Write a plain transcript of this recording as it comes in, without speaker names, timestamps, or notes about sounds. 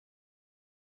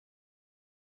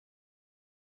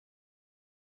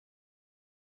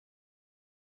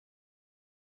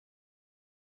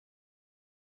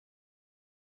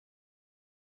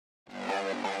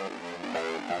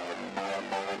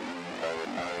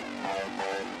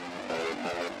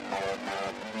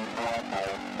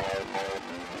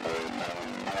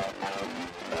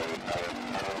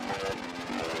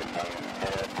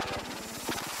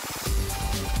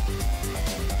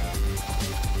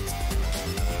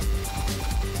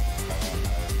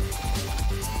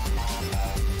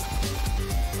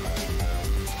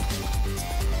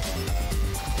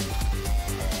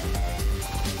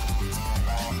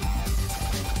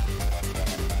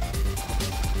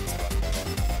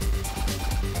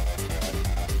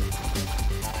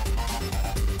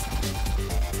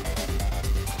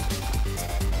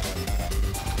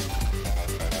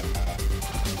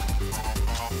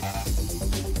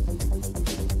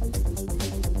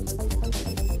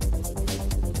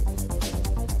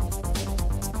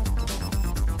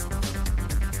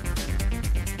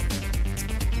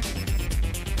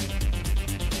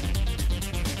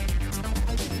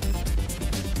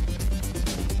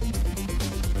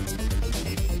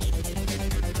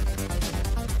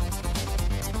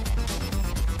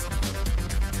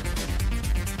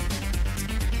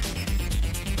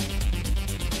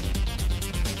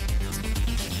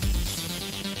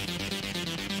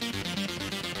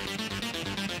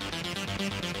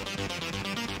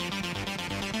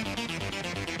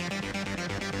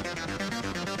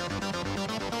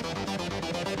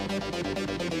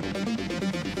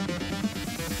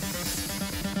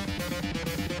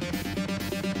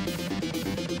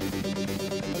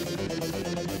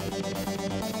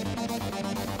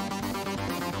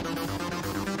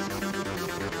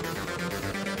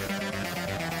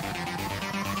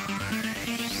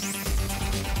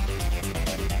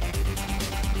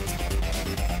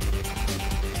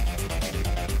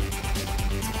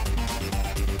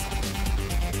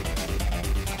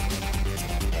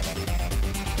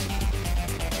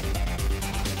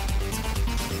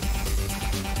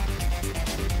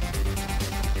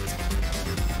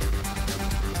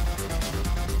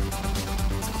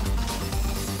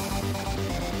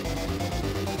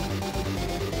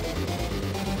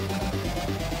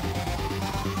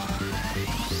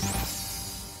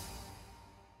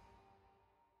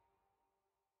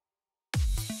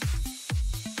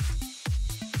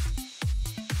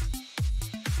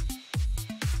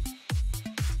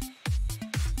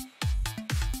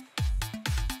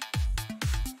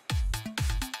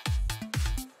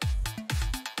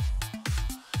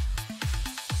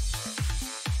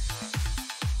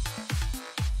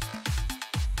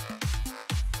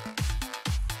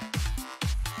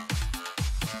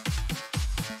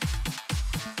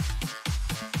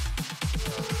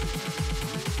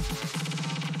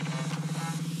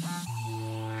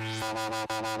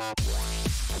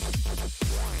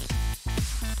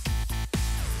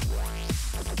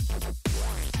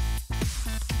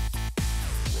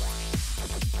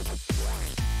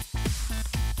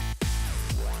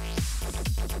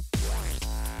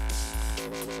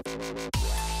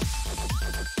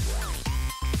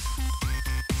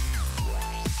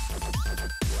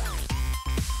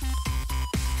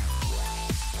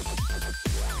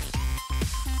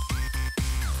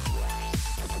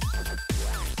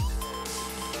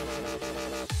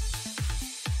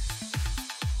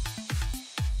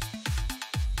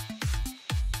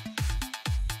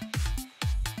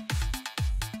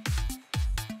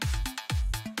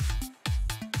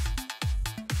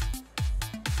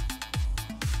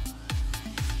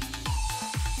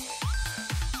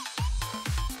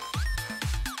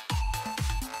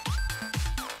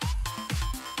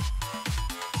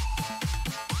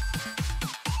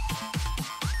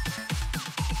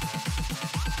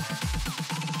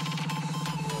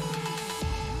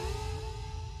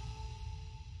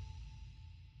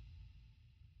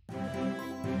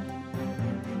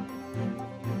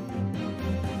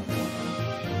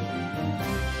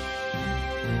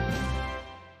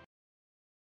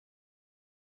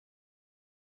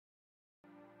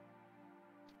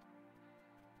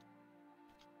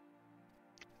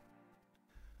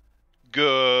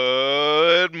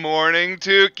Good morning,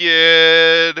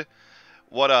 Kid.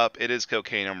 What up? It is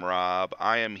CocainumRob.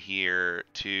 I am here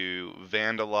to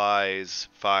vandalize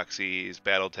Foxy's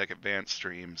BattleTech Advanced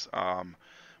streams.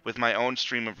 With my own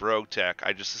stream of RogueTech,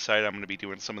 I just decided I'm going to be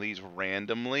doing some of these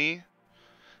randomly.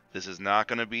 This is not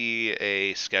going to be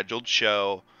a scheduled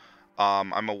show.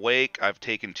 I'm awake. I've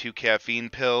taken 2 caffeine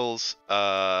pills.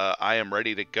 I am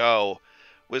ready to go.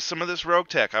 With some of this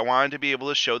RogueTech, I wanted to be able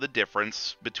to show the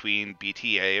difference between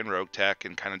BTA and RogueTech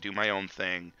and kind of do my own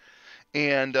thing.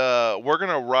 And we're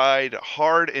going to ride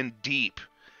hard and deep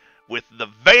with the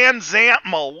Zandt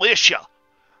Militia.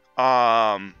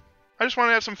 I just want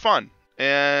to have some fun.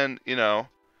 And, you know,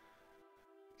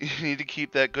 you need to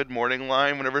keep that good morning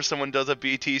line whenever someone does a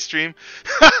BT stream.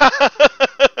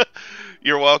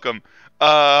 You're welcome.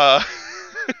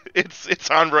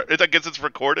 It's on. I guess it's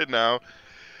recorded now.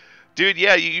 Dude,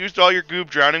 yeah, you used all your goop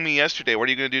drowning me yesterday. What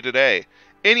are you going to do today?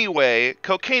 Anyway,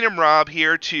 CocainumRob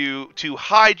here to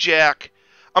hijack.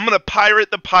 I'm going to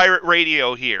pirate the pirate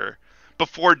radio here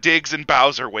before Diggs and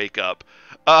Bowser wake up.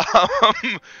 We're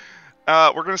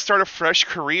going to start a fresh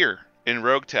career in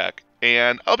RogueTech.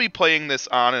 And I'll be playing this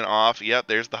on and off. Yep,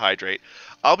 there's the hydrate.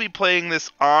 I'll be playing this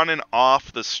on and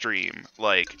off the stream.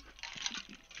 Like,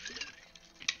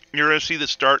 you're going to see the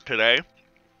start today.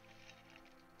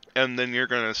 And then you're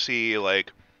going to see,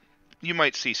 like, you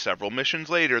might see several missions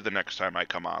later the next time I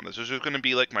come on. This is just going to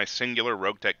be, like, my singular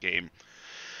RogueTech game.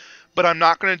 But I'm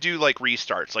not going to do, like,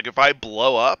 restarts. Like, if I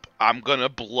blow up, I'm going to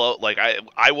blow, like,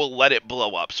 I will let it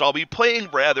blow up. So I'll be playing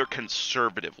rather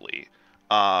conservatively.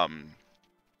 You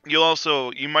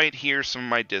might hear some of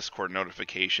my Discord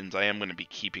notifications. I am going to be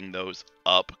keeping those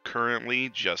up currently,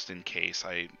 just in case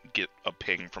I get a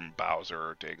ping from Bowser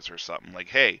or Diggs or something. Like,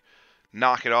 hey,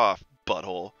 knock it off,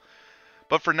 butthole.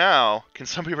 But for now, can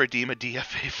somebody redeem a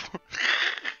DFA for...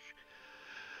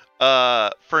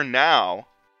 for now,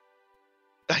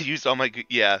 I used all my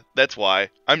yeah, that's why.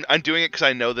 I'm doing it because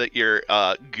I know that you're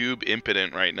goob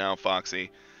impotent right now,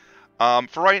 Foxy.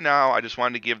 For right now, I just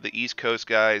wanted to give the East Coast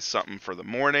guys something for the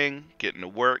morning, getting to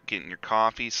work, getting your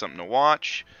coffee, something to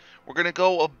watch. We're gonna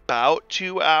go about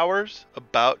 2 hours,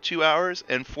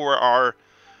 and for our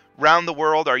round the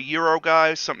world, our Euro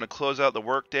guys, something to close out the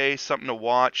workday, something to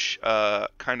watch,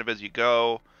 kind of as you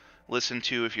go, listen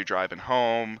to if you're driving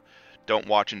home. Don't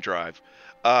watch and drive.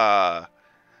 Uh,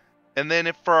 and then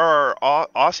if for our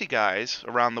Aussie guys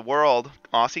around the world,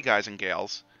 Aussie guys and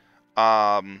gals,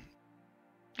 um,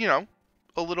 you know,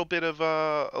 a little bit of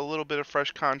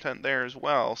fresh content there as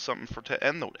well, something for to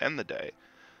end the day.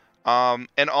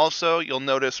 And also you'll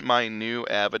notice my new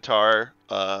avatar,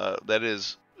 that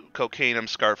is Cocainum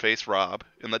Scarface Rob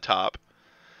in the top.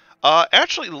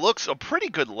 Actually looks a pretty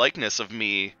good likeness of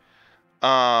me.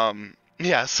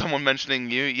 Yeah, someone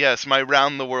mentioning you. Yes, my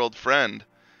round the world friend.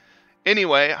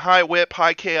 Anyway, hi Whip,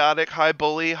 hi Chaotic, hi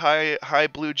Bully, hi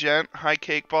Blue Gent, hi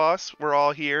Cake Boss. We're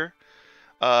all here.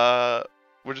 Uh,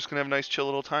 we're just gonna have a nice chill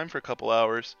little time for a couple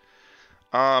hours.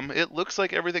 It looks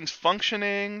like everything's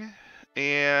functioning,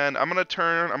 and I'm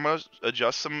gonna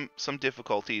adjust some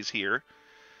difficulties here.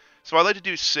 So I like to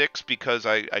do 6 because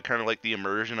I kind of like the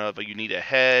immersion of you need a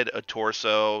head, a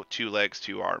torso, 2 legs,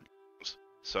 2 arms.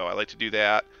 So I like to do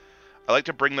that. I like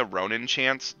to bring the Ronin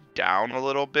chance down a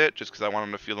little bit just because I want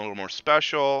them to feel a little more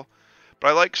special. But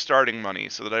I like starting money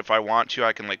so that if I want to,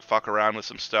 I can like fuck around with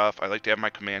some stuff. I like to have my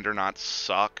commander not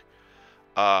suck.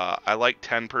 I like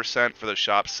 10% for the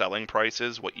shop selling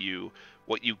prices, what you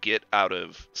get out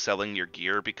of selling your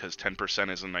gear, because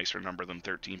 10% is a nicer number than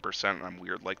 13%, and I'm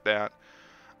weird like that.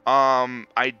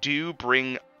 I do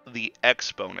bring the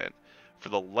exponent for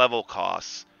the level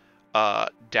costs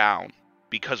down,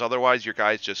 because otherwise your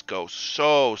guys just go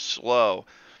so slow,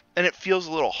 and it feels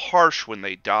a little harsh when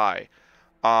they die.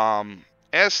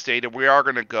 As stated, we're not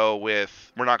going to go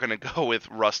with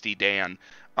Rusty Dan.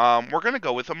 We're going to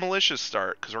go with a Militia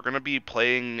start, because we're going to be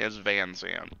playing as Van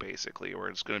Zandt, basically.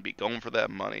 We're just going to be going for that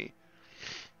money.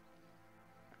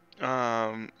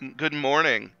 Good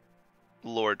morning,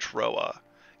 Lord Troa.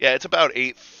 Yeah, it's about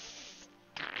 8...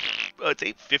 It's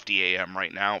 8:50 a.m.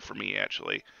 right now for me,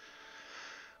 actually.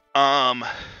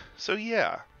 So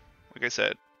yeah, like I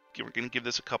said, we're going to give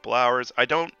this a couple hours. I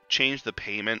don't change the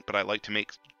payment, but I like to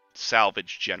make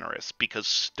salvage generous, because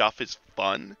stuff is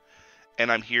fun.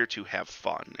 And I'm here to have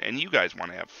fun. And you guys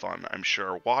want to have fun, I'm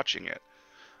sure, watching it.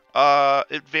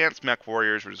 Advanced Mech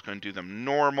Warriors, we're just going to do them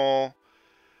normal.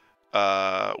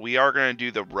 We are going to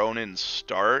do the Ronin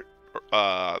start.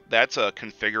 That's a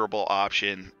configurable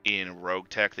option in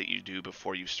RogueTech that you do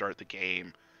before you start the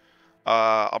game.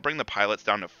 I'll bring the pilots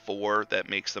down to 4. That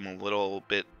makes them a little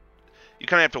bit... You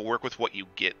kind of have to work with what you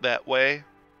get that way.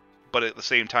 But at the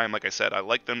same time, like I said, I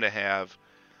like them to have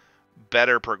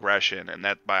better progression, and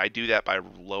I do that by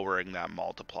lowering that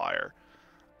multiplier.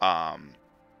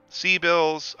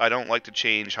 C-bills, I don't like to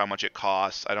change how much it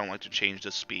costs. I don't like to change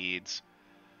the speeds.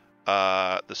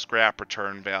 The scrap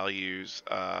return values,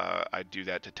 I do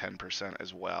that to 10%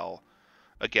 as well.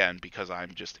 Again, because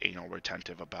I'm just anal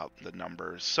retentive about the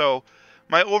numbers. So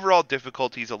my overall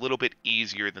difficulty is a little bit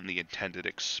easier than the intended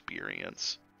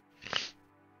experience.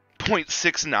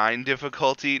 0.69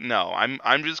 difficulty? No,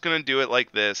 I'm just gonna do it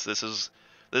like this. This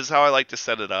is how I like to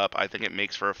set it up. I think it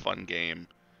makes for a fun game.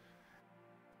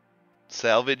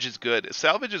 Salvage is good.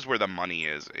 Salvage is where the money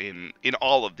is in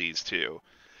all of these too.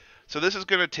 So this is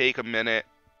gonna take a minute.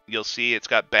 You'll see it's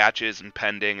got batches and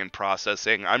pending and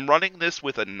processing. I'm running this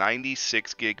with a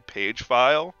 96 gig page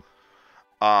file,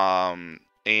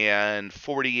 and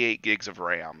 48 gigs of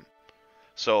RAM.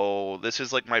 So this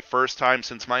is like my first time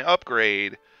since my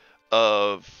upgrade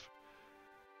of,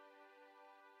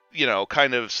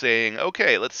 kind of saying,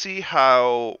 okay, let's see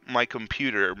how my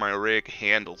computer, my rig,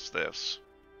 handles this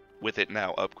with it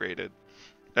now upgraded.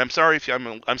 And I'm sorry if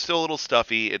I'm still a little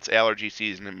stuffy. It's allergy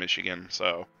season in Michigan,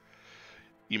 so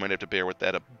you might have to bear with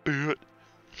that a bit.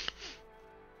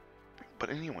 But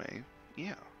anyway,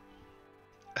 yeah.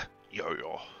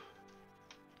 Yo.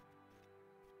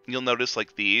 You'll notice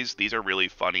like these are really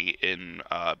funny in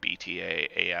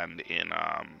BTA and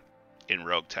in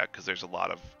RogueTech, because there's a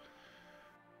lot of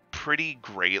pretty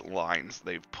great lines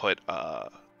they've put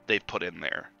in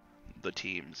there, the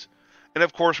teams. And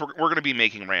of course we're going to be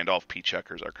making Randolph P.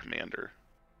 Checkers our commander.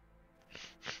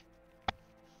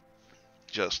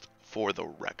 Just for the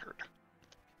record.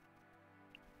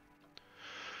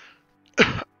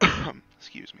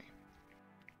 Excuse me.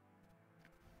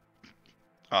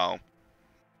 Oh.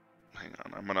 Hang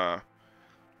on,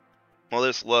 while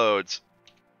this loads,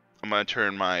 I'm gonna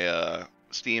turn my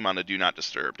Steam on the do not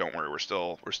disturb. Don't worry, we're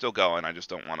still going. I just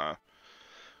don't want to.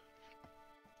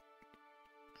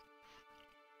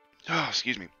 Oh,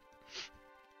 excuse me.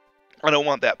 I don't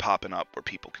want that popping up where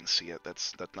people can see it.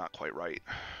 That's not quite right.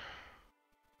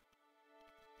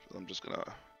 So I'm just gonna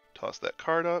toss that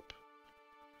card up.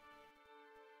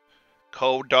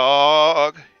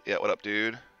 Co-dog. Yeah, what up,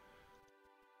 dude?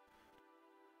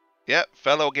 Yep,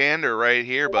 fellow gander right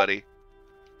here, buddy.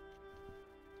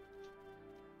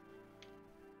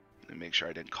 Let me make sure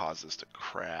I didn't cause this to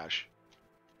crash.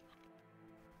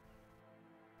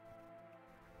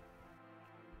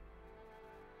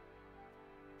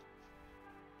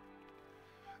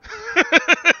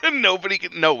 Nobody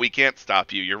can. No, we can't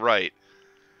stop you. You're right.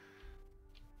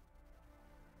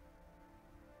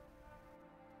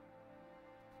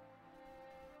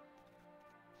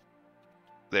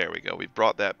 There we go. We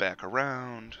brought that back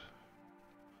around.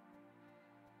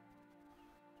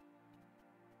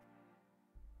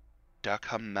 Da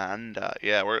Commander.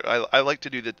 Yeah, I like to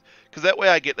do the, because that way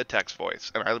I get the text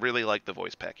voice, and I really like the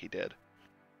voice pack he did.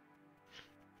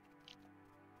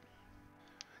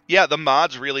 Yeah, the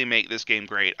mods really make this game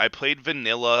great. I played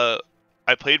vanilla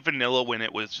when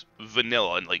it was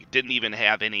vanilla and like didn't even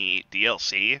have any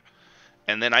DLC.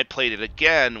 And then I played it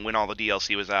again when all the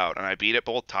DLC was out, and I beat it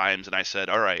both times, and I said,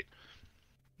 all right,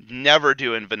 never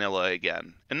doing vanilla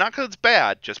again. And not because it's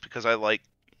bad, just because I like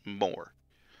more.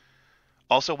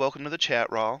 Also, welcome to the chat,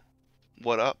 Raw.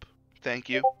 What up? Thank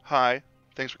you. Hi.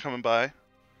 Thanks for coming by.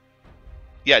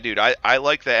 Yeah, dude, I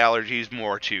like the allergies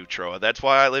more too, Troa. That's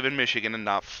why I live in Michigan and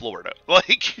not Florida.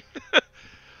 Like,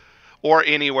 or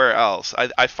anywhere else.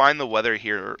 I find the weather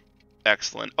here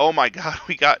excellent. Oh my god,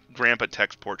 we got Grandpa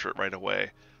Tech's portrait right away.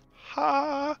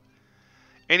 Ha!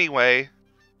 Anyway,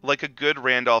 like a good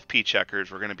Randolph P.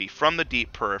 Checkers, we're going to be from the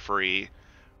deep periphery.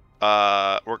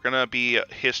 We're going to be a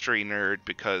history nerd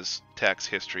because Tech's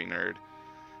history nerd.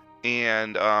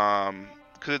 And,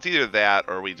 because it's either that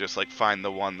or we just, like, find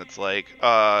the one that's, like,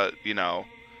 you know,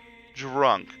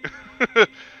 drunk.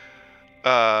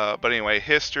 But anyway,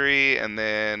 history, and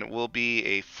then we'll be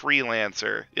a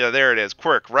freelancer. Yeah, there it is.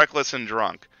 Quirk, reckless and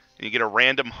drunk. And you get a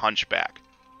random hunchback.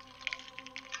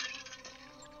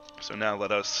 So now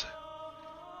let us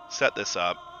set this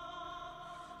up.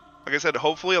 Like I said,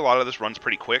 hopefully a lot of this runs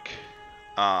pretty quick.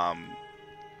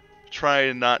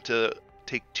 Try not to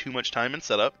take too much time in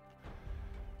setup.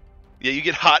 Yeah, you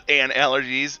get hot and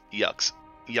allergies. Yucks.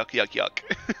 Yuck, yuck,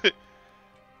 yuck.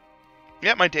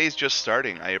 Yeah, my day's just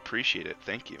starting. I appreciate it.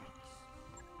 Thank you.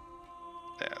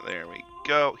 Yeah, there we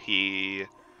go.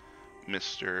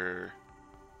 Mr.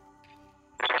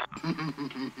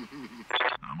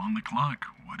 I'm on the clock.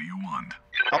 What do you want?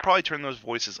 I'll probably turn those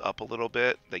voices up a little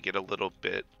bit. They get a little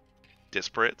bit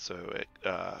disparate, so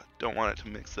don't want it to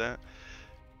mix that.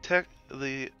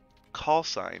 The call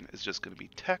sign is just going to be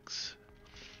Tex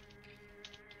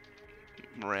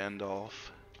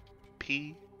Randolph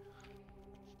P.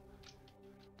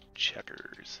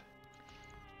 Checkers.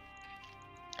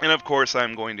 And of course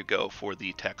I'm going to go for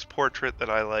the Tex portrait that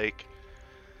I like.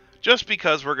 Just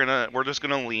because we're just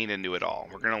gonna lean into it all.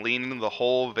 We're gonna lean into the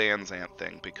whole Van Zandt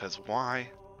thing, because why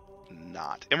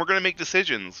not? And we're gonna make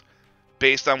decisions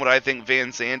based on what I think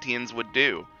Van Zandtians would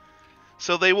do.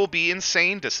 So they will be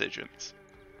insane decisions.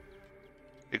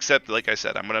 Except, like I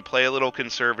said, I'm gonna play a little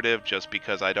conservative just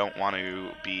because I don't want to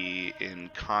be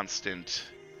in constant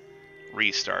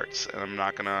restarts. And I'm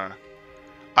not gonna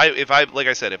like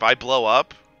I said, if I blow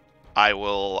up, I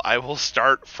will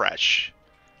start fresh.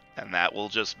 And that will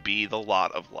just be the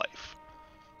lot of life.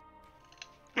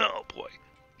 Oh boy.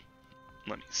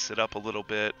 Let me sit up a little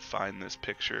bit, find this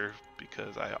picture,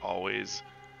 because I always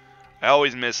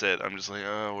miss it. I'm just like,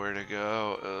 oh, where to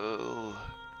go? Oh.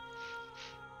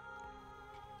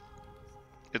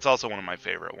 It's also one of my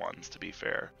favorite ones, to be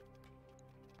fair.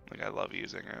 Like, I love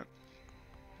using it.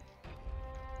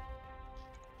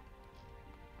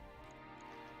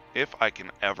 If I can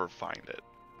ever find it.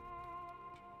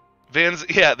 Vans,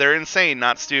 yeah, they're insane,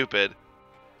 not stupid.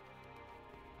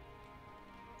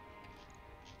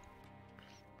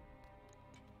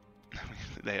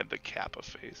 They have the Kappa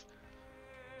face.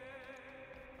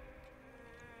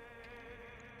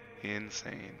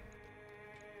 Insane.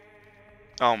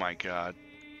 Oh my god.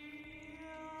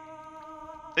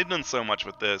 They've done so much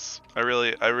with this. I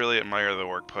really admire the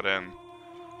work put in.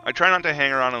 I try not to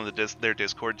hang around on their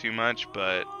Discord too much,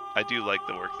 but I do like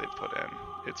the work they've put in.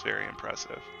 It's very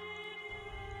impressive.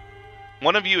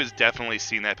 One of you has definitely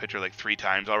seen that picture like 3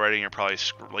 times already, and you're probably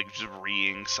like just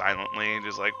reeing silently and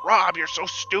just like, Rob, you're so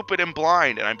stupid and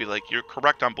blind. And I'd be like, you're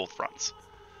correct on both fronts.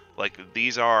 Like,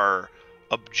 these are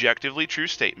objectively true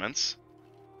statements.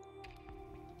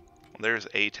 There's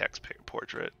a text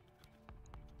portrait.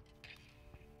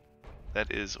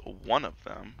 That is one of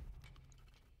them.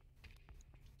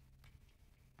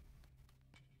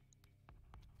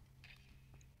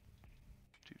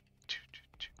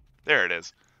 There it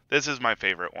is. This is my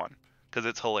favorite one because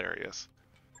it's hilarious.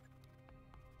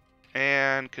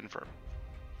 And confirm.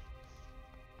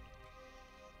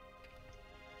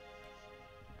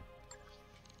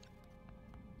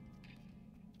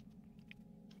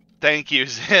 Thank you,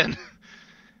 Zin.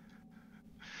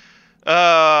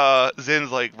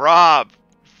 Zin's like, Rob,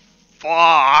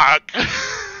 fuck.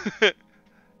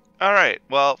 Alright,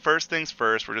 well, first things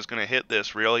first, we're just gonna hit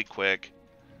this really quick.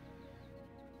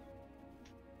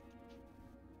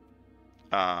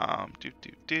 Oh!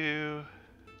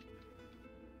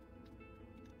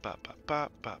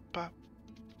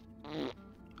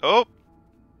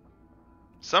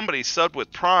 Somebody subbed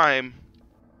with Prime.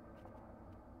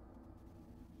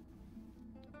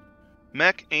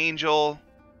 Mech Angel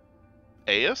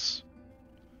Aeus?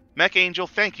 Mech Angel,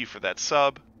 thank you for that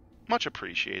sub. Much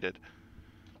appreciated.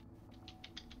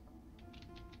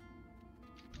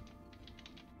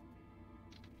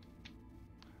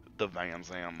 The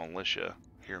Zandt Militia.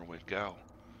 Here we go.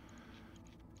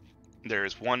 There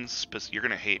is one you're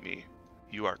gonna hate me.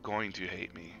 You are going to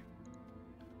hate me.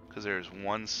 Because there is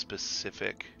one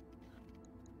specific...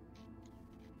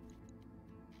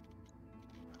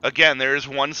 Again, there is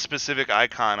one specific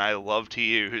icon I love to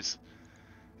use.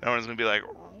 Everyone's gonna be like,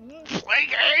 play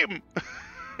game!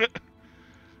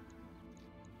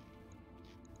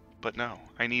 But no,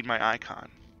 I need my icon.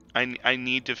 I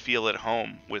need to feel at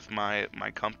home with my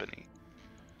company.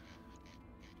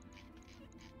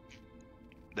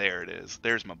 There it is.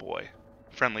 There's my boy.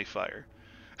 Friendly fire.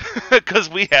 Because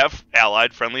we have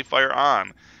allied friendly fire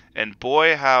on. And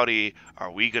boy howdy,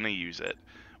 are we going to use it.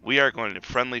 We are going to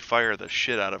friendly fire the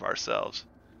shit out of ourselves.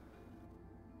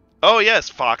 Oh yes,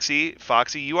 Foxy.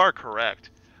 Foxy, you are correct.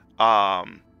 Oh,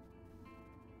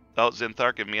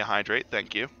 Zinthar, give me a hydrate.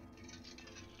 Thank you.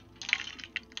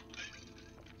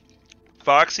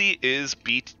 Foxy is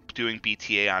doing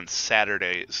BTA on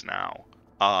Saturdays now.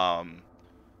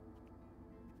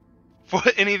 For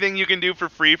anything you can do for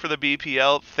free for the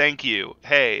BPL, thank you.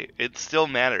 Hey, it still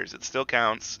matters. It still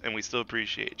counts, and we still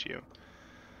appreciate you.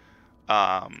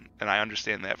 And I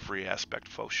understand that free aspect,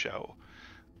 faux show.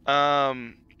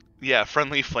 Yeah,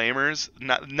 friendly flamers,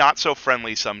 not so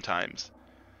friendly sometimes.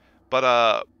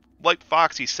 But like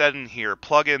Foxy said in here,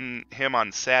 plug in him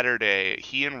on Saturday.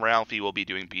 He and Ralphie will be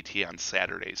doing BT on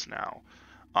Saturdays now.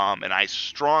 And I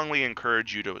strongly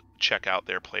encourage you to check out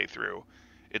their playthrough.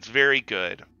 It's very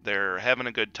good. They're having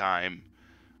a good time.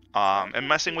 And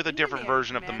messing with a different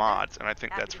version of the mods. And I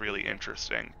think that's really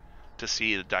interesting to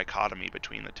see the dichotomy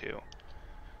between the two.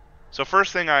 So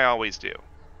first thing I always do,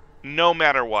 no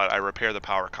matter what, I repair the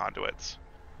power conduits.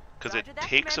 Because it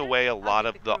takes away a lot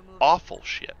of the awful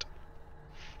shit.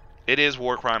 It is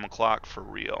war crime o'clock for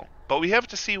real. But we have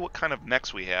to see what kind of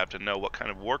mechs we have to know what kind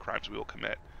of war crimes we will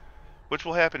commit. Which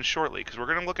will happen shortly, because we're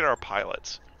going to look at our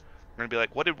pilots. We're going to be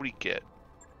like, what did we get?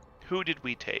 Who did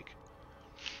we take?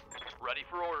 Ready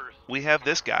for orders. We have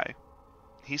this guy.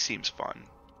 He seems fun.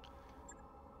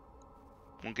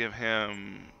 We'll give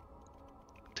him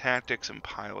tactics and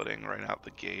piloting right out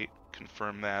the gate.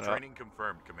 Confirm that up. Training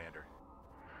confirmed, Commander.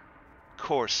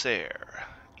 Corsair.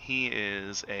 He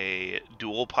is a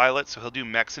dual pilot, so he'll do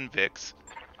mechs and Vix.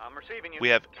 I'm receiving you. We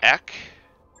have Ek.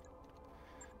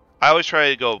 I always try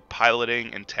to go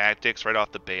piloting and tactics right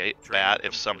off the bat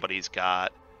if somebody's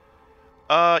got...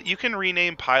 you can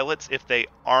rename pilots if they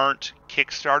aren't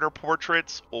Kickstarter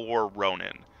portraits or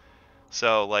Ronin.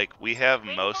 So, like, we have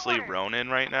mostly Ronin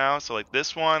right now. So, like,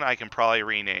 this one I can probably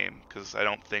rename because I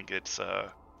don't think it's...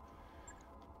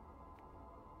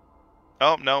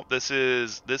 Oh, no, this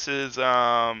is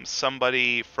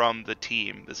somebody from the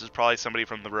team. This is probably somebody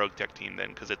from the RogueTech team then,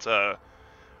 because it's a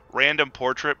random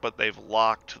portrait, but they've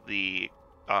locked the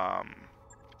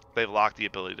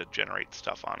ability to generate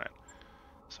stuff on it.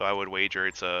 So I would wager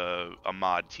it's a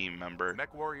mod team member.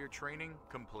 Mech warrior training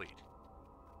complete.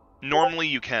 Normally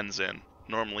you can, Zin.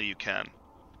 Normally you can.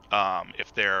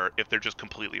 If they're just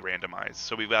completely randomized.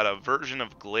 So we've got a version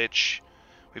of Glitch.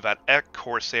 We've got Ek,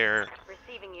 Corsair,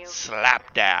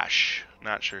 Slapdash.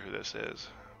 Not sure who this is,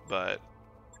 but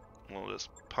we'll just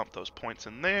pump those points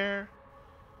in there.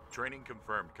 Training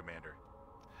confirmed, Commander.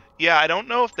 Yeah, I don't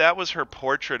know if that was her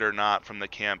portrait or not from the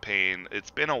campaign.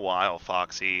 It's been a while,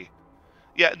 Foxy.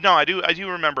 Yeah, no, I do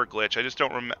remember Glitch. I just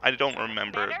don't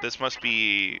remember. This must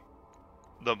be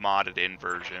the modded in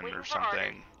version or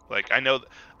something. Like, I know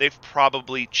they've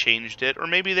probably changed it, or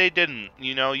maybe they didn't.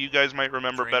 You know, you guys might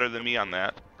remember better than me on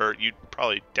that. Or you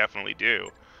probably definitely do.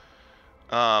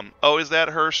 Oh, is that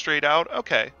her straight out?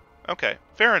 Okay. Okay.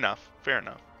 Fair enough. Fair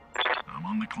enough. I'm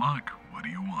on the clock. What do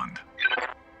you want?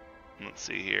 Let's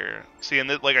see here. See, and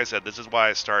like I said, this is why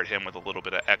I start him with a little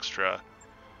bit of extra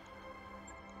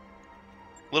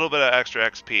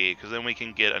XP, because then we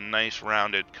can get a nice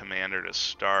rounded commander to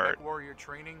start. Mech warrior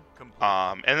training complete.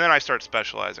 And then I start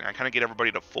specializing. I kind of get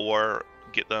everybody to 4,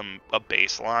 get them a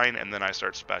baseline, and then I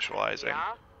start specializing.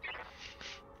 Yeah?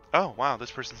 Oh wow,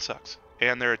 this person sucks,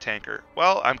 and they're a tanker.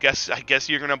 Well, I guess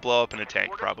you're gonna blow up in a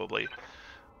tank probably.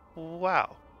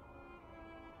 Wow.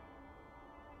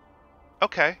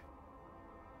 Okay.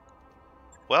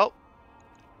 Well,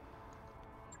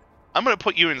 I'm gonna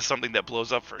put you into something that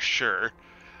blows up for sure.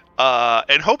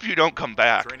 And hope you don't come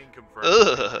back. Training confirmed.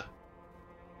 Ugh.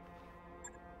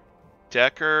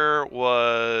 Decker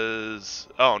was...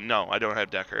 Oh, no, I don't have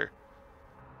Decker.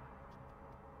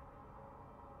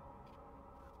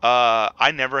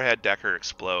 I never had Decker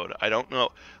explode. I don't know.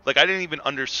 Like, I didn't even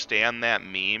understand that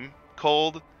meme,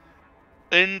 Cold,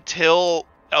 until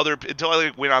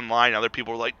I went online and other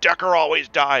people were like, Decker always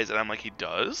dies. And I'm like, he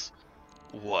does?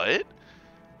 What?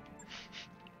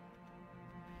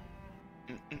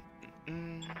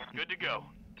 Good to go.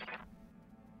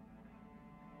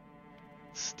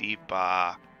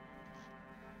 Steepa.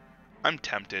 I'm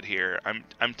tempted here.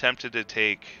 I'm tempted to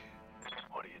take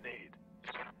What do you need?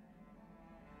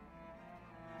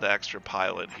 the extra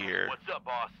pilot here. What's up,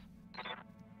 boss?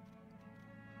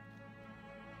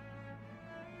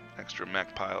 Extra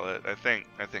mech pilot. I think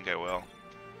I will.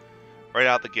 Right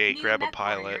out the gate, New grab a mech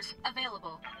pilot. warriors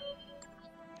available.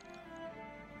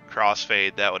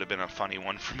 Crossfade, that would have been a funny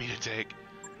one for me to take.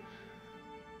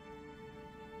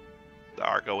 The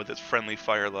Argo with its friendly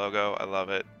fire logo. I love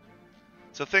it.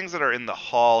 So things that are in the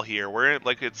hall here, we're in,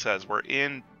 like it says, we're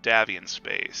in Davian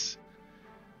space.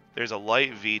 There's a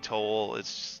light VTOL.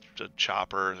 It's just a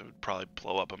chopper that would probably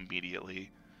blow up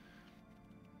immediately.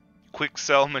 Quick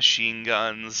cell machine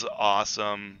guns,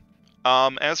 awesome.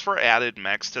 As for added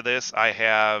mechs to this, I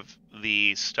have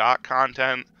the stock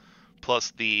content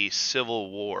plus the Civil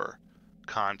War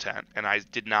content, and I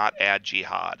did not add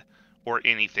Jihad or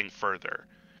anything further,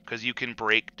 because you can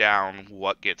break down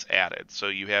what gets added. So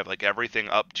you have like everything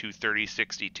up to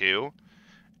 3062,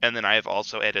 and then I have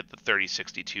also added the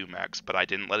 3062 mechs, but I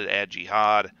didn't let it add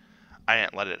Jihad, I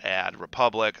didn't let it add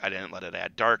Republic, I didn't let it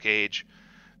add Dark Age,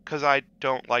 because I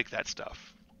don't like that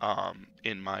stuff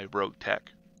in my RogueTech,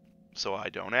 so I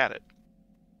don't add it.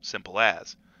 Simple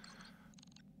as.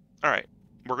 Alright,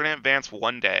 we're going to advance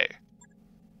one day,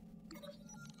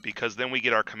 because then we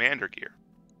get our commander gear.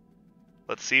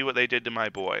 Let's see what they did to my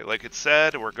boy. Like it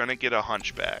said, we're going to get a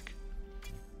hunchback.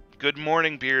 Good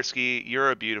morning, Bierski.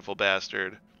 You're a beautiful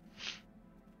bastard.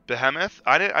 Behemoth?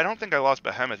 I don't think I lost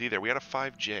Behemoth either. We had a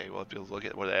 5J. We'll have to look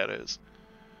at what that is.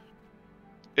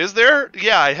 Is there?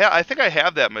 Yeah, I think I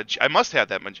have that much. I must have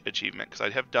that much achievement, because I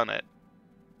have done it.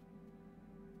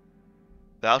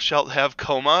 Thou shalt have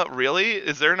coma? Really?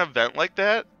 Is there an event like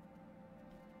that?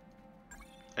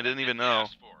 I didn't even know.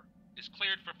 Is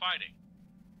cleared for fighting.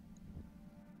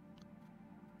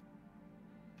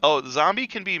 Oh, zombie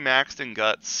can be maxed in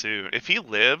guts soon. If he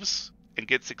lives and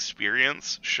gets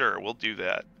experience, sure, we'll do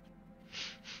that.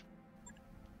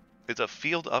 It's a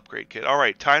field upgrade kit.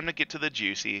 Alright, time to get to the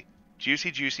juicy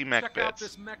mech Check bits. out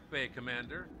this mech bay,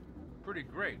 Commander. Pretty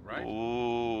great, right?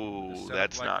 Ooh, Just set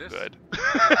that's up not like this. good.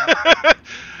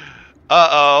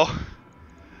 Uh-oh.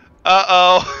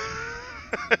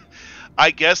 Uh-oh. I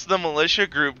guess the militia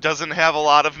group doesn't have a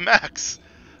lot of mechs.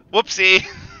 Whoopsie.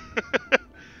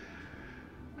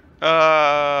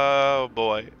 Oh,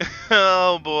 boy.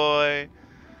 Oh, boy.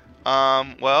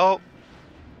 Well,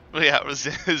 yeah, it was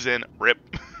in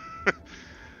RIP.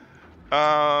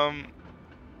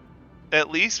 At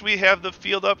least we have the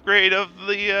field upgrade of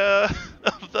the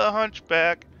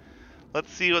hunchback.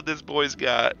 Let's see what this boy's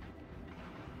got.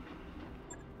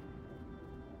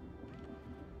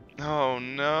 Oh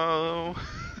no.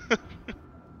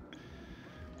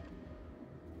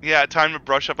 Yeah, time to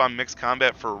brush up on mixed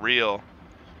combat for real.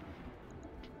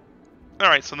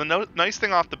 Alright, so the nice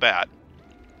thing off the bat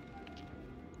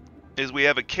is we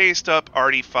have a cased up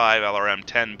RD5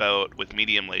 LRM-10 boat with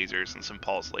medium lasers and some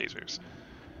pulse lasers.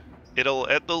 It'll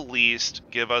at the least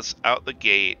give us out the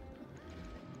gate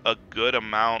a good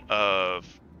amount of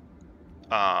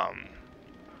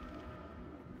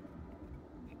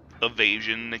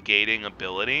evasion negating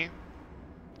ability.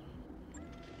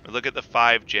 Look at the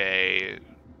 5J.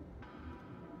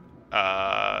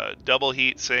 Double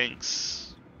heat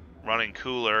sinks, running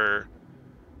cooler,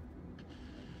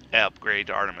 Upgrade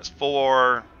to Artemis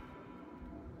 4.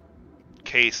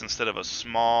 Case instead of a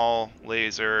small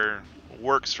laser.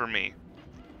 Works for me.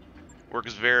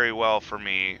 Works very well for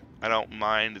me. I don't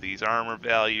mind these armor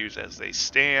values as they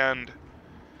stand.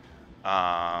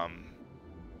 I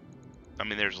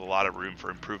mean, there's a lot of room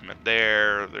for improvement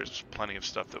there. There's plenty of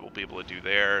stuff that we'll be able to do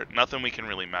there. Nothing we can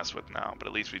really mess with now, but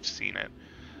at least we've seen it.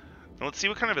 Now let's see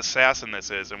what kind of assassin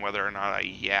this is and whether or not I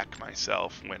yak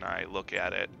myself when I look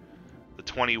at it. The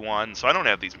 21, so I don't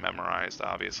have these memorized,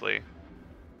 obviously.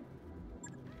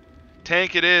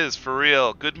 Tank it is, for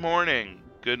real. Good morning.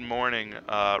 Good morning,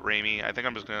 Raimi. I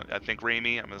think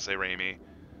Raimi. I'm gonna say Raimi.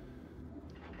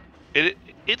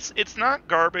 It's not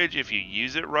garbage if you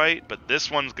use it right, but this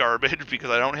one's garbage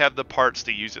because I don't have the parts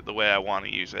to use it the way I want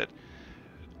to use it.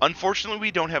 Unfortunately,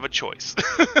 we don't have a choice.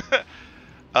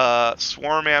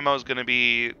 Swarm ammo is gonna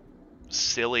be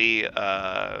silly.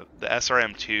 The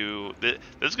SRM2. This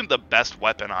is gonna be the best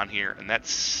weapon on here, and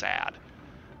that's sad.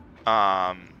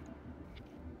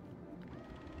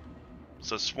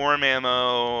 So swarm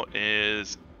ammo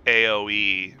is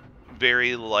AoE,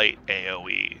 very light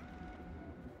AoE.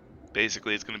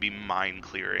 Basically, it's going to be mine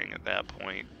clearing at that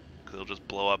point, because it'll just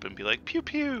blow up and be like pew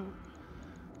pew.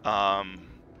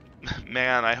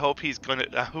 Man, I hope he's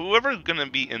gonna whoever's gonna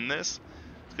be in this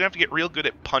is gonna have to get real good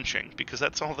at punching, because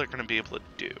that's all they're gonna be able to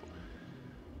do.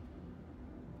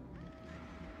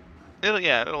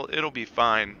 It'll be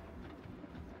fine.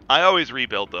 I always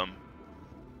rebuild them.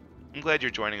 I'm glad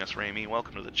you're joining us, Raimi.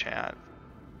 Welcome to the chat.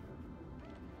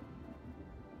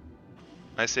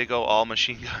 I say go all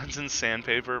machine guns and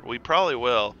sandpaper. We probably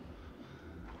will.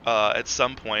 At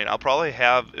some point. I'll probably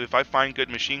have, if I find good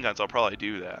machine guns, I'll probably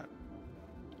do that.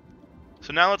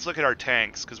 So now let's look at our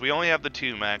tanks, because we only have the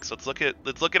 2 mechs. Let's look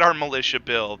at our militia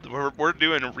build. We're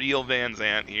doing real Van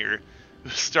Zandt here.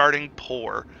 Starting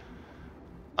poor.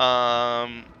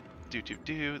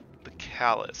 The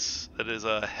Callus. That is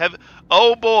a heavy...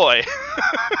 Oh boy!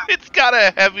 It's got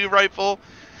a heavy rifle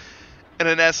and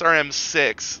an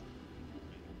SRM6.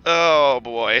 Oh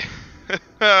boy.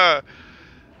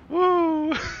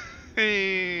 Woo!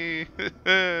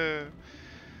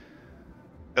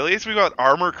 At least we got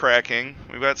armor cracking.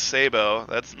 We've got Sabo.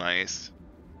 That's nice.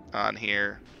 On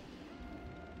here.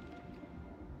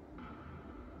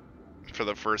 For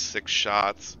the first 6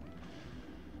 shots.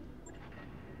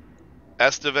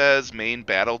 Estevez main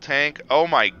battle tank. Oh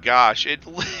my gosh, this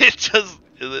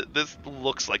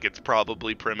looks like it's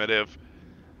probably primitive.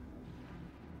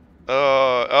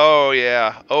 Oh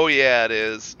yeah, it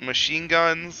is. Machine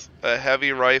guns, a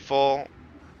heavy rifle,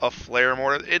 a flare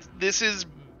mortar. This is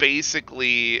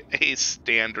basically a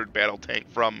standard battle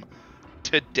tank from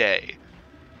today.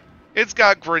 It's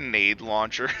got grenade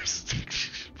launchers.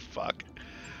 Fuck.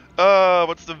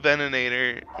 What's the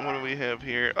Veninator? What do we have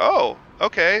here? Oh,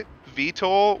 okay.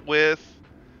 VTOL with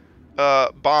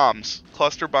bombs,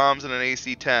 cluster bombs, and an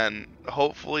AC-10.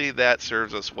 Hopefully that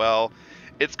serves us well.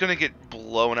 It's gonna get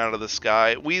blown out of the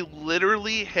sky. We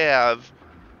literally have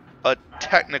a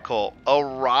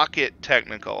rocket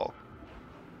technical.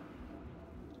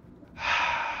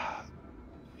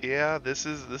 Yeah, this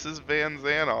is Van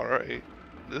Zandt, all right.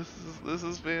 This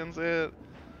is Van Zandt.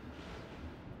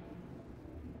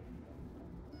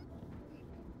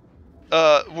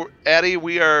 Addy,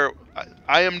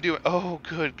 I am doing. Oh,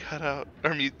 good, cut out.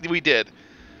 We did.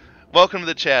 Welcome to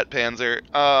the chat, Panzer.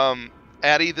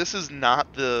 Addy, this is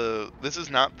not the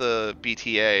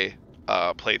BTA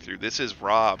playthrough. This is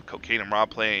CocainumRob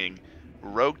playing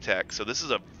RogueTech. So this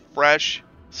is a fresh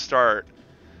start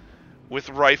with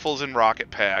rifles and rocket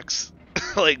packs,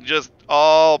 like just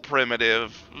all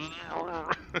primitive. All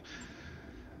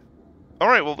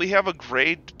right, well we have a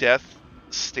grade death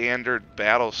standard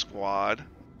battle squad.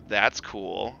 That's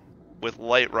cool. With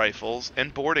light rifles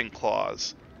and boarding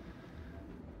claws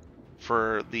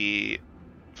for the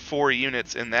 4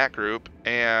 units in that group.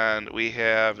 And we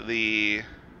have the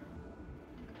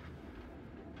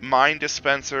mine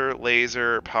dispenser,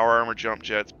 laser, power armor, jump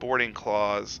jets, boarding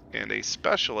claws, and a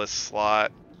specialist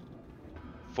slot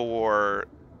for,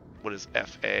 what is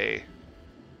FA?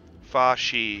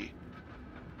 Fashi.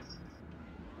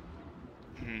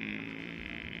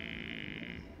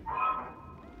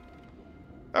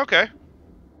 Okay.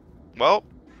 Well,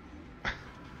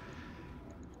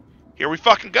 here we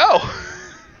fucking go.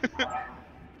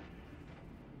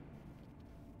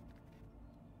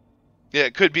 Yeah,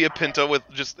 it could be a Pinto with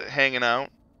just hanging out.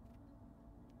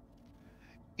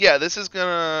 Yeah, this is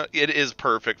gonna... It is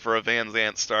perfect for a Van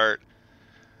Zandt start.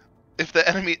 If the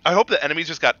enemy... I hope the enemies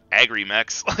just got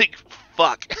agri-mechs. Like,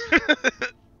 fuck.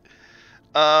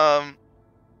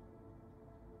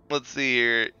 Let's see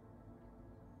here.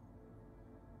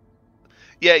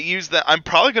 Yeah, use that. I'm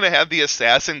probably gonna have the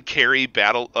assassin carry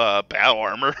battle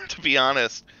armor. To be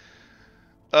honest,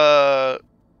 all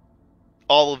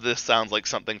of this sounds like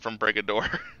something from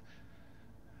Brigador.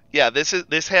 Yeah,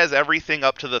 this has everything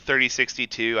up to the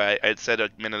 3062. I'd said a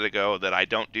minute ago that I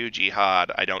don't do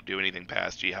jihad. I don't do anything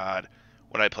past jihad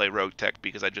when I play RogueTech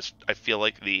because I feel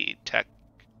like the tech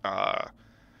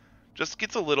just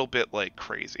gets a little bit like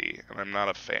crazy, and I'm not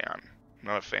a fan. I'm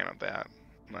not a fan of that.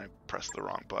 And I pressed the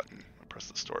wrong button. I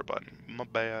pressed the store button. My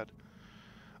bad.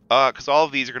 Because all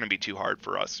of these are going to be too hard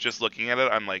for us. Just looking at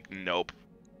it, I'm like, nope,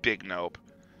 big nope.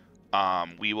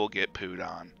 We will get pooed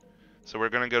on. So we're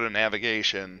going to go to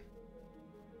navigation.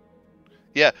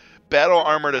 Yeah, battle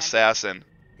armored assassin.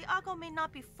 The Argo may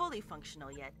not be fully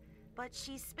functional yet, but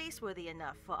she's space-worthy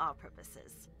enough for our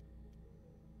purposes.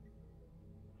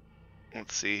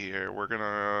 Let's see here. We're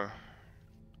gonna...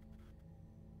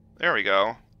 There we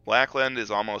go. Lackland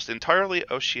is almost entirely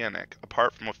oceanic,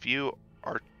 apart from a few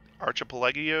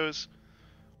archipelagos.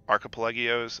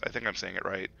 Archipelagos? I think I'm saying it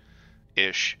right.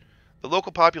 Ish. The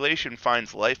local population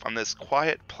finds life on this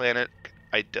quiet planet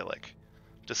idyllic,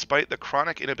 despite the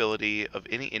chronic inability of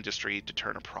any industry to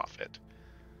turn a profit.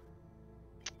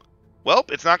 Well,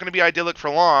 it's not going to be idyllic for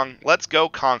long. Let's go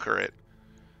conquer it.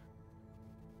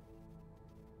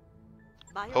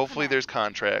 Hopefully there's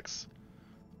contracts.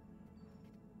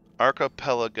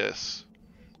 Archipelagus.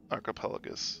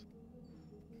 Archipelagus.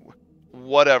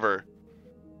 Whatever.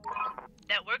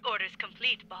 That work order's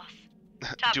complete, boss.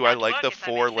 Do I like the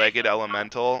four-legged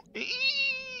elemental? Hey,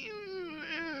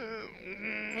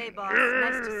 boss.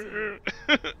 Nice to see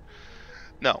you.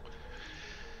 No.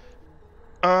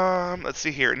 Let's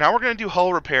see here. Now we're going to do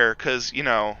hull repair, because, you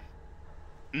know,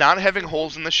 not having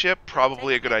holes in the ship,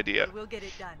 probably a good idea. We'll get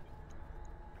it done.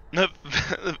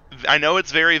 I know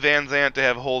it's very Van Zandt to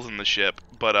have holes in the ship,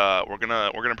 but we're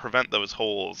gonna prevent those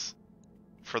holes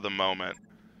for the moment.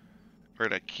 We're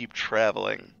gonna keep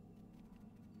traveling.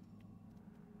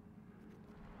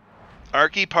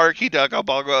 Arky Parky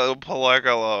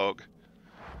Duckabogalogue.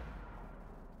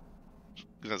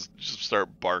 Just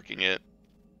start barking it.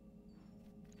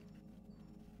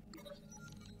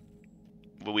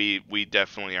 We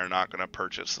definitely are not gonna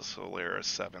purchase the Solaris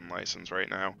 7 license right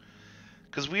now,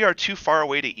 because we are too far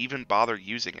away to even bother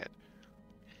using it.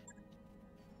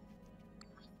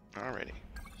 Alrighty.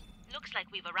 Looks like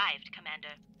we've arrived, Commander.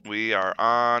 We are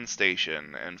on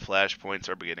station, and flashpoints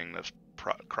are beginning to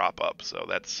crop up, so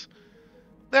that's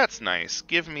nice.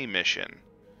 Give me mission.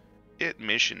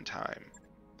 Mission time.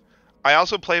 I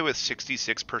also play with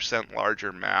 66%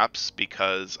 larger maps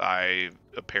because I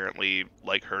apparently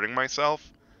like hurting myself.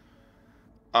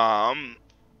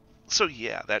 So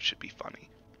yeah, that should be funny.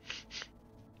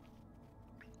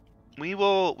 We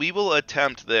will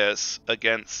attempt this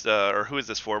against, or who is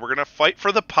this for? We're gonna fight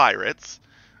for the pirates.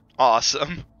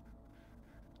 Awesome.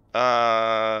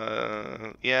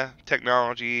 Yeah,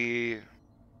 technology.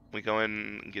 We go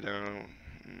in and get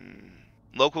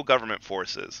local government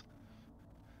forces.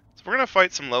 So we're gonna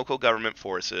fight some local government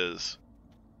forces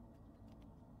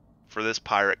for this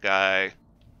pirate guy.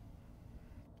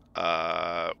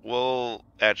 We'll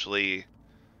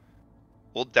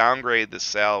downgrade the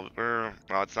salvage. Well,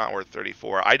 it's not worth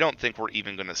 34. I don't think we're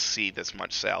even going to see this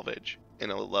much salvage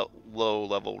in a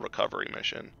low-level recovery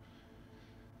mission.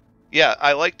 Yeah,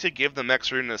 I like to give the mech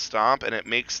rune a stomp, and it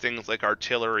makes things like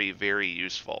artillery very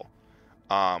useful.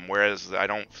 Whereas I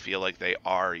don't feel like they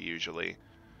are usually.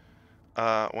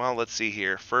 Well, let's see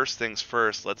here. First things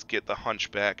first, let's get the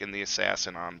Hunchback and the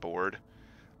Assassin on board.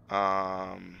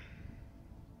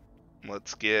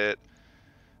 Let's get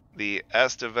the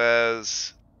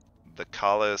Estevez, the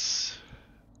Collis,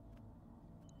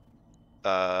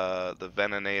 the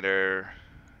Venenator,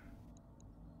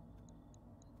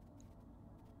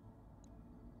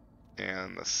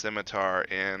 and the Scimitar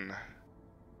in.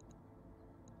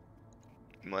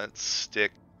 Let's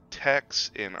stick Tex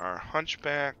in our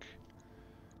Hunchback.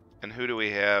 And who do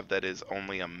we have that is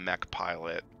only a mech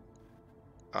pilot?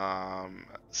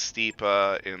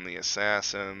 Stipa in the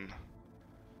Assassin.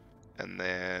 And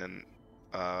then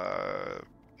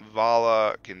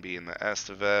Vala can be in the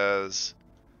Estevez.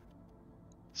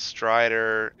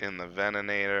 Strider in the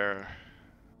Venenator.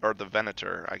 Or the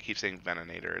Venator. I keep saying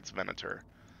Venenator. It's Venator.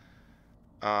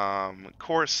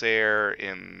 Corsair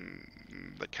in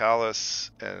the Callus.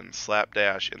 And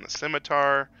Slapdash in the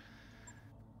Scimitar.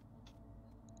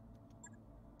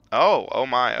 Oh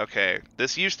my, okay.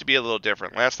 This used to be a little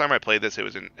different. Last time I played this, it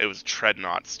was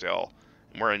Treadnought still.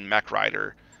 We're in Mech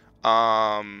Rider.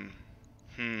 I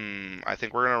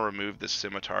think we're gonna remove the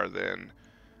Scimitar then,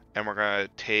 and we're gonna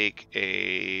take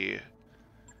a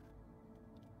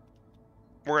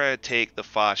we're gonna take the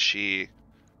Fashi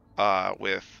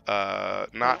with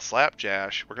not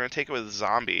Slapjash. We're gonna take it with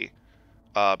Zombie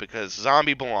because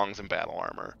Zombie belongs in battle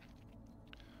armor.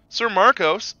 Sir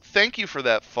Marcos, thank you for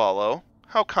that follow.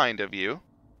 How kind of you.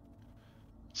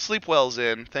 Sleepwell's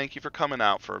in. Thank you for coming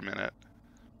out for a minute.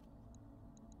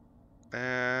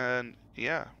 And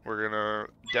yeah, we're gonna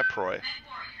deploy.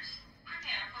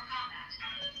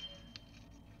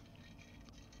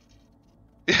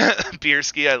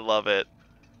 Bierski, I love it.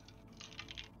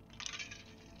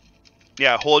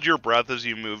 Yeah, hold your breath as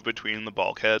you move between the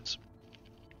bulkheads.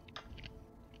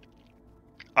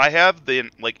 I have the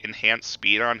like enhanced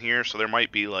speed on here, so there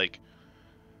might be like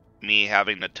me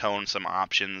having to tone some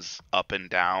options up and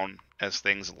down as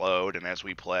things load and as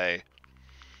we play.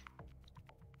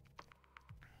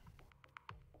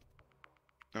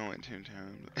 Oh, in 2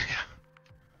 times.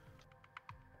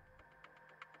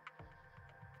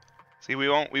 See, we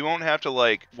won't have to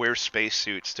like wear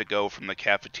spacesuits to go from the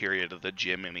cafeteria to the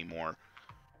gym anymore.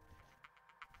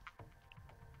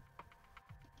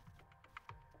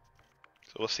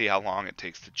 So we'll see how long it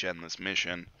takes to gen this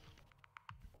mission.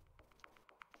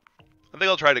 I think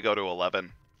I'll try to go to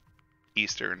 11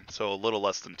 Eastern, so a little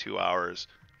less than 2 hours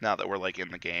now that we're like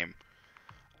in the game.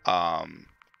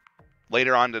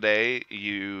 Later on today,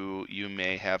 you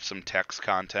may have some text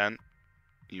content.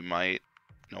 You might,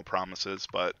 no promises,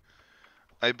 but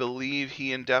I believe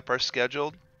he and Depp are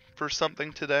scheduled for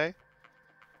something today.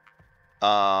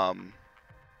 Yeah,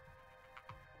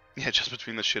 just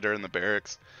between the shitter and the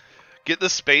barracks. Get the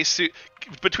spacesuit.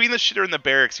 Between the shitter and the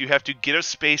barracks, you have to get a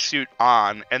spacesuit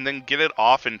on and then get it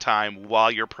off in time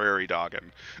while you're prairie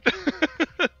dogging.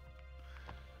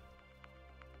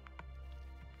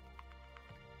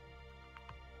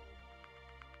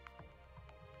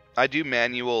 I do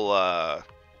manual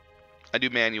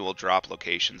drop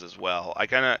locations as well. I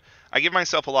give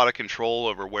myself a lot of control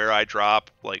over where I drop,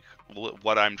 like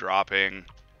what I'm dropping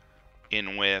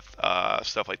in with,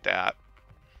 stuff like that.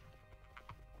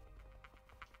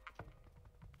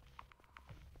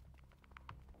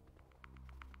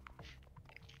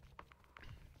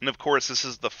 And of course, this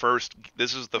is the first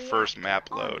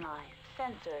map load. Online.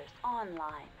 Sensors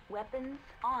online. Weapons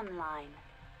online.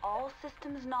 All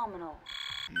systems nominal.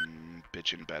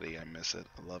 Bitchin' Betty, I miss it.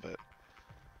 I love it.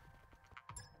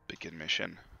 Begin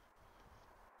mission.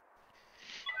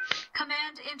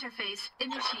 Command interface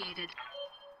initiated.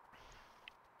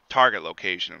 Target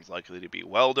location is likely to be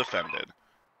well defended.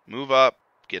 Move up,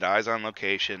 get eyes on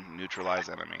location, neutralize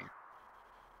enemy.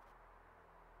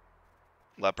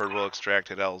 Leopard will extract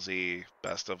at LZ.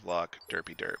 Best of luck,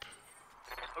 derpy derp.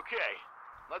 Okay,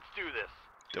 let's do this.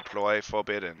 Deploy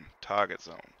forbidden target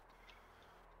zone.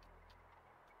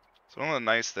 So one of the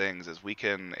nice things is we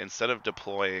can, instead of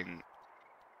deploying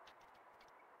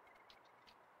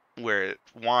where it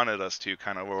wanted us to,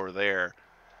 kind of over there,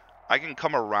 I can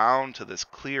come around to this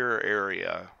clear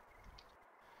area.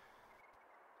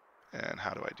 And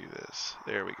how do I do this?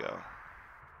 There we go.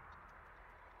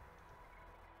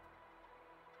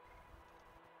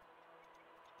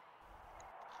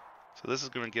 So this is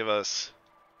going to give us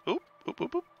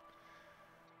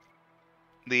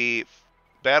the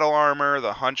battle armor,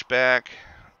 the Hunchback,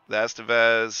 the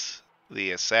Estevez, the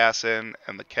Assassin,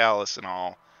 and the Callus and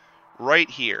all right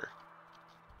here.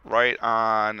 Right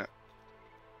on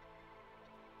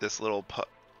this little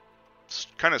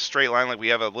kind of straight line. Like we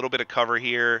have a little bit of cover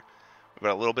here. We've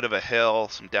got a little bit of a hill,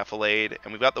 some defilade,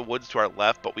 and we've got the woods to our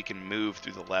left, but we can move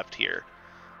through the left here.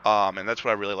 And that's what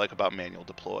I really like about manual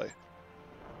deploy.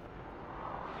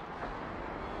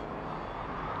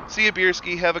 See you,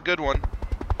 Bierski. Have a good one.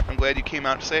 I'm glad you came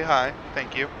out to say hi.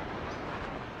 Thank you.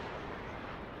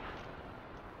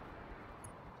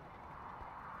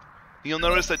 You'll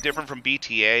notice that different from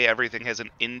BTA, everything has an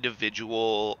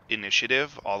individual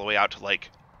initiative all the way out to like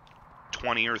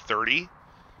 20 or 30.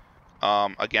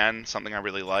 Again, something I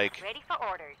really like. Ready for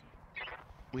orders.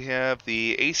 We have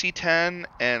the AC-10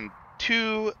 and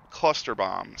 2 cluster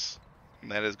bombs.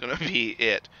 And that is going to be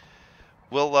it.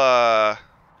 We'll,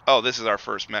 oh, this is our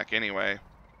first mech anyway.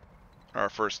 Our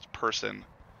first person.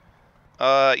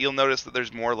 You'll notice that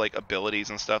there's more like abilities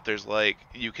and stuff. There's like,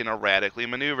 you can erratically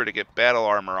maneuver to get battle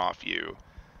armor off you.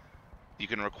 You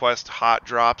can request hot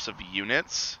drops of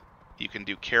units. You can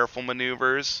do careful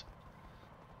maneuvers.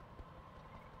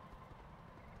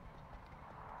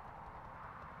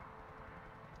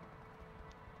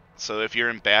 So if you're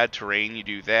in bad terrain, you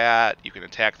do that. You can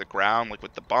attack the ground like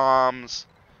with the bombs.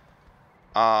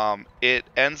 It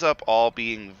ends up all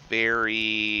being a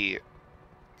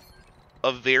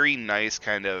very nice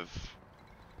kind of,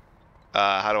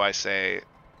 how do I say,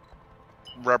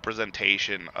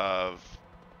 representation of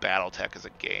BattleTech as a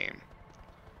game.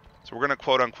 So we're going to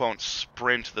quote-unquote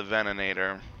sprint the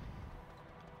Venenator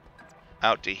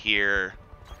out to here.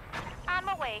 On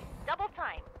my way. Double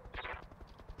time.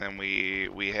 And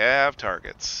we have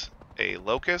targets. A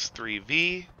Locust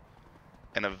 3V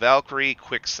and a Valkyrie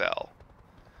Quick Cell.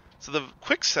 So the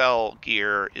Quick Cell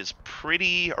gear is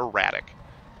pretty erratic.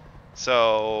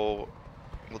 So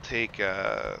we'll take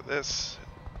this.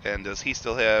 And does he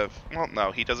still have... Well,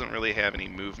 no, he doesn't really have any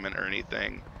movement or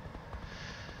anything.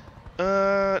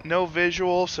 No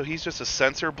visual, so he's just a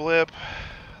sensor blip.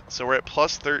 So we're at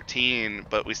plus 13,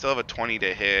 but we still have a 20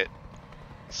 to hit.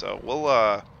 So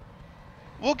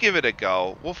we'll give it a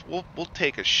go. We'll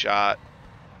take a shot.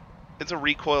 It's a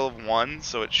recoil of 1,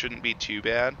 so it shouldn't be too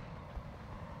bad.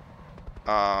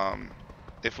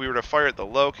 If we were to fire at the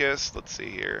Locust, let's see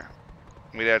here,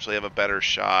 we'd actually have a better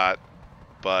shot.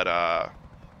 But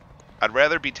I'd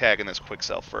rather be tagging this Quick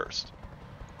Cell first,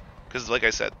 because like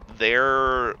I said,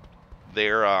 their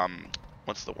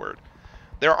what's the word?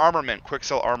 Their armament, Quick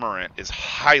Cell armament, is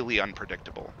highly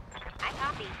unpredictable. I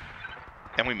copy.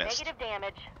 And we missed. Negative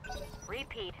damage.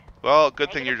 Repeat. Well,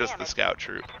 good thing you're Negative just the damage. scout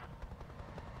troop.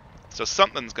 So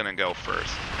something's gonna go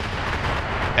first.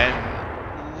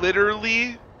 And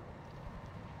literally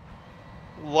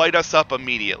light us up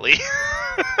immediately.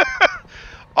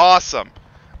 Awesome.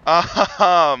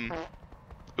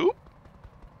 Oop.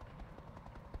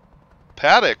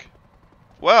 Paddock.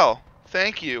 Well,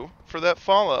 thank you for that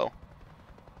follow.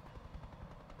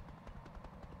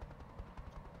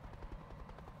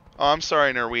 Oh, I'm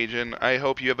sorry, Norwegian. I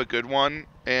hope you have a good one,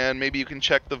 and maybe you can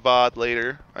check the VOD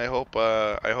later. I hope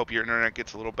your internet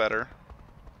gets a little better.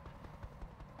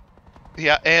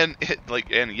 Yeah, and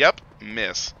yep,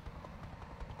 miss.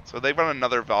 So they've got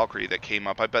another Valkyrie that came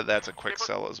up. I bet that's a quick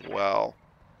sell as well.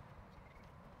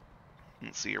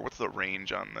 Let's see here. What's the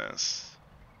range on this?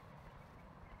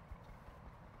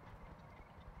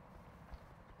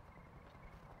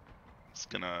 It's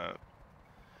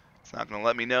not gonna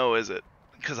let me know, is it?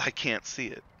 Because I can't see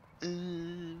it.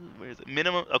 Where is it?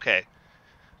 Minimum. Okay.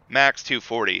 Max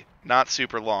 240. Not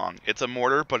super long. It's a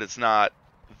mortar, but it's not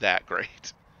that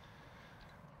great.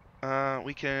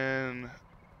 We can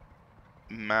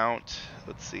mount.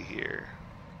 Let's see here.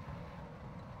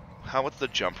 What's the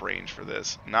jump range for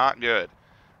this? Not good.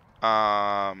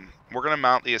 We're gonna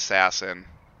mount the assassin.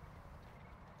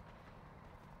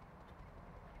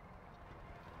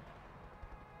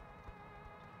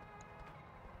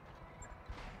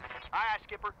 Aye,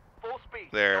 Skipper. Full speed.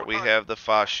 There, No we hurry. have the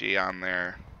Fashi on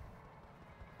there.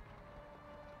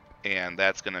 And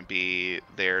that's going to be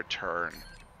their turn,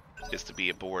 is to be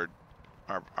aboard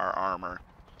our armor.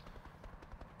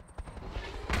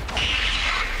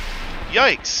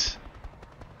 Yikes!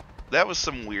 That was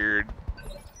some weird...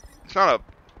 It's not a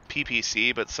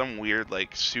PPC, but some weird,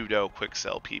 like, pseudo quick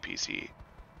sell PPC.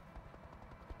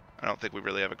 I don't think we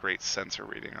really have a great sensor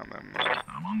reading on them.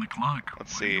 I'm on the clock.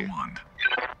 Let's What see. do you want?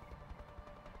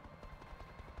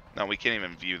 No, we can't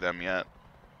even view them yet.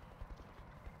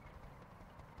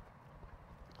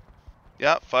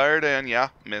 Yeah, fired and yeah,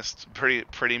 missed.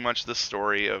 Pretty much the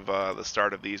story of the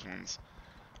start of these ones.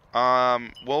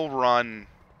 We'll run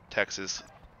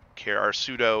our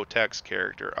pseudo Tex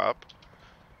character up.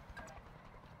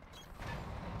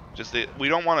 We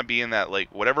don't want to be in that,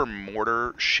 like, whatever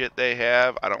mortar shit they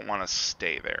have. I don't want to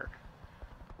stay there.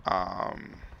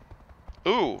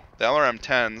 Ooh, the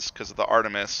LRM-10s, because of the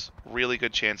Artemis, really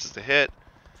good chances to hit.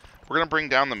 We're going to bring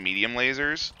down the medium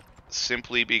lasers,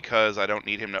 simply because I don't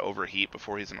need him to overheat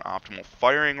before he's in optimal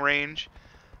firing range.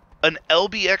 An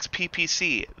LBX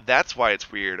PPC, that's why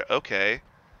it's weird, okay.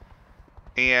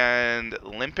 And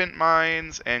limpet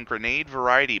mines and grenade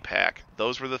variety pack,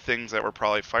 those were the things that were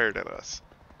probably fired at us.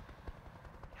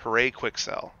 Hooray, quick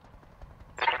sell.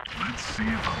 Let's see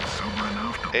if I'm sober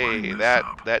enough to Hey, line this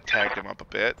up. that tagged him up a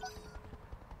bit.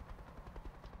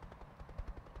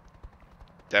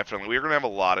 Definitely. We're going to have a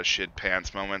lot of shit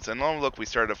pants moments. And oh, look, we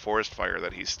started a forest fire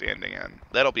that he's standing in.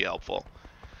 That'll be helpful.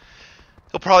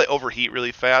 He'll probably overheat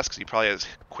really fast because he probably has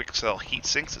quick cell heat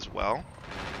sinks as well.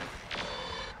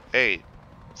 Hey,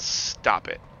 stop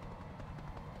it.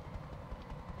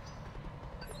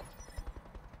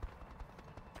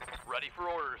 Ready for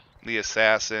orders. The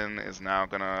assassin is now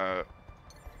going to...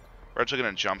 We're actually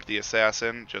going to jump the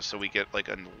assassin just so we get like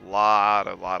a lot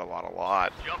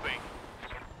Jumping.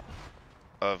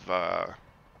 of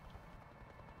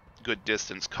good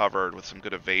distance covered with some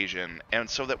good evasion, and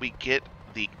so that we get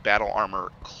the battle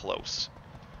armor close.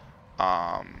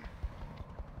 I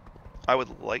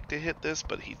would like to hit this,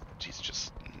 but he's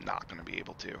just not going to be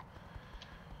able to.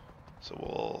 So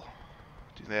we'll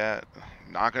Do that.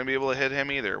 Not going to be able to hit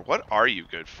him either. What are you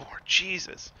good for?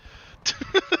 Jesus.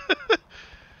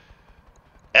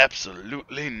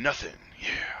 Absolutely nothing. Yeah.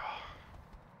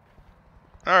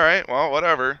 Alright, well,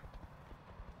 whatever.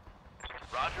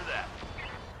 Roger that.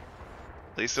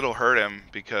 At least it'll hurt him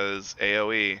because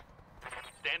AoE.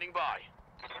 Standing by.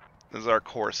 This is our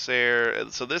Corsair.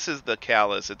 So this is the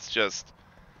Callus.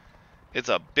 It's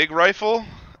a big rifle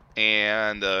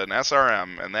and an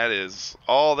SRM, and that is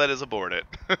all that is aboard it.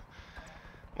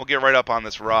 We'll get right up on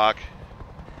this rock.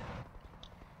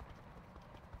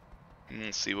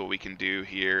 Let's see what we can do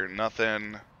here.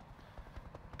 Nothing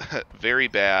very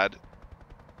bad.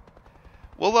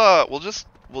 We'll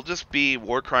just be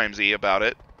war crimesy about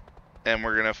it, and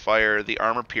we're gonna fire the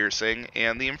armor piercing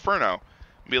and the inferno.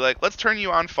 Be like, let's turn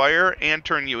you on fire and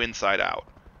turn you inside out.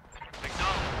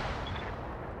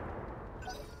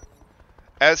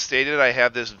 As stated, I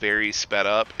have this very sped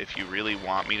up. If you really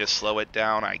want me to slow it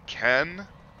down, I can.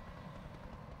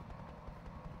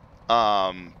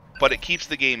 But it keeps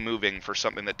the game moving for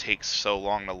something that takes so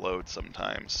long to load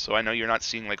sometimes. So I know you're not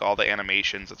seeing like all the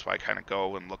animations. That's why I kind of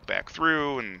go and look back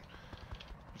through and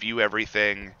view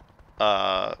everything.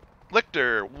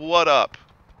 Lichter, what up?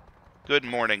 Good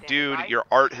morning, dude. Your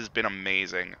art has been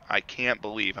amazing. I can't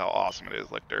believe how awesome it is,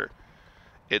 Lichter.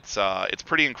 It's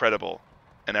pretty incredible,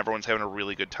 and everyone's having a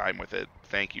really good time with it.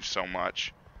 Thank you so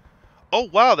much. Oh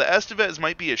wow, the Estevez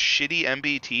might be a shitty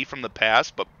MBT from the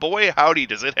past, but boy howdy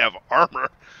does it have armor.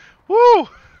 Woo!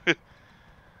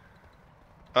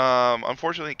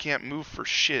 Unfortunately, it can't move for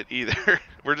shit either.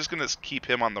 We're just gonna keep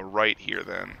him on the right here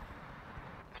then.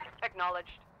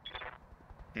 Acknowledged.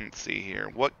 Let's see here.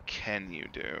 What can you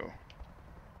do?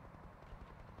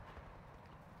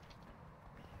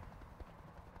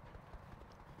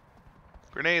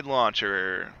 Grenade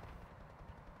launcher.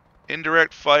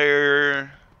 Indirect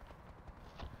fire.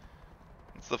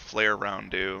 What's the flare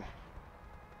round do?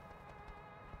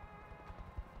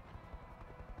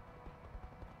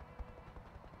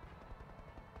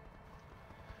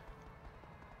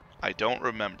 I don't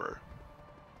remember.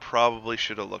 Probably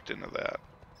should have looked into that.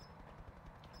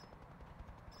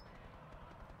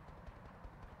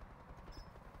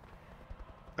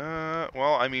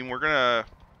 Well, I mean, we're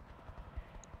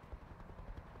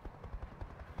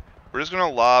just gonna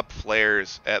lob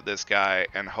flares at this guy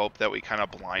and hope that we kind of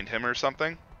blind him or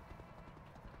something.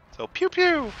 So, pew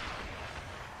pew!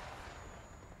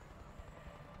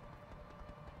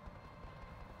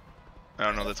 I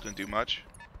don't know if that's gonna do much.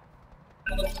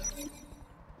 It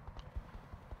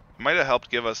might have helped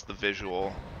give us the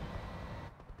visual.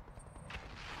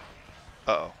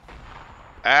 Uh-oh.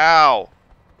 Ow!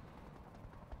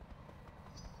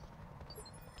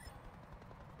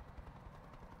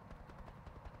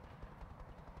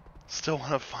 Still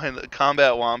want to find the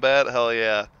combat wombat? Hell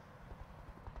yeah.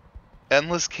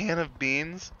 Endless can of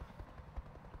beans?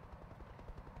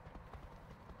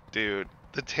 Dude,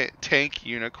 the tank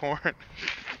unicorn.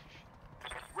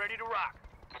 Ready to rock.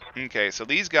 Okay, so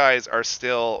these guys are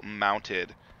still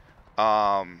mounted.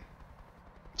 So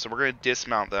we're going to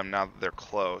dismount them now that they're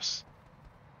close.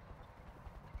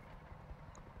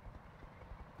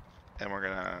 And we're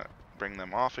going to bring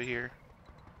them off of here.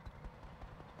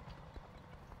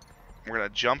 We're going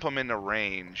to jump them into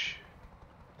range.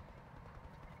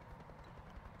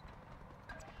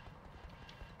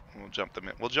 We'll jump them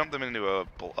in. We'll jump them into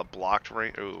a blocked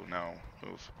range. Oh, no.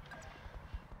 Move.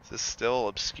 Is this still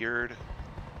obscured?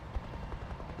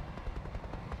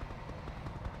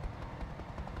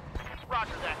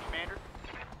 Roger that, Commander.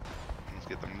 Let's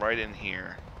get them right in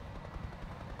here.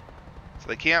 So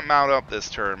they can't mount up this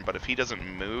turn, but if he doesn't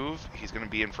move, he's going to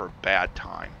be in for a bad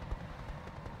time.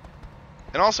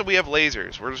 And also we have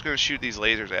lasers. We're just going to shoot these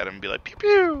lasers at him and be like, pew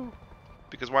pew!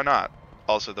 Because why not?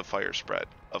 Also the fire spread,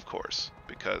 of course.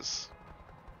 Because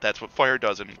that's what fire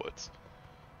does in woods.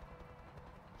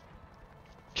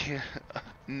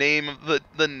 Name of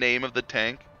the name of the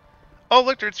tank. Oh,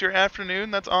 Lichter, it's your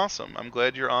afternoon. That's awesome. I'm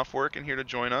glad you're off work and here to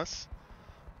join us.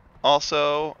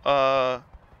 Also, I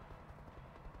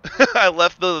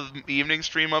left the evening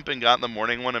stream up and got the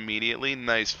morning one immediately.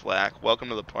 Nice, Flack. Welcome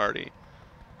to the party.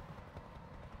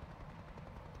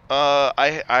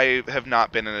 I have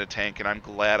not been in a tank, and I'm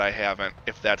glad I haven't,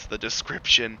 if that's the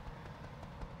description.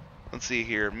 Let's see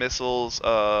here. Missiles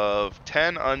of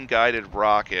 10 unguided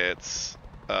rockets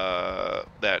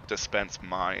that dispense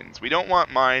mines. We don't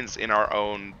want mines in our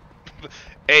own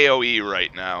AoE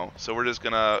right now, so we're just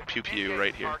gonna pew-pew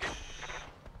right here.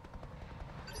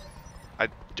 I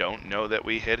don't know that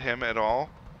we hit him at all.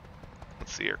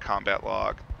 Let's see here. Combat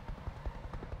log.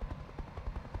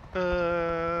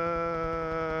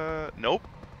 Nope.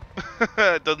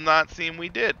 It does not seem we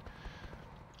did.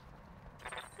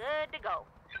 Good to go.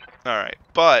 Alright,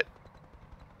 but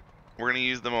we're going to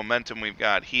use the momentum we've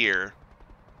got here.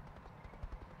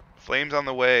 Flames on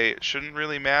the way shouldn't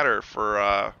really matter for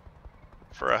a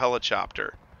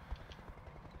helicopter.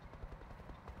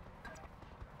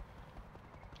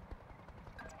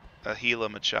 A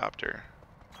helimachopter.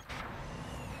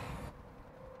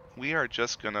 We are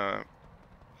just going to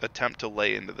attempt to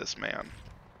lay into this man.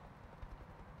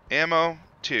 Ammo,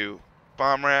 2.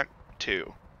 Bomb rack,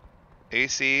 2.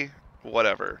 AC,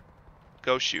 whatever.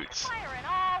 Go shoots. Firing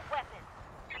all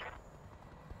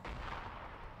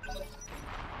weapons.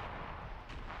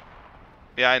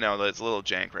 Yeah, I know, that's a little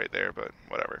jank right there, but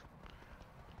whatever.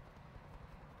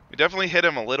 We definitely hit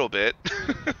him a little bit.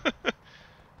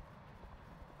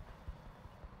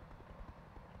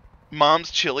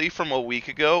 Mom's chili from a week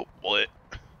ago? What?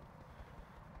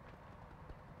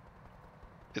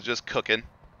 It's just cooking.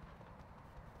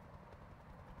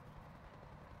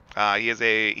 He has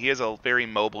a very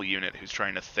mobile unit who's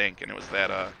trying to think, and it was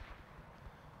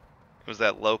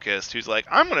that Locust who's like,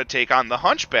 I'm gonna take on the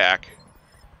Hunchback.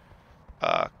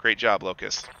 Great job,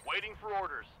 Locust. Waiting for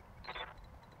orders.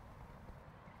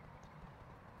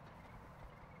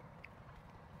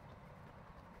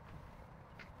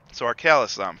 So our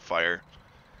Callus is on fire,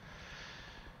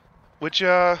 which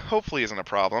hopefully isn't a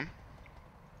problem.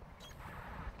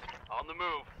 On the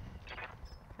move.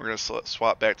 We're gonna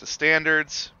swap back to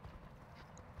standards.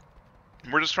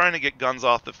 We're just trying to get guns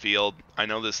off the field. I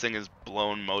know this thing has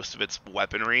blown most of its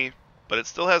weaponry, but it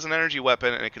still has an energy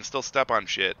weapon and it can still step on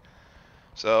shit.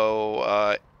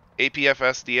 So, APF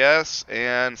SDS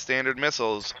and standard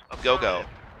missiles, go.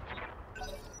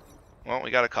 Well,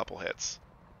 we got a couple hits.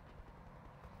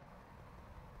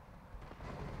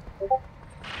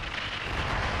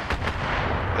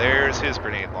 There's his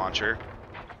grenade launcher.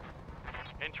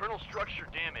 Internal structure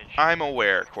damage. I'm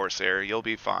aware, Corsair. You'll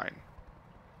be fine.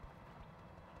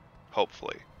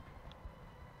 Hopefully.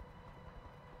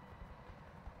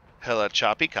 Hella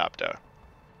choppy copter.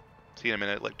 See you in a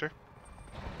minute, Lichter.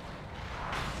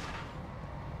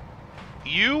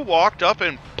 You walked up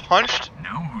and punched...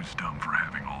 Now who's dumb for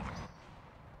having all the...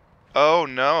 Oh,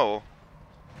 no.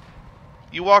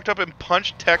 You walked up and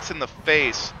punched Tex in the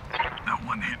face. That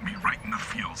one hit me right in the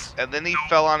feels. And then he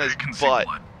fell on his I can see butt.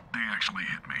 blood. They actually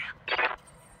hit me.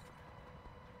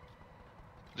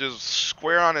 Just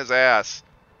square on his ass.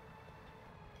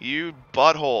 You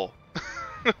butthole.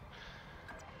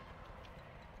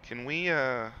 Can we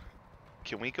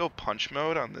go punch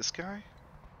mode on this guy?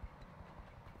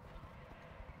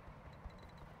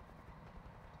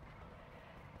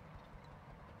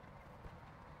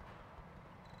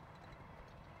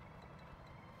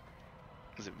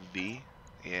 Is it V?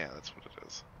 Yeah, that's what it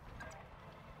is.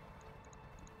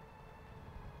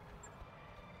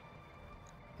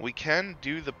 We can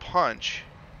do the punch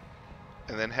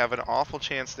and then have an awful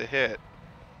chance to hit.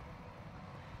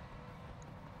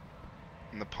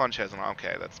 And the punch has an...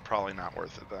 Okay, that's probably not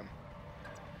worth it then.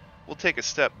 We'll take a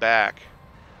step back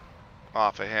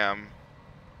off of him.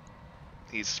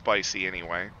 He's spicy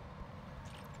anyway.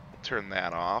 We'll turn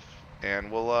that off.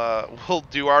 And we'll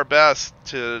do our best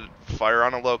to fire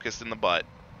on a Locust in the butt.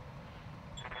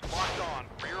 Locked on.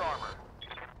 Rear armor.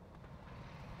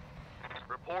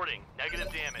 Reporting. Negative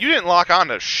damage. You didn't lock on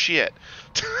to shit.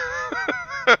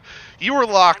 You were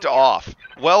locked off.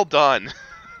 Well done.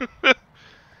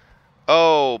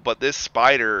 Oh, but this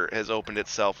spider has opened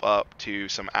itself up to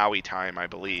some owie time, I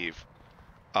believe.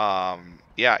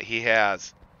 Yeah, he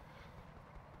has.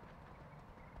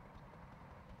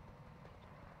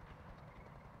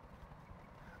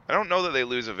 I don't know that they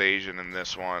lose evasion in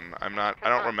this one. I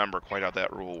don't remember quite how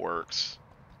that rule works.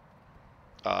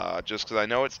 Just because I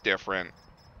know it's different.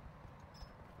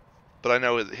 But I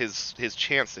know his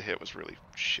chance to hit was really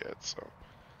shit, so.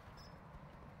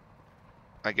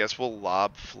 I guess we'll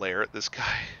lob flare at this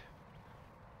guy.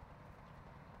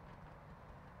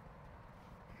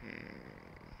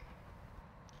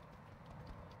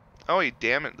 Oh, he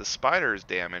damaged. The spider is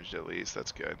damaged at least.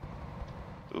 That's good.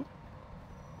 Oop.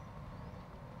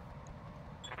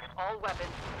 All weapons.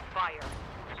 Fire.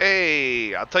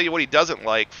 Hey, I'll tell you what he doesn't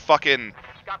like. Fucking.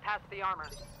 Got past the armor.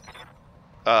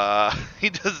 He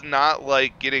does not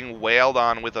like getting wailed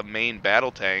on with a main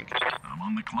battle tank. I'm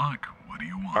on the clock. What do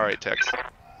you want? Alright, Tex.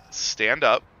 Stand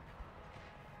up.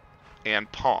 And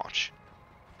punch.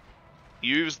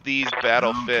 Use these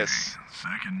battle fists.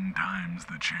 Second time's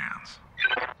the chance.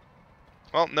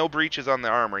 Well, no breaches on the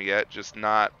armor yet. Just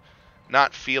not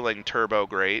feeling turbo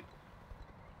great.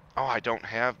 Oh, I don't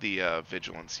have the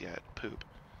vigilance yet. Poop.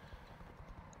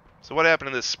 So what happened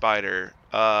to this spider?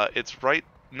 It's right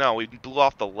No, we blew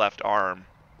off the left arm,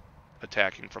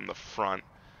 attacking from the front.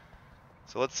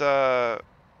 So let's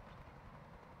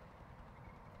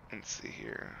see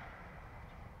here.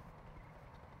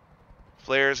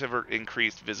 Flares have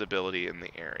increased visibility in the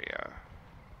area.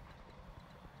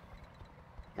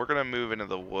 We're gonna move into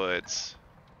the woods.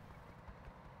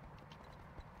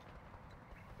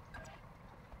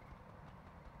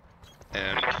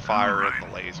 And fire in the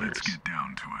lasers. Let's get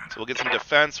down to it. So we'll get some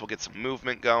defense, we'll get some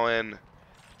movement going.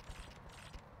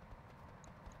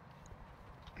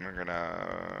 We're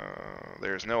gonna...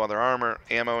 There's no other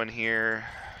ammo in here.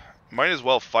 Might as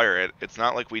well fire it. It's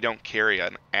not like we don't carry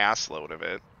an ass load of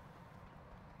it.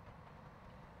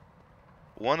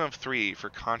 1 of 3 for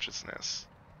consciousness.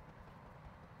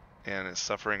 And is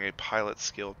suffering a pilot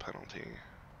skill penalty.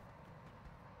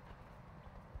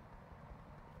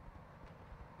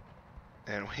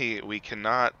 And we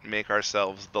cannot make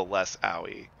ourselves the less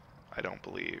owie, I don't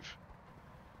believe.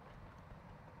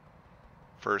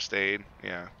 First aid,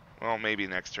 yeah. Well, maybe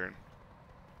next turn.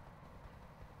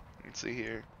 Let's see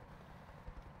here.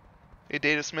 Hey,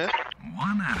 Data Smith.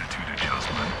 One attitude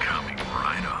adjustment coming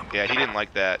right up. Yeah, he didn't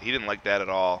like that. He didn't like that at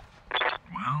all.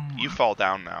 Well, You fall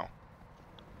down now.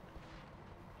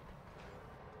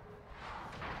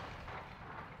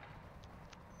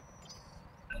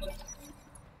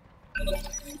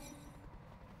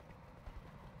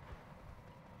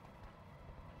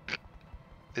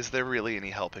 Is there really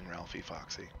any helping Ralphie,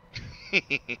 Foxy?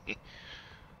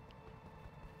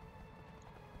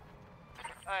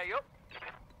 Yup.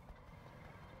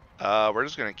 We're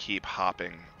just gonna keep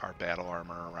hopping our battle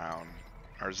armor around,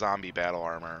 our zombie battle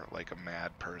armor, like a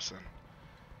mad person.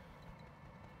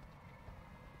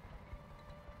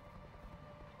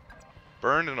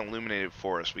 Burned and illuminated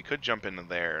forest. We could jump into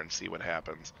there and see what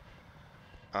happens.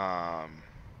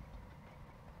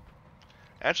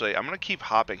 Actually, I'm gonna keep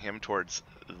hopping him towards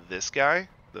this guy,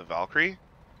 the Valkyrie,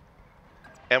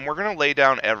 and we're gonna lay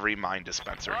down every mine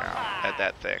dispenser now at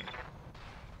that thing.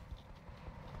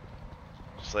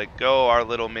 Just like, go, our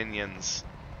little minions.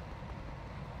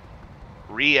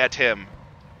 Re-at him.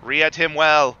 Re-at him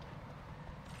well.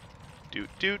 Doot,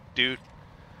 doot, doot.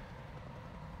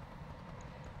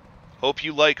 Hope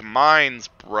you like mines,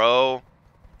 bro.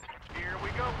 Here we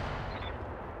go.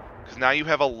 Because now you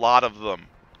have a lot of them.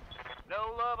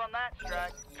 No love on that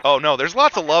strike. Oh, no, there's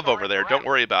lots of love over there. Don't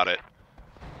worry about it.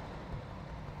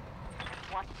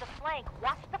 Watch the flank.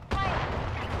 Watch the flank.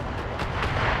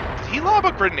 Did he lob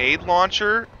a grenade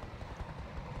launcher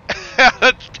at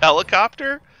a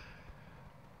helicopter?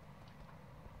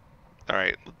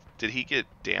 Alright, did he get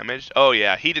damaged? Oh,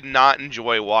 yeah, he did not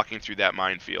enjoy walking through that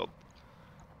minefield.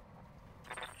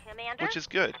 Commander? Which is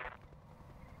good.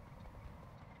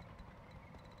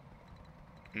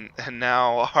 And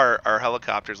now our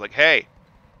helicopter's like, hey,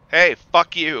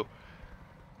 fuck you,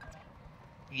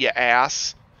 you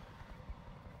ass.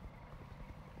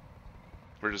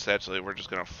 We're just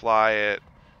gonna fly it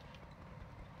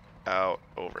out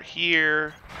over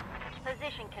here,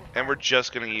 Position confirmed. and we're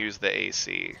just gonna use the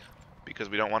AC because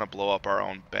we don't want to blow up our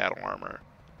own battle armor.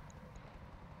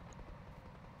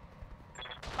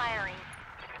 Firing.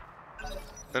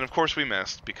 And of course we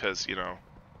missed because, you know,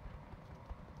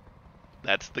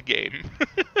 that's the game.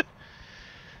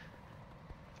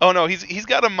 Oh no, he's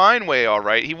got a mine way, all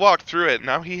right. He walked through it.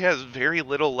 Now he has very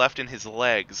little left in his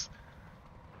legs.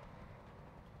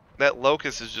 That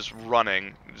locust is just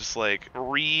running, just like,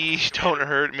 don't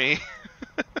hurt me.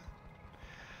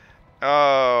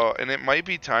 Oh, and it might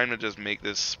be time to just make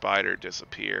this spider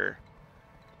disappear.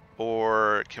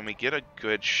 Or can we get a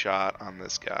good shot on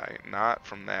this guy? Not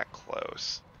from that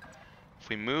close. If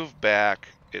we move back,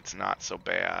 it's not so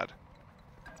bad.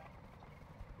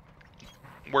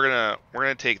 We're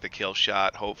gonna take the kill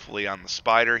shot, hopefully, on the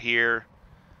spider here.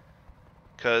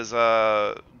 Cause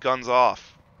guns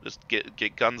off. Just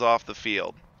get guns off the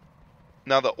field.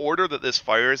 Now the order that this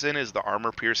fires in is the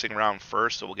armor piercing round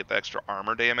first, so we'll get the extra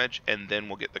armor damage, and then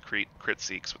we'll get the crit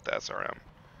seeks with the SRM.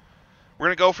 We're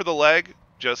gonna go for the leg,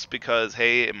 just because,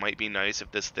 hey, it might be nice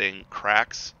if this thing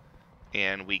cracks,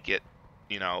 and we get,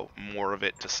 you know, more of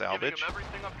it to salvage.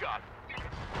 Everything I've got.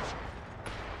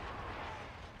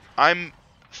 I'm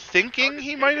thinking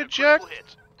he might eject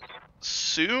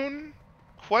soon?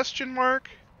 Question mark?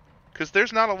 Because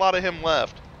there's not a lot of him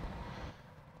left.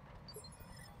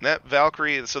 That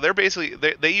Valkyrie, so they're basically,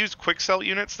 they use quick cell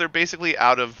units. They're basically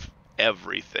out of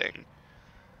everything.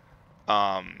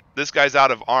 This guy's out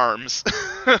of arms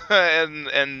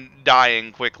and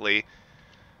dying quickly.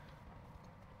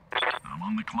 I'm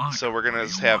on the clock. So we're gonna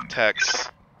have Tex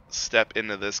step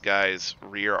into this guy's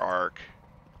rear arc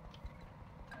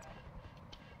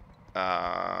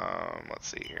Let's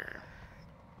see here.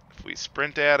 If we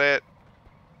sprint at it,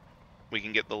 we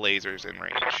can get the lasers in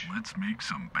range. Let's make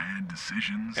some bad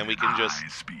decisions And we at can high just-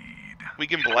 speed. We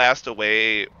can blast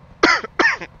away.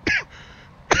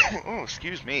 Oh,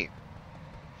 excuse me.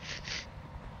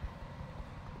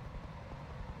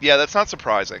 Yeah, that's not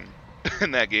surprising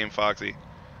in that game, Foxy.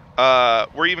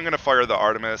 We're even going to fire the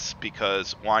Artemis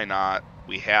because why not?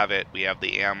 We have it. We have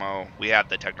the ammo. We have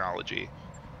the technology.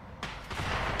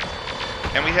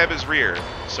 And we have his rear.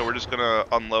 So we're just going to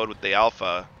unload with the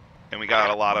Alpha. And we got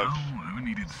a lot of... Well, who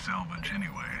needed salvage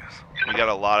anyways? We got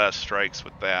a lot of strikes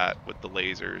with that, with the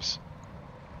lasers.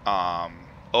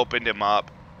 Opened him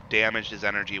up, damaged his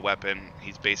energy weapon.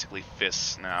 He's basically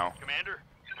fists now. Commander?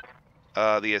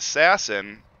 The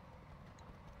assassin.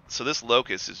 So this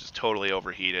Locust is just totally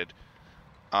overheated.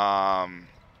 So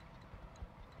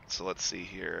let's see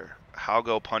here. How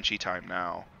go punchy time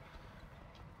now?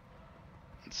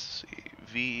 Let's see.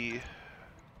 V.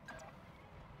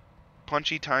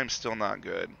 Punchy time's still not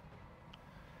good.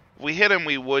 If we hit him,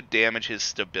 we would damage his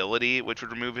stability, which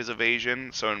would remove his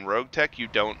evasion. So in RogueTech, you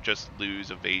don't just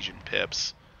lose evasion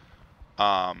pips.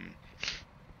 For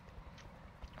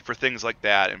things like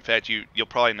that. In fact, you'll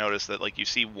probably notice that like you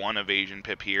see one evasion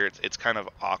pip here. It's kind of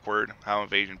awkward how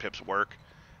evasion pips work.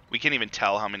 We can't even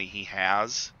tell how many he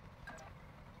has.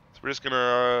 So we're just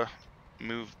gonna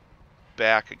move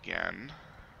back again.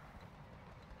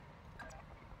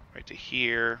 Right to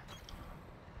here.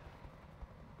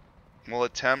 We'll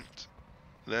attempt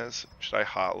this. Should I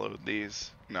hot load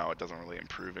these? No, it doesn't really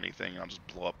improve anything. I'll just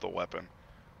blow up the weapon.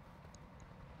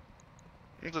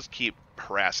 We'll just keep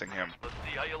harassing him. Let's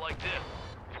see how you like this.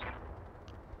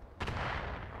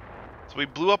 So we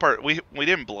blew up our... We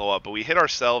didn't blow up, but we hit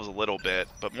ourselves a little bit.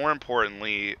 But more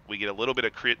importantly, we get a little bit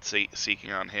of crit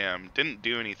seeking on him. Didn't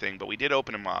do anything, but we did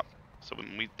open him up. So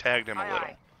we tagged him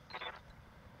a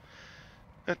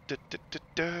little.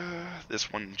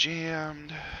 This one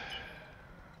jammed.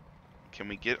 Can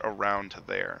we get around to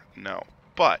there? No.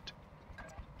 But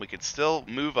we could still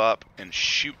move up and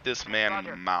shoot this man in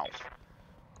the mouth.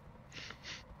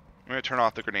 I'm going to turn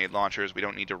off the grenade launchers. We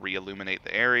don't need to re-illuminate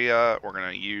the area. We're going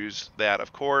to use that,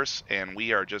 of course, and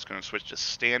we are just going to switch to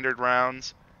standard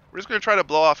rounds. We're just going to try to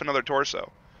blow off another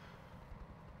torso.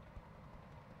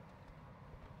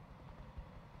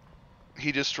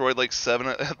 He destroyed like 7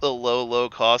 at the low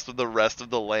cost of the rest of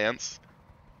the Lance.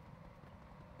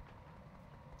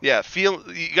 Yeah,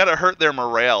 you gotta hurt their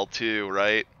morale too,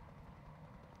 right?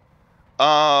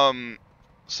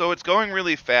 So it's going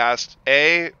really fast.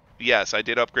 Yes, I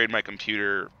did upgrade my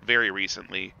computer very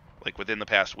recently, like within the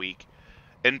past week.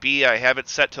 And B, I have it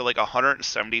set to like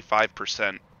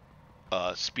 175%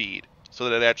 speed, so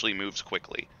that it actually moves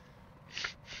quickly.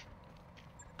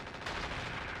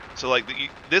 So like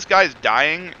this guy's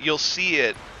dying, you'll see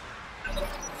it.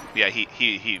 Yeah, he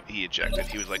ejected.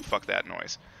 He was like, "Fuck that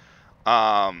noise."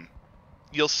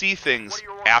 You'll see things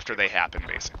after they happen,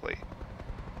 basically.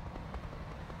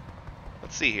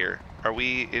 Let's see here. Are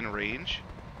we in range?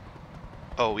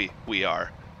 Oh, we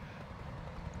are.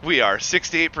 We are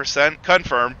 68%.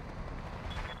 Confirm.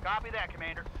 Copy that,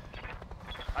 Commander.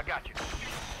 I got you.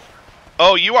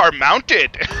 Oh, you are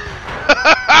mounted.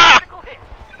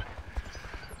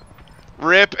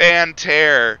 Rip and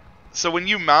tear. So when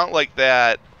you mount like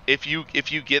that, if you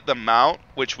get the mount,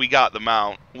 which we got the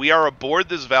mount, we are aboard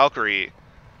this Valkyrie,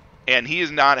 and he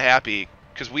is not happy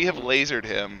because we have lasered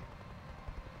him.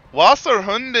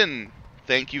 Wasserhunden,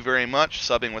 thank you very much,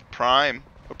 subbing with Prime,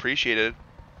 appreciated.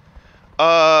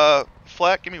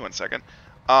 Flat, give me 1 second.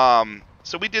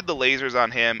 So we did the lasers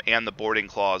on him and the boarding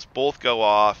claws, both go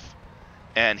off,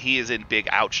 and he is in big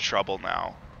ouch trouble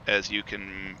now. As you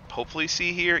can hopefully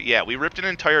see here. Yeah, we ripped an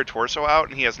entire torso out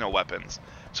and he has no weapons.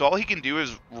 So all he can do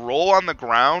is roll on the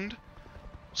ground,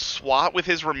 swat with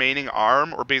his remaining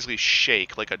arm, or basically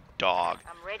shake like a dog.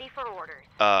 I'm ready for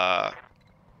orders.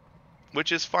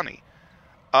 Which is funny.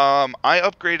 I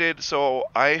upgraded, so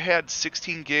I had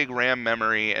 16 gig RAM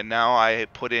memory, and now I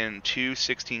put in 2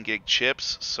 16 gig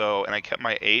chips, and I kept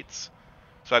my 8s.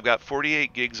 So I've got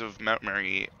 48 gigs of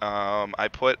memory. I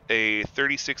put a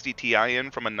 3060 Ti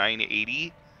in from a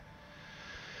 980.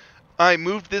 I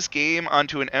moved this game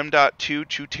onto an M.2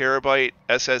 2 terabyte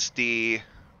SSD,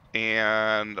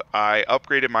 and I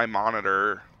upgraded my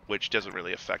monitor, which doesn't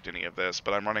really affect any of this,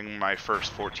 but I'm running my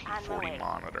first 1440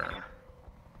 monitor.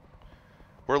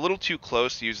 We're a little too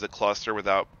close to use the cluster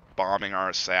without bombing our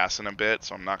assassin a bit,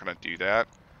 so I'm not going to do that.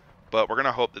 But we're going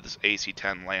to hope that this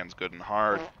AC-10 lands good and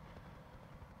hard.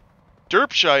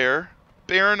 Derpshire,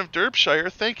 Baron of Derpshire,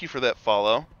 thank you for that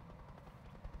follow.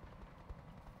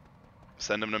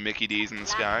 Send him to Mickey D's in the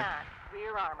sky.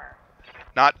 Rear armor.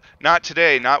 Not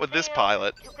today, not with this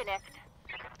pilot. To connect.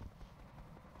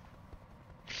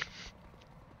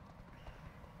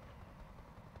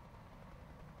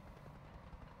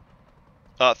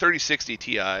 3060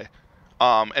 Ti.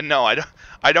 And no,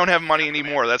 I don't have money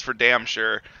anymore. That's for damn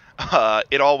sure.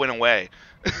 It all went away.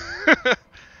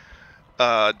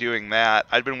 Doing that,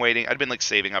 I'd been like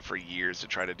saving up for years to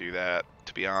try to do that,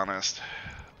 to be honest.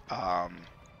 I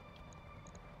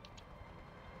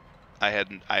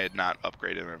had not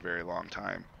upgraded in a very long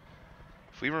time.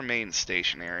 If we remain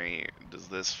stationary, does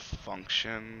this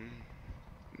function?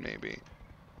 Maybe.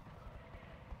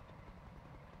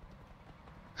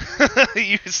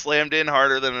 You slammed in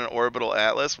harder than an orbital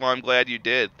atlas? Well, I'm glad you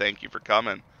did. Thank you for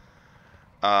coming.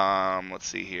 Let's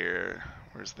see here.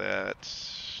 Where's that?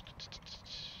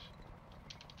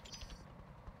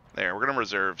 There, we're going to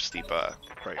reserve Steepa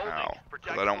right now,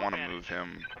 because I don't want to move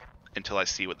him until I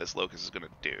see what this locus is going to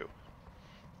do.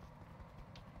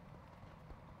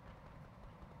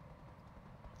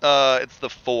 It's the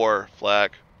 4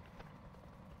 flag.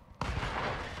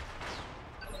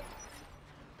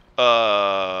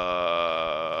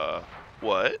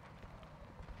 What?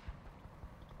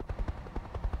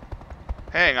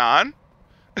 Hang on.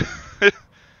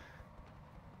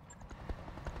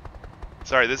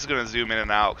 Sorry, this is going to zoom in and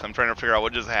out because I'm trying to figure out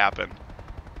what just happened.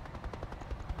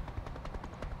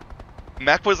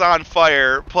 Mech was on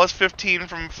fire, plus 15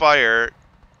 from fire.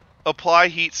 Apply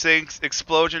heat sinks,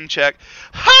 explosion check.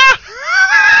 Ha!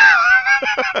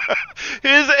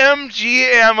 His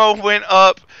MG ammo went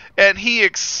up and he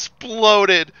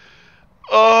exploded.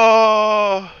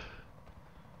 Oh.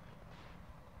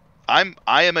 I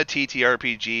am a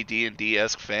TTRPG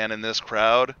D&D-esque fan in this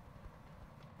crowd.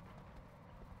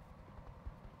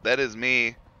 That is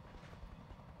me.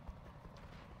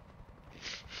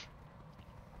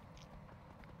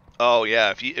 Oh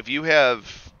yeah, if you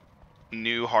have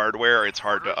new hardware, it's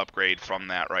hard to upgrade from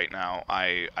that right now.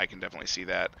 I can definitely see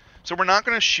that. So we're not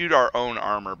going to shoot our own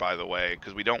armor, by the way,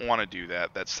 because we don't want to do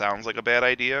that. That sounds like a bad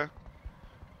idea.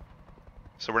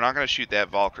 So we're not going to shoot that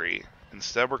Valkyrie.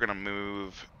 Instead, we're going to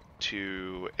move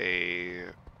to a...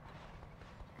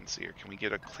 Let's see here. Can we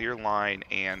get a clear line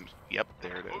and... Yep,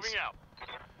 there it is. Moving out.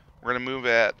 We're going to move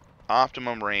at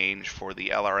optimum range for the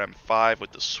LRM-5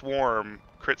 with the Swarm.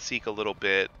 Crit seek a little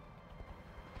bit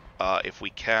if we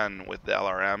can with the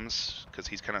LRMs, because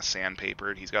he's kind of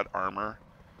sandpapered. He's got armor.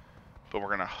 But we're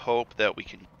going to hope that we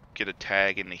can get a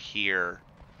tag into here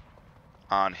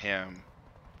on him.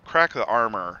 Crack the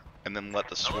armor, and then let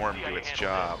the Swarm do its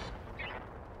job.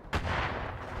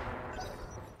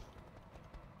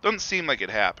 Doesn't seem like it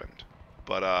happened,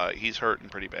 but he's hurting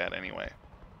pretty bad anyway.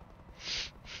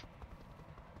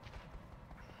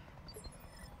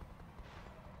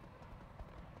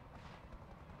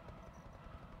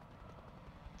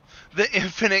 The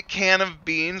infinite can of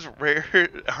beans, rare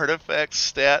artifact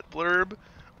stat blurb.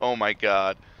 Oh my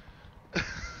god.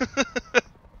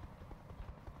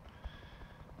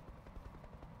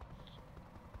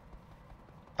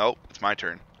 Oh, it's my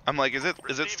turn. I'm like, is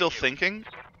it still thinking?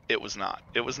 It was not.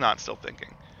 It was not still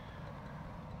thinking.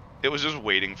 It was just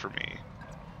waiting for me.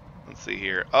 Let's see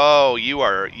here. Oh, you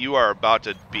are about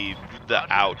to be the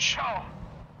ouch.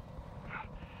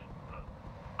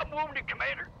 I'm wounded,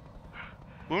 Commander.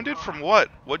 Wounded from what?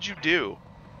 What'd you do?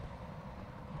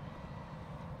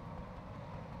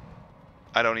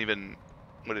 I don't even...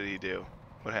 What did he do?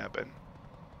 What happened?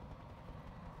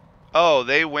 Oh,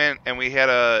 they went and we had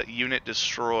a unit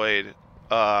destroyed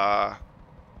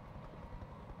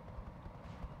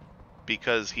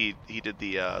because he did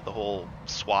the whole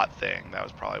SWAT thing. That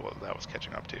was probably what that was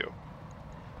catching up to.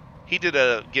 He did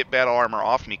a get battle armor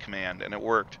off me command and it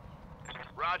worked.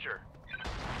 Roger.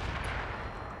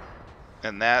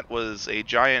 And that was a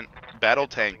giant battle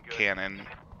tank cannon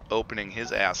opening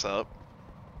his ass up.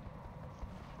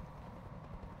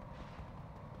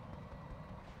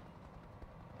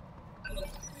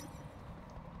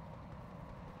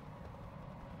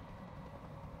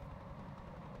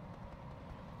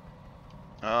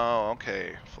 Oh,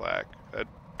 okay, Flak. That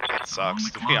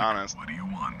sucks, to be honest. What do you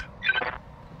want?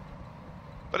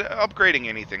 But upgrading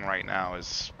anything right now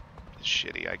is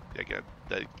shitty. I get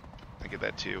that. I get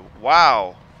that too.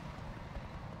 Wow.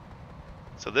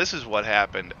 So this is what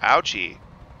happened. Ouchie.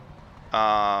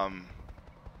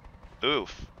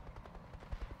 Oof.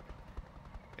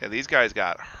 Yeah, these guys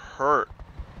got hurt.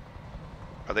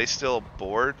 Are they still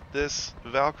aboard this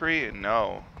Valkyrie?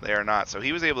 No, they are not. So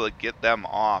he was able to get them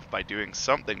off by doing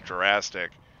something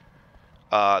drastic.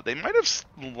 They might have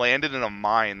landed in a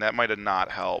mine. That might have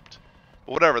not helped.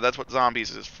 But whatever, that's what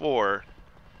zombies is for.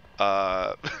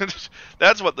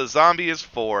 That's what the zombie is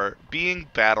for, being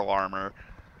battle armor.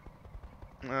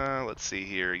 Let's see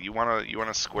here. You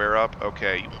wanna square up?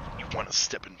 Okay, you wanna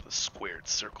step into the squared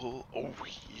circle? Oh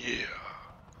yeah.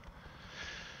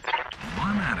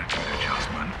 One attitude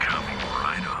adjustment coming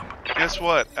right up. Guess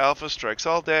what? Alpha strikes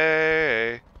all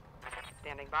day.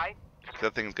 Standing by.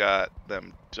 That thing's got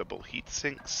them double heat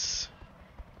sinks,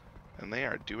 and they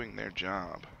are doing their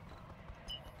job.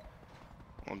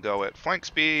 We'll go at flank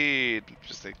speed,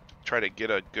 just to try to get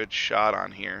a good shot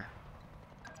on here.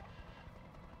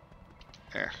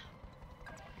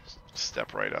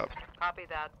 Step right up. Copy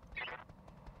that.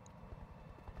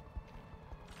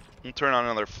 We'll turn on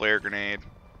another flare grenade.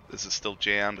 This is still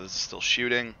jammed. This is still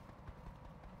shooting.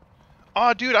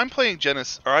 Oh, dude, I'm playing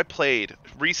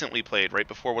recently played, right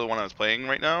before the one I was playing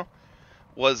right now,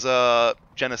 was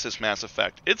Genesis Mass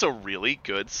Effect. It's a really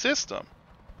good system.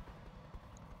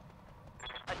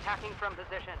 Attacking from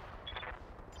position.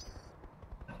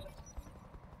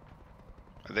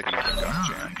 I think another gun I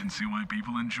jammed. can see why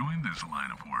people enjoy this line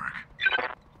of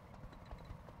work.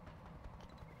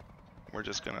 We're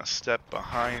just gonna step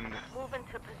behind Move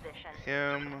into position.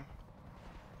 him,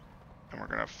 and we're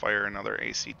gonna fire another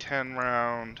AC-10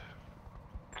 round.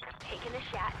 Taking a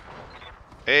shot.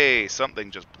 Hey,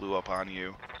 something just blew up on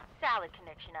you. Solid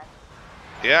connection up.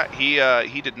 Yeah,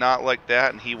 he did not like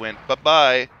that, and he went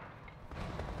bye-bye.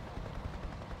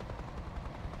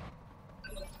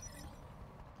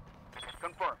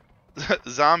 Confirm.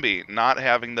 Zombie not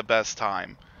having the best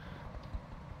time.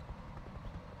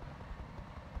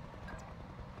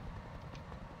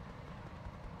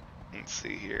 Let's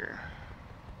see here.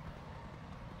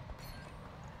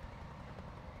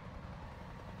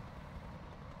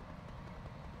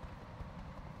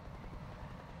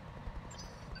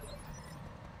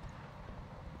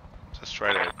 Just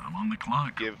try to I'm on the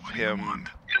clock. give What do you him want?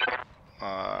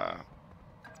 a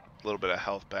little bit of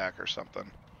health back or something.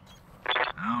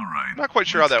 All right. I'm not quite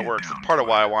sure how let's that get works. down That's part to of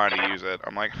why I it. wanted to use it.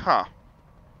 I'm like, huh.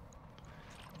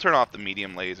 Turn off the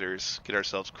medium lasers, get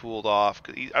ourselves cooled off.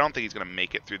 'Cause I don't think he's going to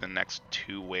make it through the next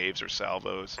 2 waves or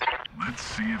salvos. Let's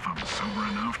see if I'm sober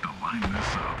enough to line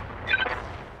this up.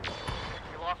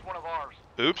 We lost one of ours.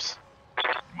 Oops.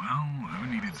 Well, who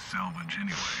needed salvage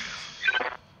anyways?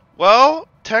 Well,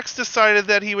 Tex decided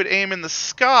that he would aim in the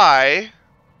sky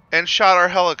and shot our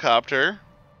helicopter.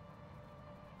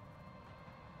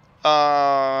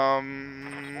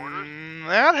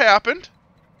 That happened.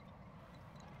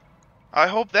 I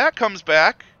hope that comes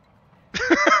back.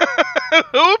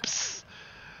 Oops.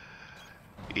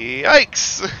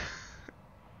 Yikes.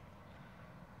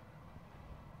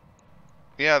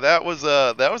 Yeah, that was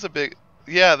a big.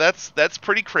 Yeah, that's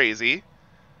pretty crazy.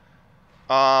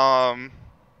 That's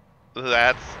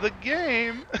the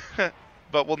game.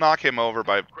 But we'll knock him over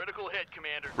by Critical hit,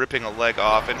 Commander. ripping a leg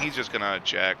off, and he's just gonna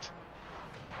eject.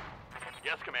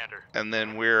 Yes, Commander. And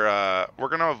then we're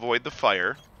gonna avoid the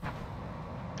fire,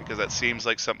 because that seems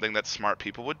like something that smart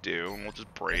people would do, and we'll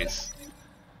just brace.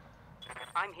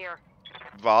 I'm here.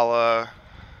 Vala,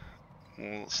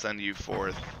 we'll send you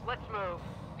forth. Let's move.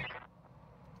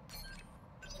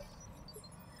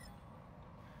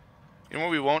 You know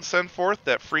what we won't send forth?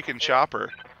 That freaking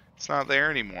chopper. It's not there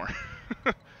anymore.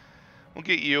 We'll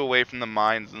get you away from the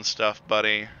mines and stuff,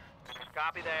 buddy.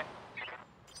 Copy that.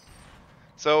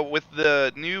 So with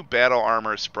the new battle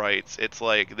armor sprites, it's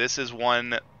like this is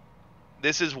one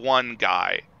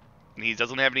guy. And he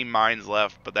doesn't have any mines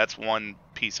left, but that's one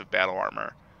piece of battle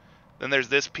armor. Then there's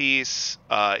this piece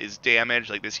is damaged,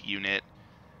 like this unit.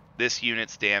 This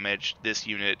unit's damaged. This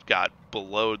unit got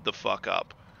blowed the fuck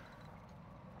up.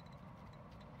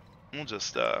 We'll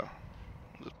just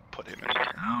put him in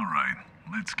here. All right,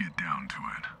 let's get down to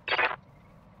it.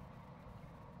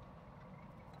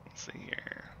 Let's see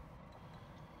here.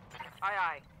 Aye,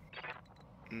 aye.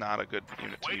 Not a good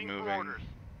unit to be Waiting for moving. orders.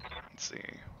 Let's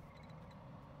see.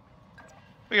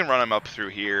 We can run him up through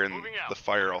here, and Moving out. the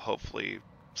fire will hopefully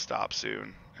stop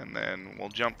soon. And then we'll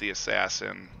jump the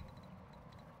assassin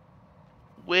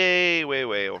way, way,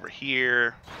 way over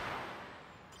here.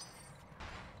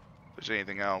 If there's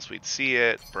anything else, we'd see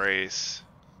it. Brace.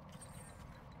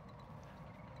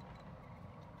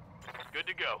 Good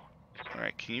to go.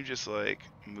 Alright, can you just, like,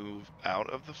 move out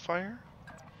of the fire?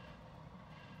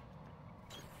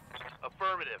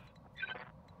 Affirmative.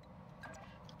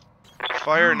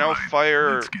 Fire, All no right,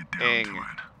 fire, let's get down ing. to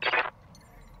it.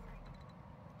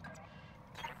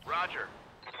 Roger.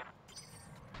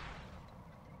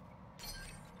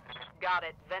 Got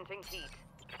it. Venting heat.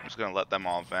 I'm just gonna let them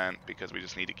all vent because we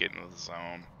just need to get into the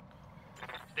zone.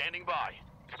 Standing by.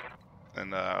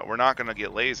 And we're not going to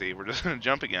get lazy. We're just going to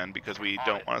jump again because we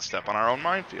don't want to step on our own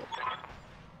minefield.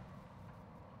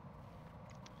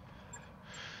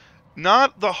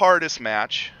 Not the hardest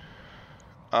match.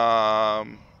 So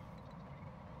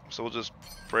we'll just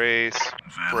brace,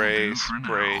 brace,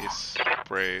 brace,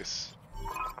 brace.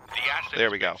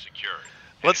 There we go.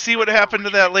 Let's see what happened to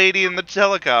that lady in the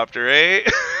helicopter, eh?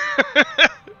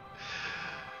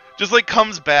 Just like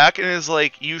comes back and is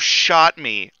like, you shot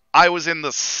me. I was in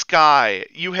the sky.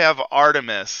 You have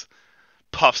Artemis.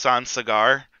 Puffs on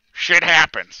cigar. Shit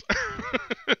happens.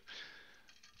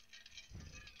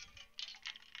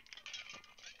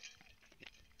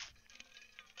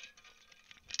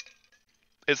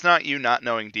 It's not you not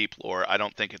knowing deep lore. I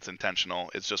don't think it's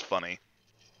intentional. It's just funny.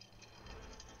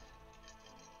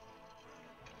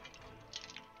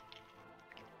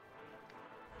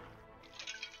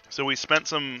 So we spent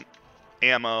some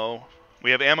ammo.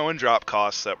 We have ammo and drop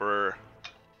costs that were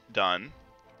done.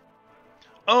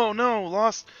 Oh no,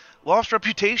 lost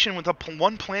reputation with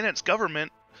one planet's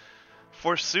government.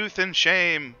 Forsooth and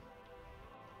shame.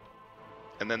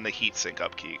 And then the heat sink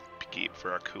upkeep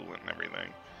for our coolant and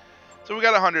everything. So we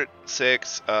got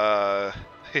 106.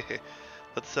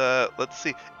 Let's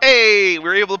see. Hey, we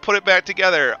were able to put it back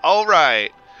together. All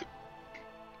right.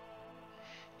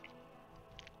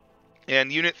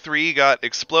 And Unit 3 got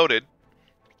exploded.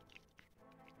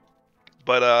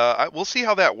 But we'll see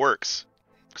how that works.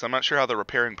 Because I'm not sure how the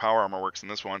repairing power armor works in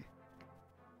this one.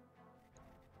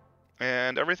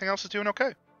 And everything else is doing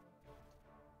okay.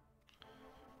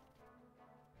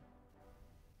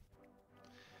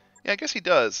 Yeah, I guess he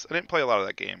does. I didn't play a lot of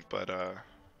that game, but I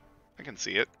can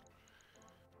see it.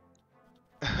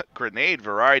 Grenade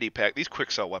variety pack. These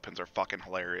quick sell weapons are fucking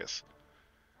hilarious.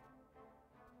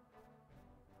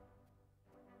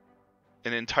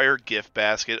 An entire gift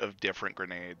basket of different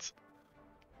grenades.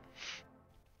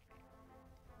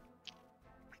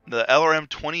 The LRM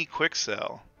 20 quick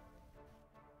sell.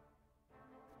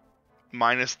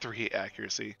 -3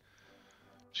 accuracy.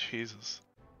 Jesus.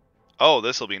 Oh,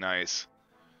 this will be nice.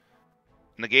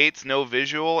 Negates no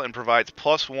visual and provides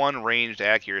 +1 ranged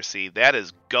accuracy. That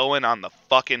is going on the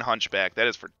fucking Hunchback. That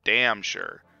is for damn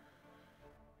sure.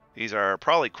 These are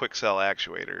probably quick sell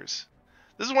actuators.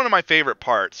 This is one of my favorite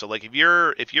parts. So like if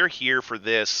you're here for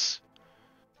this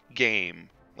game,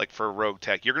 like for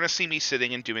RogueTech, you're gonna see me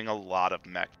sitting and doing a lot of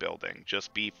mech building.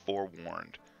 Just be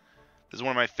forewarned. This is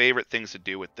one of my favorite things to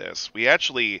do with this.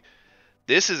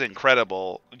 This is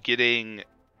incredible. Getting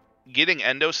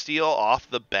Endosteel off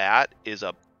the bat is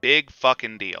a big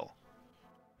fucking deal.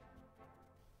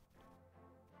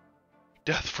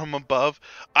 Death from above?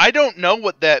 I don't know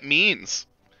what that means.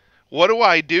 What do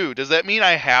I do? Does that mean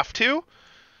I have to?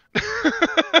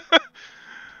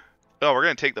 Oh, we're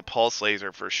going to take the pulse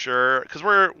laser for sure. Because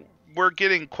we're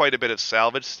getting quite a bit of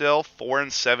salvage still. 4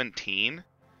 and 17.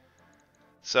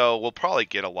 So we'll probably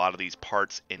get a lot of these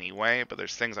parts anyway. But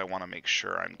there's things I want to make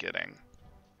sure I'm getting.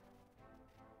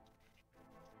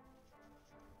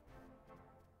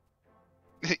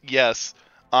 Yes.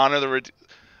 Honor the...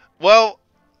 Well,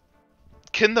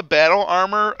 can the battle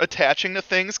armor attaching to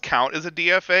things count as a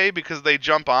DFA? Because they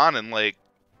jump on and, like,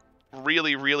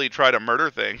 really, really try to murder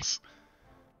things.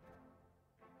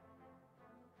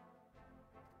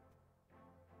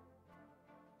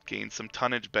 Gain some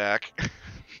tonnage back.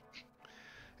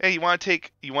 Hey, you want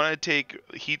to take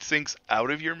heat sinks out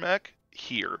of your mech?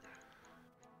 Here.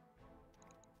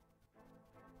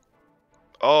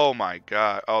 Oh my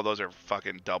god. Oh, those are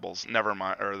fucking doubles. Never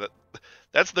mind. Or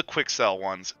that's the quick sell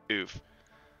ones. Oof.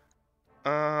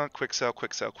 Quick sell.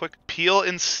 Quick peel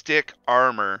and stick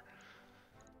armor.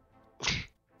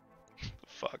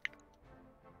 Fuck.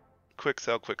 Quick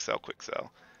sell.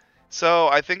 So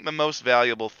I think the most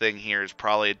valuable thing here is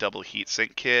probably a double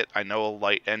heatsink kit. I know a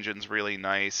light engine's really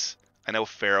nice. I know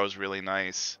Pharaoh's really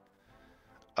nice.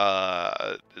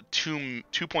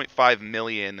 2.5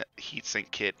 million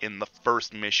heatsink kit in the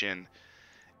first mission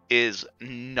is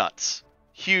nuts.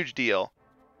 Huge deal.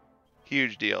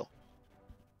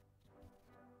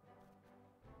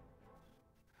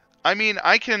 I mean,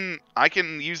 I can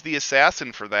use the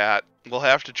assassin for that. We'll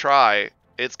have to try.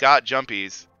 It's got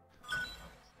jumpies.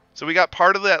 So we got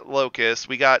part of that locust.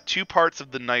 We got 2 parts of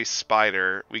the nice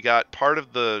spider. We got part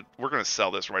of the... We're going to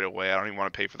sell this right away. I don't even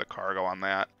want to pay for the cargo on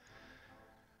that.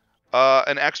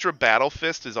 An extra battle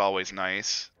fist is always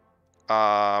nice.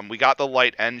 We got the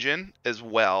light engine as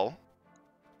well.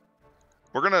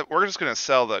 We're just gonna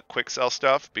sell the quick sell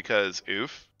stuff because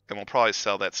oof, and we'll probably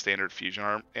sell that standard fusion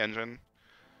arm engine.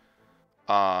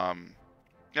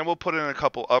 And we'll put in a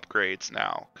couple upgrades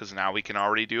now because now we can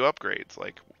already do upgrades.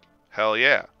 Like, hell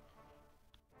yeah.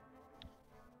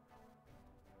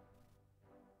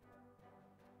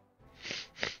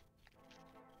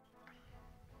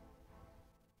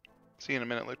 See you in a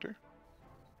minute, Lichter.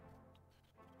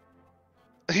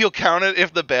 You'll count it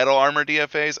if the battle armor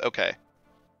DFAs? Okay.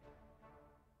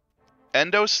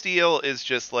 Endo steel is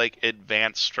just like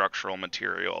advanced structural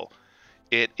material.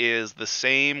 It is the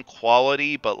same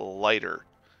quality but lighter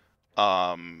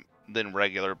than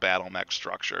regular battle mech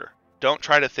structure. Don't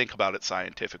try to think about it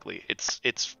scientifically.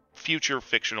 It's future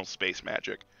fictional space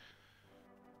magic.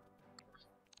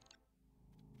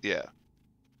 Yeah.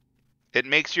 It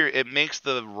makes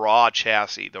the raw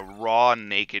chassis, the raw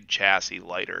naked chassis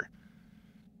lighter.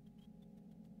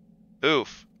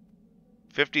 Oof.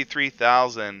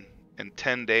 53,000 in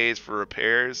 10 days for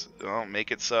repairs. Oh,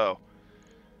 make it so.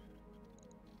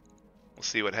 We'll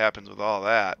see what happens with all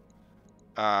that.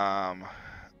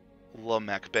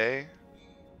 Lamech Bay.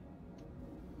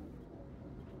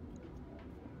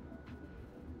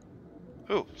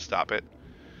 Ooh, stop it.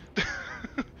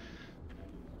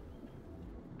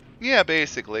 Yeah,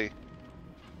 basically.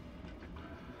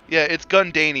 Yeah, it's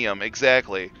Gundanium,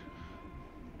 exactly.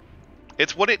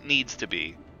 It's what it needs to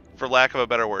be, for lack of a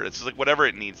better word. It's just like whatever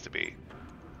it needs to be.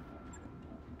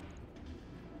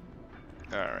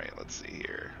 Alright, let's see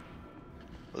here.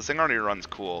 This thing already runs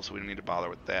cool, so we don't need to bother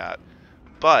with that.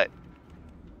 But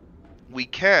we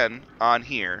can, on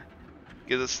here,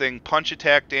 give this thing punch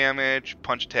attack damage,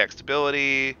 punch attack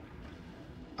stability.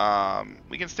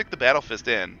 We can stick the Battle Fist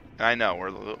in. And I know,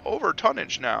 we're over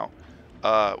tonnage now.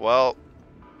 Well,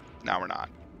 now we're not.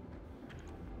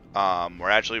 We're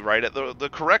actually right at the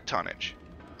correct tonnage.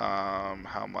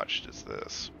 How much does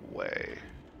this weigh?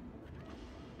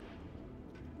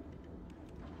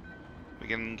 We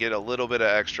can get a little bit of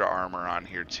extra armor on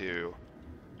here too.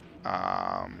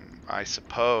 I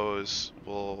suppose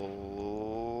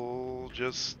we'll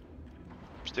just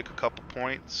stick a couple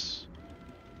points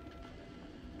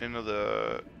into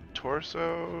the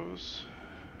torsos.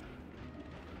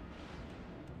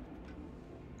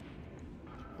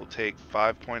 We'll take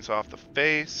 5 points off the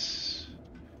face.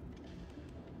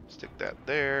 Stick that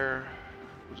there.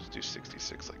 We'll just do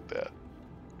 66 like that.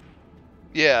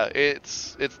 Yeah,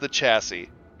 it's the chassis.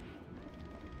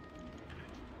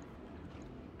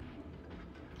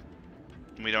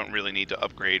 We don't really need to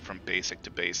upgrade from basic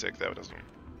to basic. That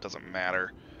doesn't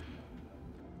matter.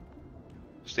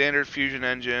 Standard fusion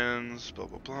engines, blah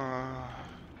blah blah.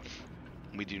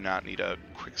 We do not need a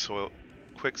quick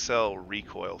cell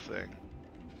recoil thing.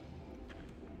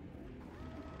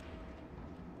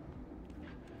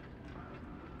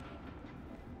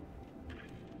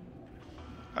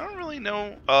 I don't really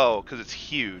know. Oh, because it's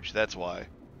huge. That's why.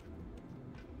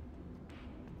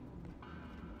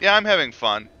 Yeah, I'm having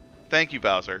fun. Thank you,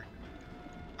 Bowser.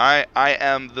 I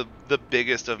am the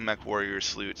biggest of Mech Warrior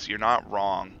sleuths. You're not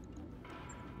wrong.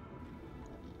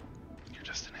 You're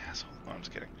just an asshole. No, I'm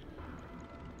just kidding.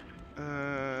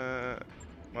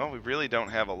 Well, we really don't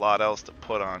have a lot else to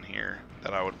put on here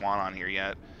that I would want on here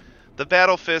yet. The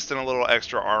Battle Fist and a little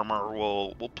extra armor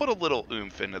will put a little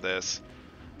oomph into this.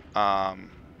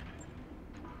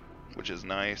 Which is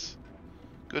nice.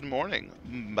 Good morning,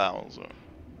 Bowser.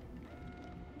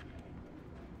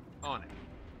 On it.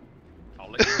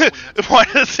 I'll let you know when that's Why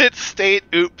does it state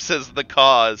oops as the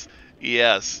cause?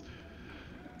 Yes.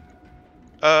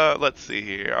 Let's see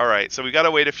here. Alright, so we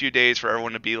gotta wait a few days for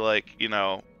everyone to be like, you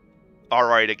know,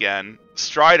 alright again.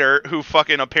 Strider, who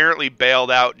fucking apparently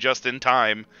bailed out just in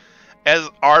time, as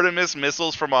Artemis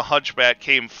missiles from a hunchback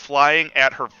came flying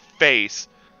at her face.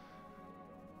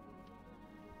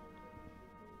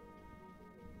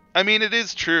 I mean, it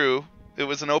is true. It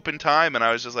was an open time, and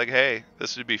I was just like, hey,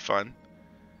 this would be fun.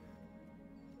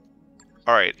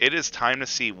 Alright, it is time to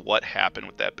see what happened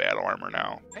with that battle armor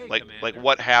now. Hey, like Commander.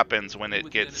 what happens when Be it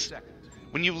with you in a gets... second.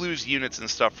 When you lose units and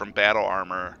stuff from battle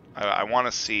armor, I want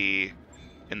to see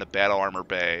in the battle armor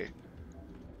bay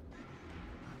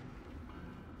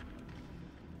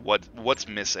what's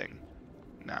missing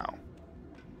now.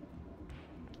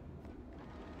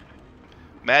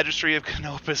 Magistry of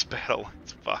Canopus battle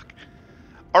lines. Fuck.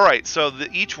 Alright, so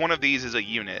each one of these is a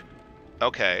unit.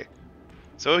 Okay.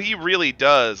 So he really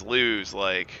does lose,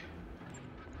 like,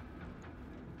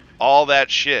 all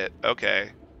that shit. Okay.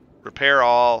 Repair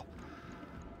all.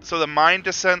 So the mine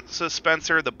descent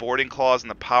dispenser, the boarding claws,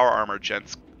 and the power armor jump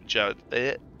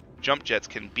jets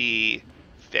can be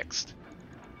fixed.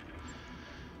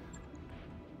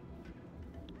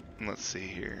 Let's see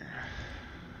here.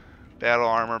 Battle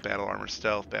armor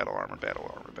stealth, battle armor,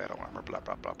 blah,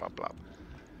 blah, blah, blah, blah.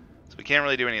 So we can't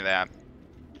really do any of that.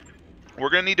 We're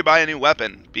going to need to buy a new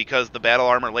weapon because the battle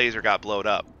armor laser got blowed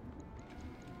up.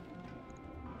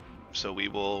 So we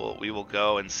will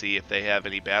go and see if they have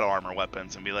any battle armor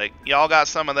weapons and be like, y'all got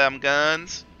some of them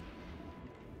guns?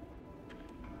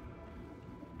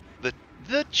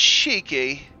 The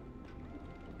cheeky.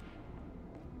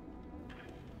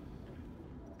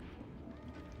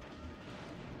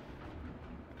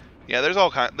 Yeah, there's all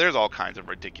kinds of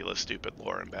ridiculous, stupid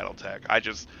lore in BattleTech. I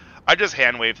just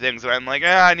hand wave things, and I'm like,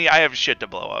 I have shit to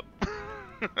blow up.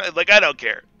 Like, I don't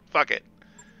care. Fuck it.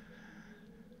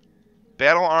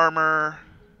 Battle armor.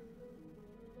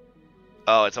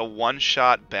 Oh, it's a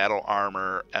one-shot battle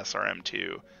armor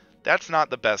SRM2. That's not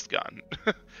the best gun.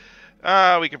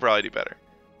 We could probably do better.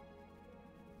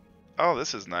 Oh,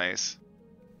 this is nice.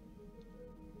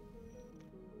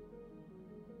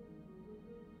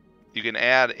 You can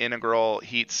add integral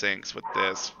heat sinks with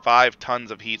this. 5 tons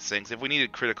of heat sinks. If we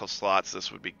needed critical slots,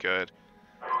 this would be good.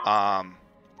 I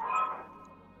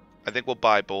think we'll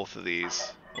buy both of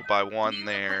these. We'll buy one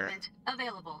there.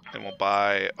 And we'll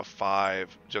buy a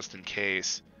 5 just in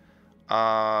case.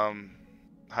 High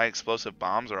explosive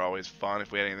bombs are always fun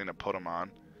if we had anything to put them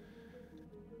on.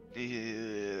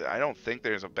 I don't think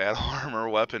there's a battle armor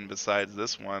weapon besides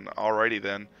this one. Alrighty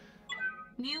then.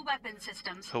 New weapon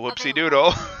systems. Whoopsie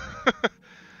doodle.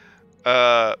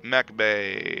 Mech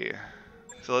Bay.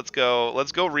 So let's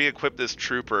go re-equip this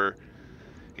trooper.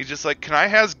 He's just like, can I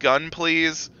has gun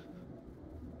please?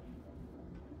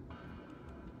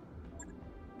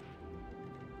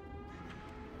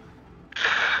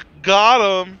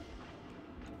 Got him.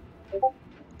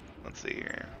 Let's see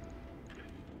here.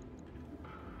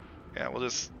 Yeah, we'll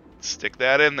just stick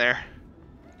that in there.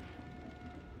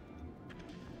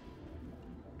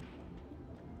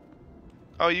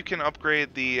 Oh, you can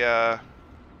upgrade the, I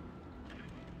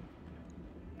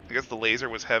guess the laser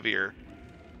was heavier.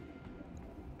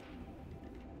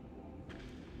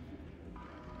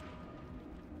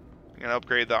 You can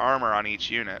upgrade the armor on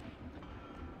each unit.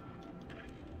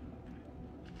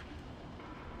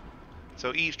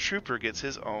 So each trooper gets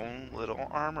his own little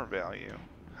armor value.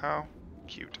 How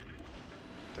cute.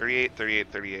 38,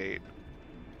 38, 38.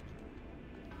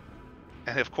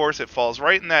 And of course it falls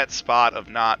right in that spot of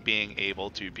not being able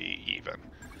to be even.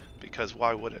 Because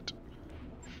why would it?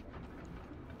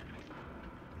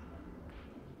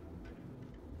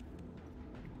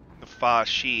 The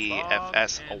Fashi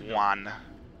FS1.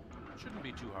 Shouldn't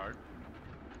be too hard.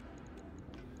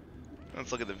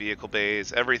 Let's look at the vehicle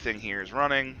bays. Everything here is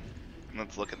running. And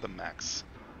let's look at the mechs.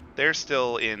 They're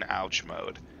still in ouch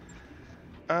mode.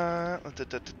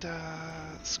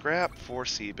 Scrap 4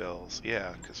 C-bills.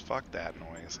 Yeah, because fuck that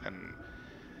noise. And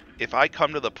if I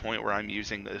come to the point where I'm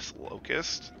using this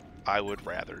Locust, I would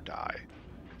rather die.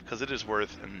 Because it is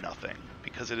worth nothing.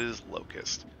 Because it is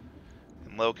Locust.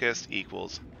 And Locust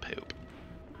equals poop.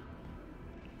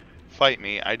 Fight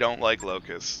me, I don't like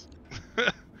Locusts.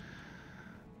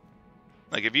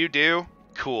 Like, if you do,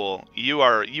 cool. You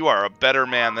are a better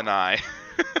man than I.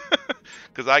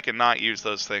 Because I cannot use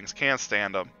those things. Can't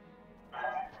stand them.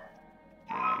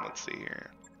 Let's see here.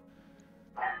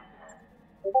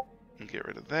 We'll get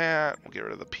rid of that. We'll get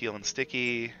rid of the peel and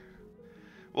sticky.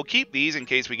 We'll keep these in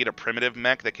case we get a primitive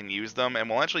mech that can use them. And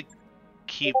we'll actually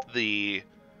keep the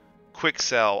quick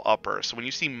sell upper. So when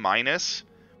you see minus,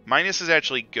 minus is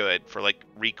actually good for like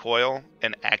recoil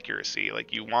and accuracy.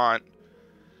 Like you want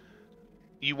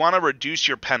to reduce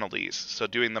your penalties. So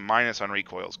doing the minus on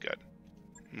recoil is good.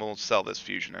 We'll sell this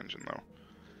fusion engine though.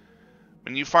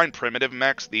 When you find primitive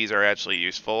mechs, these are actually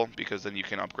useful because then you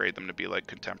can upgrade them to be like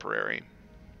contemporary.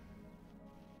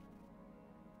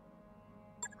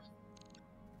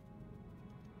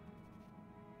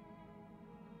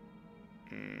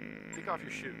 Take off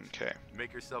your shoes. Okay.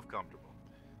 Make yourself comfortable.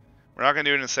 We're not going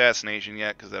to do an assassination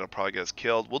yet because that'll probably get us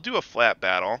killed. We'll do a flat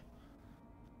battle.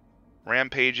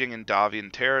 Rampaging in Davian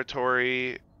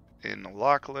territory. In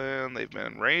Lachlan, they've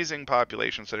been raising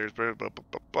population centers. Blah, blah, blah,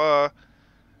 blah, blah.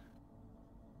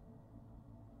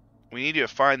 We need to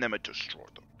find them and destroy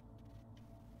them.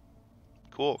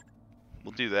 Cool.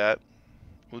 We'll do that.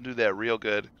 We'll do that real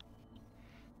good.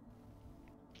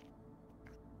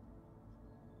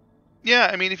 Yeah,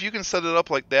 I mean, if you can set it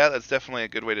up like that, that's definitely a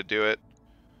good way to do it.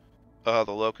 The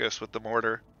Locust with the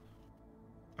mortar.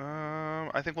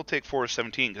 I think we'll take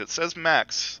 417 because it says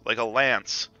max, like a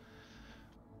lance.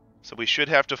 So we should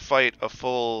have to fight a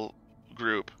full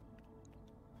group.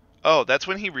 Oh, that's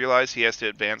when he realized he has to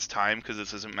advance time because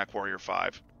this isn't MechWarrior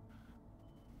 5.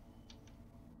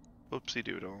 Whoopsie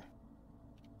doodle.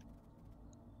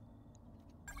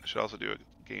 I should also do a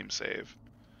game save.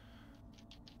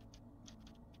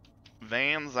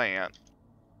 Van Zandt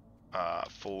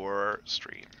for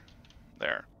stream.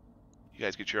 There. You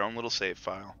guys get your own little save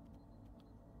file.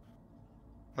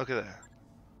 Look at that.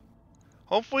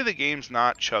 Hopefully the game's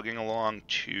not chugging along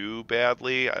too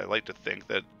badly. I like to think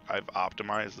that I've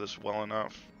optimized this well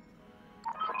enough.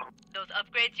 The those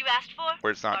upgrades you asked for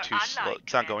where it's not are too slow. online,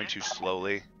 It's not going Commander. too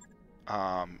slowly.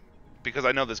 Because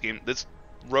I know this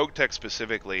RogueTech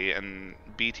specifically, and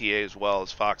BTA as well,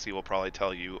 as Foxy will probably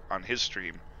tell you on his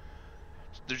stream,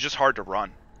 they're just hard to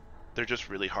run. They're just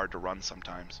really hard to run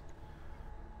sometimes.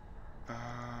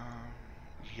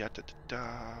 Let's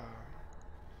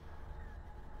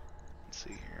see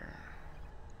here.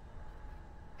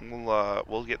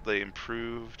 We'll get the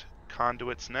improved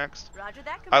conduits next. Roger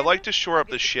that, I Commander. like to shore I'll up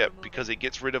get the the crew ship moving. because it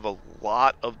gets rid of a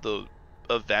lot of the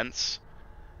events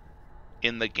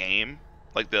in the game,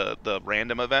 like the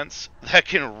random events that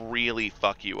can really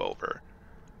fuck you over.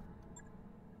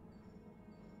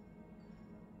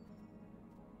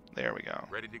 There we go.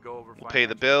 Ready to go over We'll pay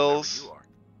the financials bills. whenever you are.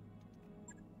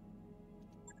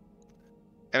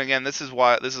 And again, this is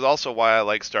also why I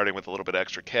like starting with a little bit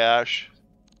extra cash.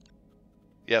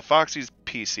 Yeah, Foxy's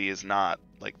PC is not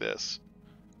like this.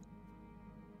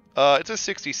 It's a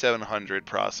 6700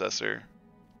 processor.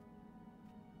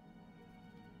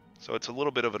 So it's a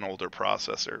little bit of an older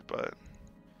processor, but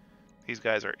these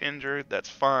guys are injured, that's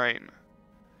fine.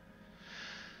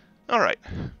 Alright,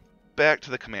 back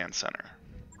to the command center.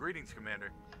 Greetings,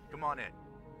 Commander. Come on in.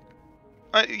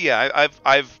 Yeah,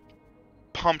 I've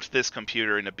pumped this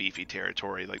computer into beefy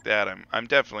territory like that. I'm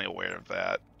definitely aware of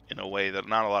that in a way that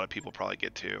not a lot of people probably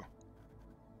get to.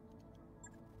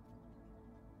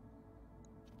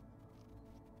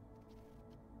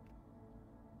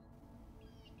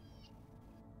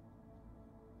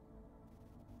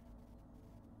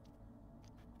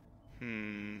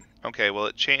 Okay,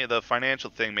 well the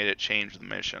financial thing made it change the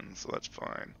mission, so that's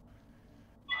fine.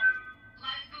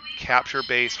 Capture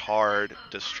base hard,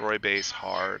 destroy base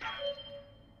hard.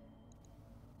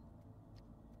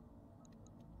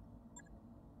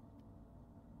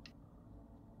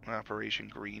 Operation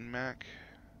Green Mech.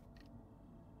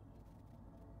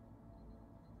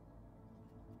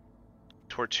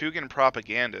 Tortugan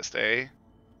propagandist, eh?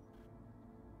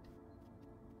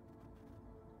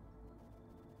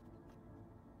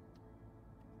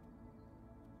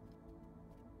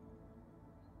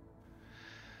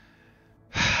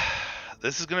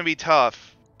 This is going to be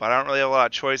tough, but I don't really have a lot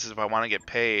of choices if I want to get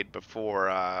paid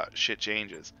before shit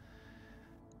changes.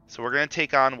 So we're going to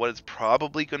take on what is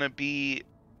probably going to be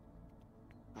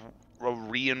a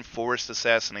reinforced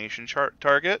assassination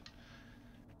target.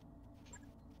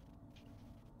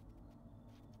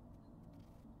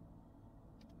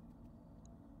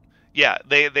 Yeah,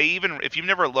 they even, if you've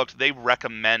never looked, they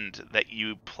recommend that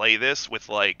you play this with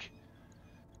like,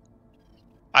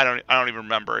 I don't even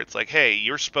remember. It's like, hey,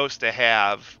 you're supposed to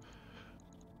have,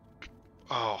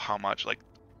 oh, how much? Like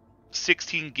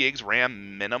 16 gigs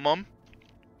RAM minimum.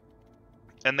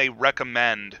 And they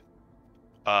recommend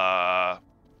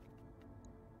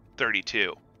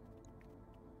 32.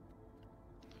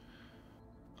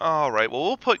 All right, well,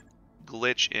 we'll put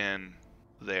glitch in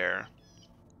there.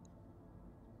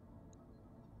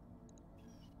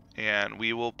 And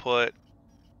we will put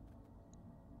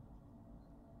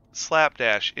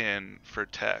slapdash in for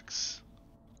Tex.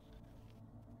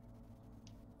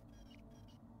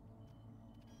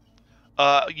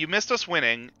 You missed us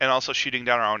winning and also shooting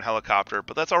down our own helicopter,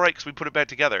 but that's alright because we put it back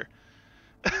together.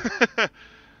 So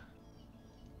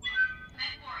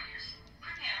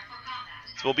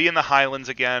we'll be in the Highlands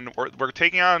again. We're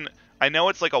taking on, I know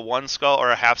it's like a one skull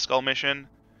or a half skull mission.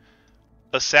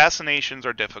 Assassinations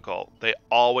are difficult. They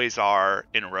always are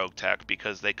in RogueTech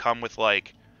because they come with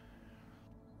like,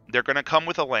 they're going to come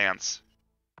with a lance,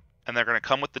 and they're going to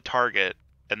come with the target,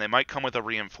 and they might come with a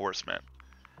reinforcement.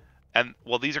 And,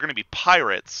 well, these are going to be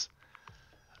pirates,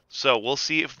 so we'll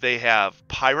see if they have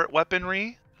pirate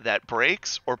weaponry that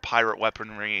breaks or pirate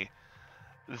weaponry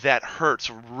that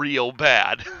hurts real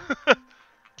bad.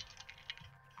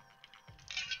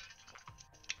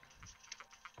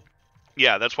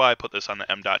 Yeah, that's why I put this on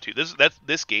the M.2.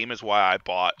 This game is why I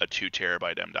bought a 2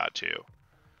 terabyte M.2.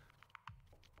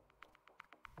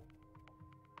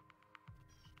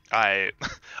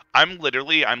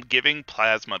 I'm giving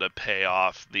plasma to pay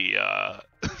off the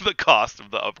the cost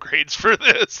of the upgrades for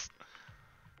this.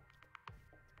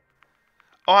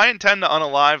 Oh, I intend to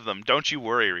unalive them. Don't you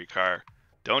worry, Ricard.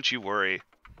 Don't you worry.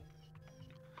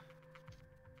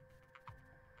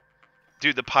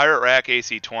 Dude, the Pirate Rack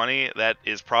AC-20, that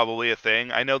is probably a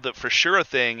thing. I know that for sure a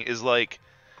thing is like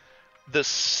the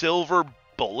silver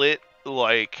bullet,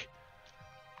 like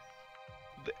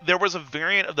there was a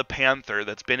variant of the Panther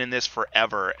that's been in this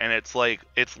forever, and it's like,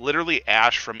 it's literally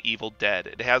Ash from Evil Dead.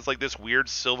 It has like this weird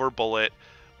silver bullet,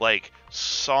 like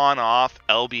sawn off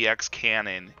LBX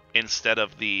cannon instead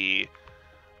of the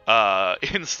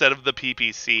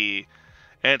PPC,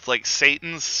 And it's like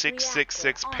Satan's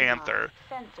 666 Panther.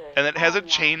 And it has a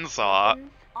chainsaw.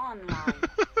 Online.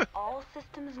 All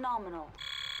systems nominal.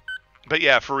 But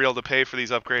yeah, for real, to pay for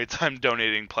these upgrades, I'm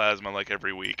donating plasma like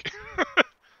every week.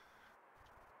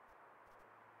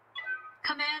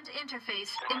 Command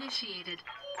interface initiated.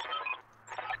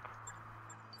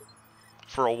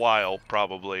 For a while,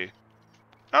 probably.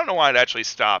 I don't know why it actually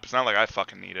stopped. It's not like I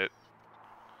fucking need it.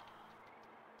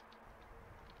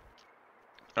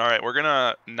 Alright, we're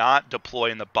gonna not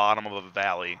deploy in the bottom of a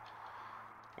valley.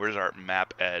 Where's our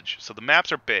map edge? So the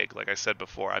maps are big, like I said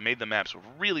before. I made the maps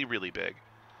really, really big.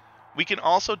 We can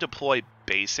also deploy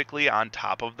basically on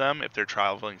top of them if they're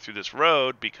traveling through this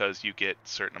road because you get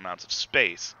certain amounts of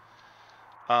space.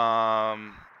 But I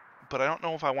don't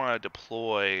know if I want to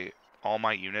deploy all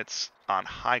my units on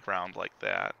high ground like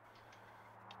that.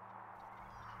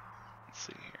 Let's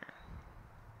see here.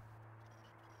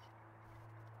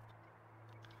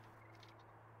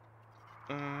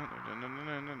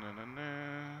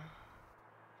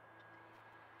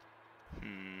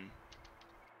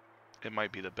 It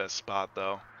might be the best spot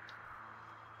though,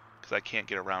 because I can't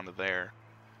get around to there.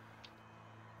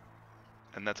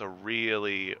 And that's a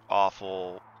really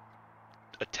awful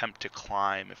attempt to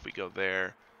climb if we go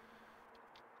there.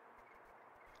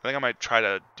 I think I might try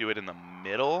to do it in the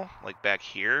middle, like back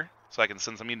here, so I can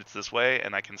send some units this way,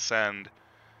 and I can send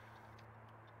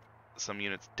some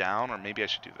units down, or maybe I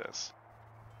should do this.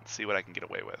 Let's see what I can get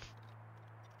away with.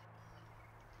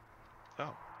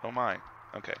 Oh my.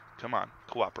 Okay, come on,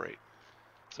 cooperate.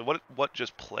 So what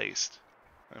just placed?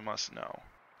 I must know.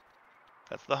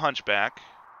 That's the Hunchback,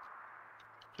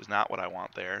 which is not what I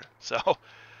want there. So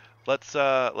let's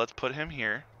put him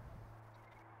here,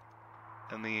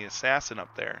 and the Assassin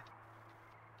up there.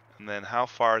 And then how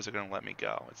far is it going to let me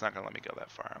go? It's not going to let me go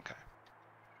that far. Okay.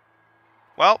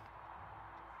 Well,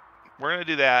 we're going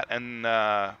to do that, and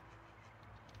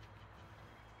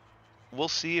we'll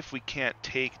see if we can't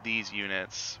take these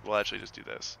units. We'll actually just do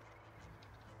this.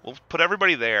 We'll put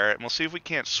everybody there, and we'll see if we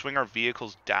can't swing our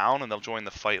vehicles down, and they'll join the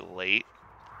fight late.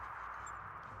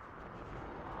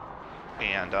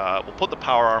 And we'll put the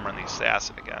power armor on the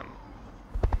Assassin again.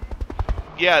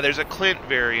 Yeah, there's a Clint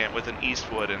variant with an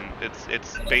Eastwood, and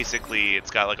it's basically, it's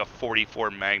got like a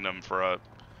 44 Magnum for a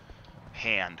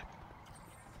hand.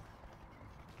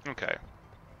 Okay.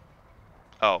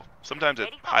 Oh, sometimes it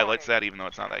highlights that even though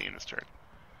it's not that unit's turn.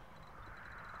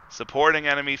 Supporting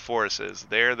enemy forces.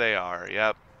 There they are.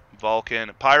 Yep.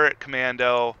 Vulcan. Pirate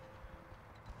Commando.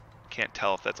 Can't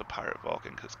tell if that's a Pirate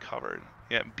Vulcan because it's covered.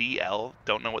 Yeah, BL.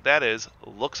 Don't know what that is.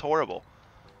 Looks horrible.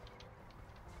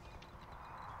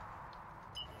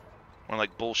 More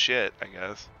like bullshit, I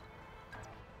guess.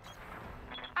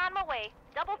 On my way.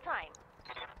 Double time.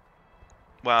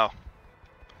 Wow.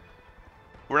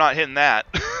 We're not hitting that.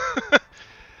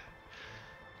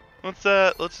 Let's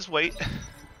just wait.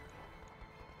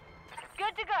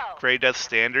 Good to go. Grey Death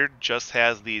Standard just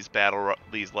has these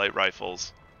these light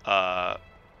rifles, but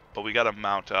we gotta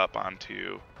mount up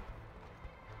onto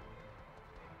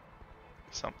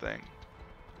something.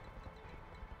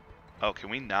 Oh, can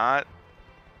we not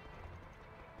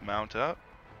mount up?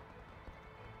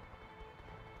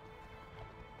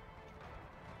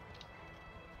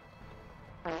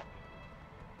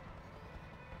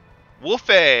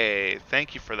 Wolfie!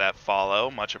 Thank you for that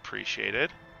follow. Much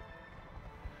appreciated.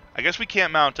 I guess we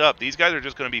can't mount up. These guys are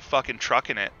just going to be fucking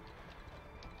trucking it.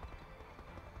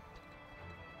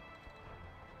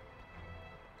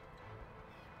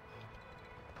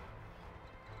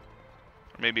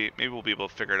 Maybe we'll be able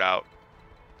to figure it out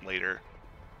later.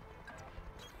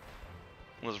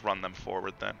 Let's run them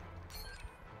forward then.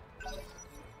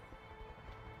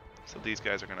 So these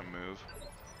guys are going to move.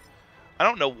 I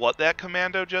don't know what that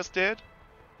commando just did.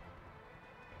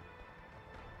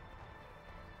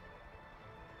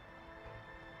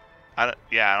 I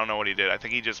don't know what he did. I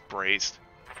think he just braced.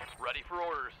 Ready for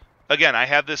orders. Again, I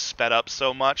have this sped up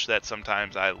so much that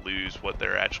sometimes I lose what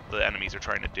the enemies are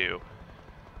trying to do.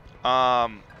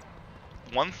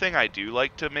 One thing I do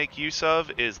like to make use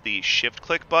of is the shift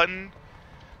click button.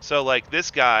 So like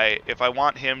this guy, if I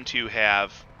want him to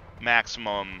have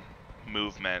maximum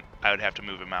movement, I would have to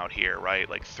move him out here, right?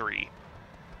 Like 3.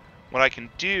 What I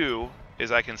can do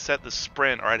is I can set the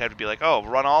sprint, or I'd have to be like, oh,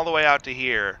 run all the way out to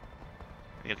here,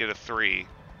 and you'll get a 3.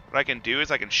 What I can do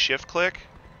is I can shift click,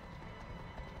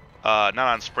 not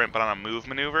on sprint, but on a move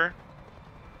maneuver,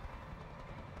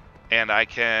 and I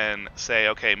can say,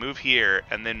 okay, move here,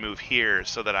 and then move here,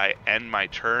 so that I end my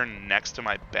turn next to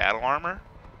my battle armor,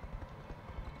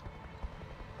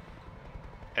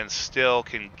 and still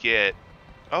can get,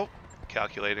 oh,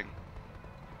 calculating.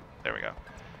 There we go.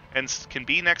 and can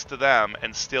be next to them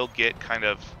and still get kind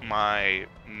of my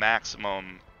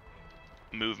maximum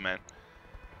movement.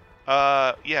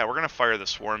 Yeah, we're gonna fire the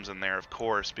swarms in there, of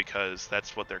course, because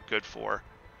that's what they're good for.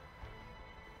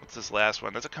 What's this last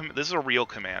one? This is a real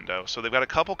commando. So they've got a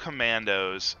couple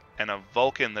commandos and a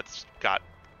Vulcan that's got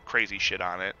crazy shit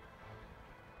on it.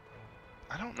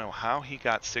 I don't know how he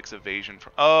got 6 evasion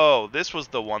from... Oh, this was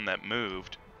the one that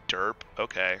moved. Derp.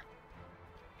 Okay.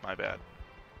 My bad.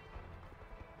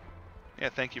 Yeah,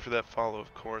 thank you for that follow,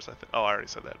 of course. Oh, I already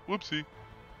said that. Whoopsie.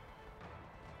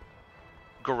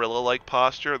 Gorilla-like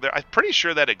posture. I'm pretty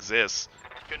sure that exists.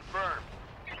 Confirmed.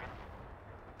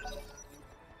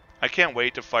 I can't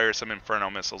wait to fire some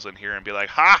Inferno missiles in here and be like,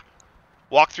 ha!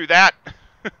 Walk through that!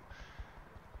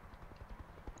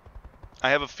 I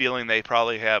have a feeling they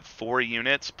probably have 4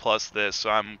 units plus this,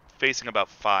 so I'm facing about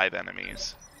 5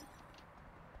 enemies.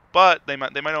 But they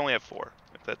might only have 4,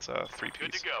 if that's a 3-piece.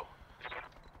 Good to go.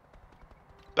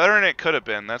 Better than it could have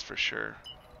been, that's for sure.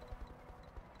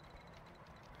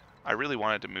 I really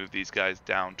wanted to move these guys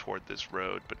down toward this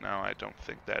road, but now I don't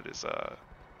think that is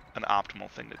an optimal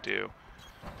thing to do.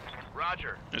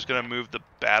 Roger. I'm just going to move the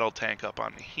battle tank up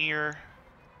on here.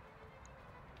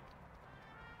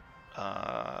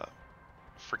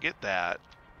 Forget that.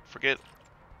 Forget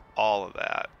all of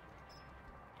that.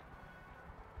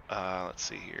 Let's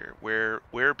see here.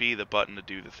 Where be the button to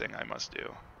do the thing I must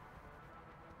do?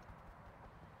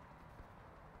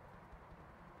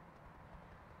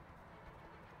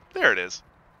 There it is.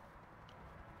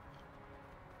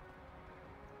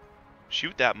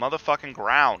 Shoot that motherfucking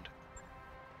ground.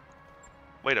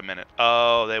 Wait a minute.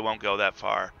 Oh, they won't go that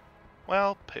far.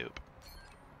 Well, poop.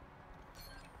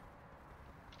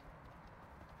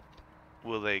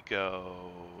 Will they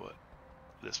go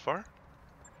this far?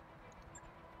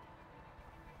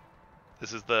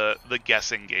 This is the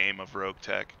guessing game of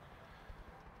RogueTech.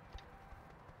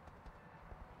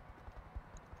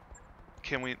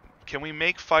 Can we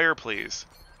make fire, please?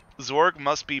 Zorg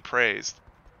must be praised.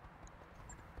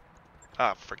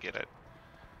 Ah, forget it.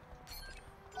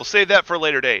 We'll save that for a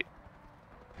later date.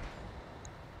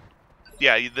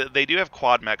 Yeah, they do have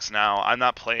quad mechs now. I'm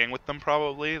not playing with them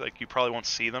probably. Like, you probably won't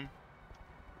see them.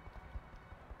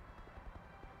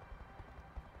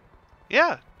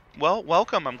 Yeah, well,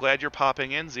 welcome. I'm glad you're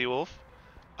popping in, Z-Wolf.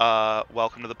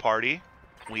 Welcome to the party.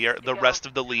 The rest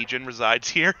of the Legion resides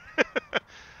here.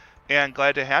 And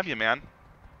glad to have you, man.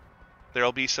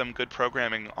 There'll be some good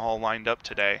programming all lined up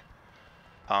today.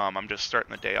 I'm just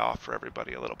starting the day off for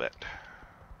everybody a little bit.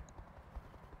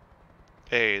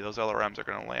 Hey, those LRMs are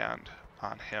going to land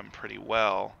on him pretty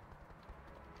well.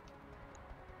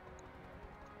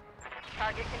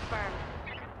 Target confirmed.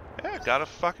 Yeah, got a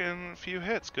fucking few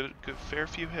hits. Good, fair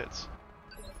few hits.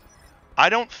 I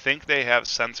don't think they have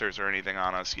sensors or anything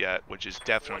on us yet, which is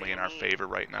definitely in our favor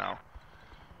right now.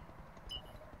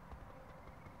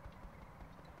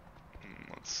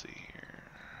 Let's see here.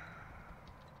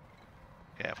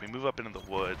 Yeah, if we move up into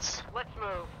the woods, Let's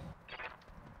move.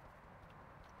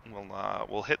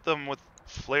 we'll hit them with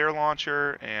flare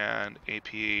launcher and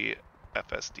AP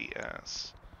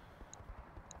FSDS.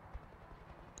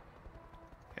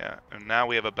 Yeah, and now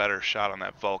we have a better shot on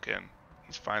that Vulcan.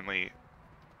 He's finally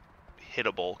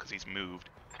hittable because he's moved.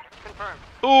 Confirmed.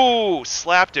 Ooh,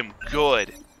 slapped him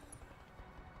good.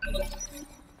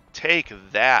 Take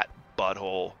that,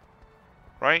 butthole.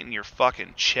 Right in your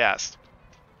fucking chest.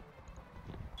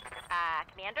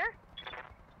 Commander?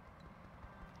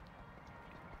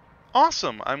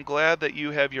 Awesome. I'm glad that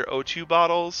you have your O2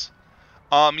 bottles.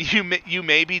 You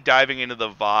may be diving into the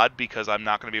VOD because I'm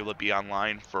not going to be able to be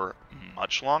online for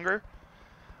much longer.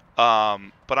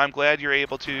 But I'm glad you're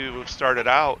able to start it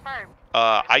out.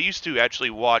 I used to actually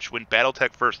watch when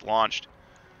BattleTech first launched.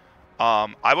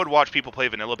 I would watch people play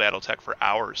vanilla BattleTech for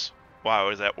hours while I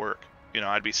was at work. You know,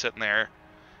 I'd be sitting there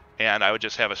and I would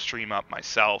just have a stream up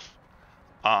myself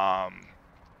while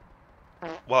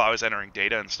I was entering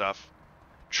data and stuff.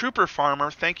 Trooper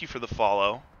Farmer, thank you for the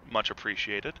follow. Much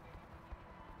appreciated.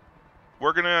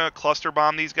 We're going to cluster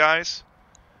bomb these guys.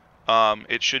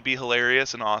 It should be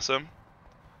hilarious and awesome.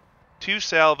 2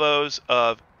 salvos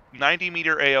of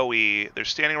 90-meter AoE. They're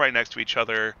standing right next to each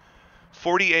other.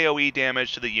 40 AoE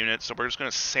damage to the unit, so we're just going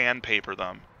to sandpaper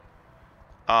them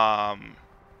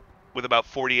with about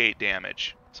 48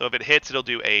 damage. So if it hits, it'll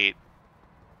do 8,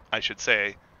 I should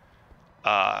say.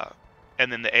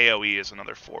 And then the AoE is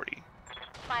another 40.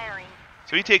 Firing.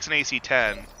 So he takes an AC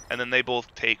 10, and then they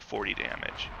both take 40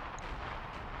 damage.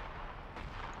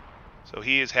 So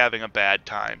he is having a bad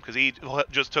time, because he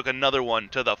just took another one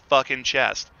to the fucking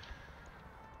chest.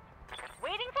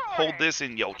 Waiting for Hold orders. this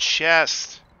in your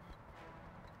chest.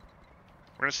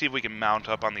 We're going to see if we can mount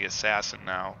up on the assassin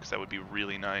now, because that would be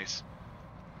really nice.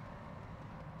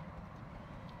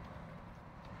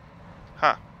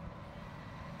 Huh.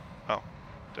 Oh,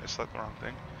 did I select the wrong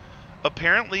thing?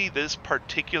 Apparently, this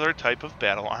particular type of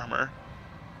battle armor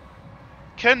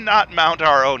cannot mount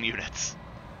our own units.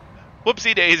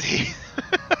 Whoopsie daisy.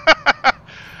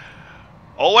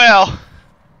 Oh well.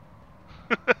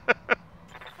 What can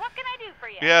I do for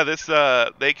you? Yeah, this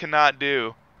they cannot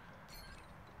do.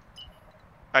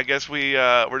 I guess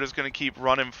we're just gonna keep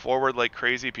running forward like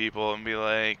crazy people and be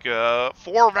like,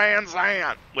 for Van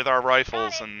Zandt with our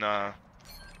rifles and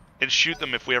shoot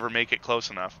them if we ever make it close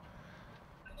enough.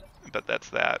 But that's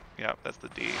that. Yeah, that's the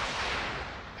D.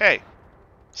 Hey,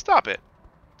 stop it.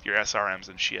 Your SRMs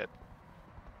and shit.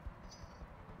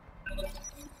 I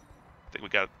think we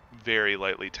got very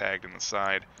lightly tagged in the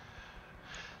side.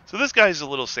 So this guy's a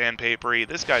little sandpapery.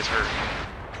 This guy's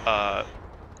hurt.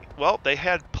 Well, they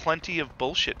had plenty of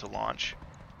bullshit to launch.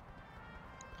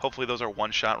 Hopefully those are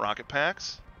one-shot rocket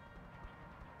packs.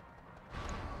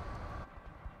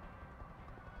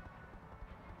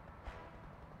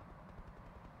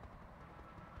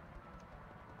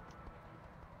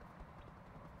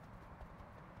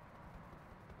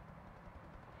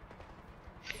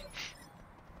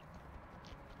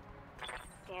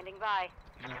 Standing by.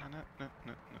 No.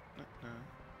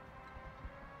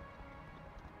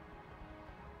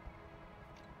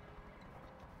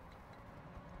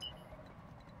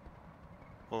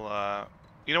 Well,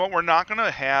 you know what? We're not going to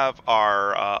have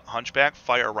our Hunchback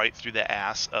fire right through the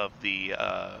ass of the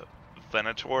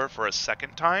Venator for a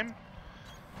second time.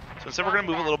 So instead we're going to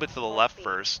move a little bit to the left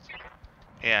first.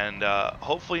 And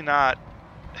hopefully not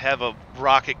have a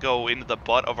rocket go into the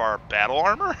butt of our battle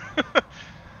armor.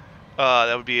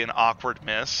 That would be an awkward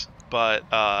miss.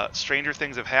 But stranger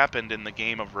things have happened in the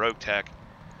game of RogueTech.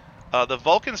 The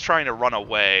Vulcan's trying to run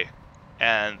away.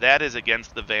 And that is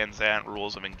against the Van Zandt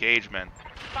rules of engagement.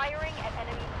 Firing at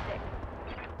enemy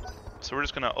 6. So we're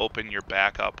just going to open your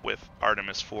back up with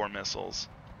Artemis 4 missiles.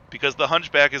 Because the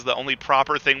Hunchback is the only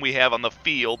proper thing we have on the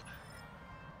field.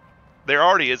 There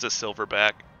already is a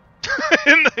Silverback.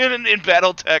 in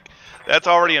Battletech. That's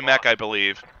already a mech, I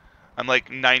believe. I'm like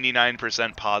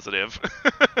 99% positive.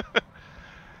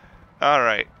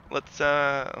 Alright, let's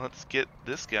get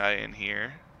this guy in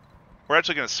here. We're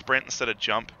actually going to sprint instead of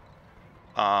jump.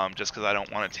 Just because I don't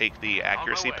want to take the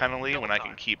accuracy penalty when I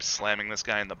can keep slamming this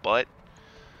guy in the butt.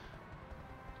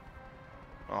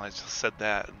 Well, I just said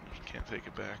that. Can't take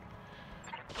it back.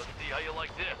 Let's see how you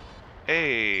like this.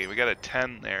 Hey, we got a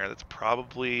 10 there. That's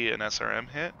probably an SRM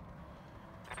hit.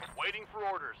 Waiting for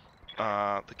orders.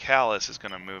 The Callus is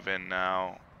going to move in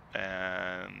now.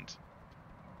 And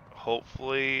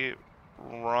hopefully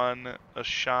run a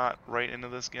shot right into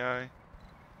this guy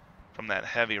from that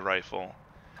heavy rifle.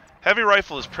 Heavy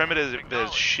rifle is primitive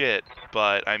as shit,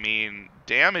 but, I mean,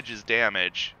 damage is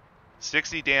damage.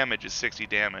 60 damage is 60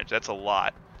 damage. That's a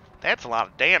lot. That's a lot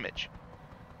of damage.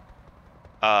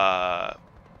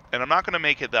 And I'm not going to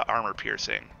make it the armor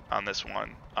piercing on this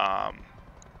one. Oh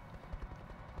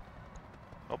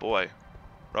boy.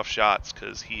 Rough shots,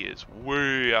 because he is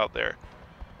way out there.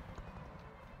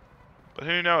 But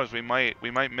who knows? We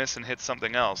might miss and hit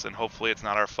something else, and hopefully it's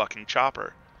not our fucking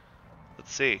chopper.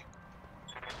 Let's see.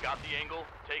 Got the angle,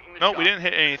 taking the No, shot. we didn't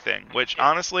hit anything, which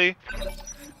honestly,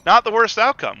 not the worst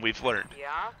outcome we've learned.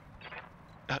 Yeah?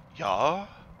 Yeah?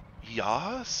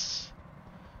 Yes?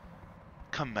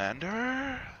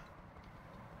 Commander?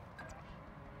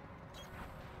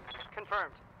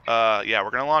 Confirmed. Yeah,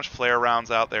 we're gonna launch flare rounds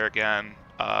out there again,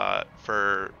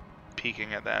 for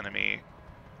peeking at the enemy.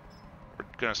 We're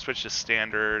gonna switch to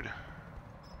standard.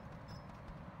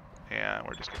 And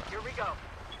we're just gonna... Here we go.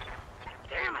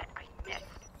 Damn it, I missed.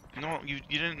 No, you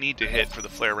didn't need to hit for the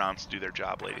flare rounds to do their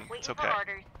job, lady. It's Waiting okay. for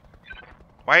orders.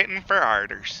 Waiting for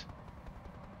orders.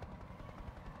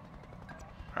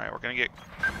 Alright, we're gonna get...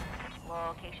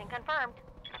 Location confirmed.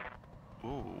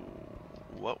 Ooh,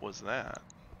 what was that?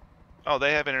 Oh,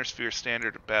 they have Intersphere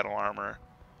standard battle armor.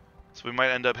 So we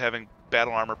might end up having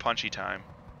battle armor punchy time.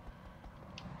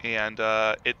 And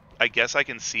I guess I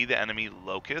can see the enemy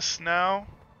Locust now.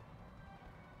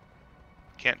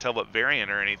 Can't tell what variant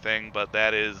or anything, but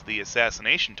that is the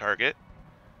assassination target.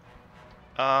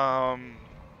 Yeah,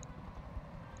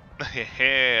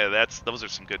 those are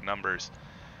some good numbers.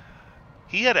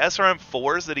 He had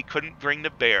SRM-4s that he couldn't bring to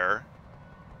bear.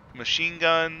 Machine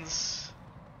guns.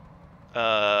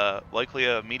 Likely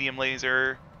a medium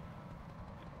laser.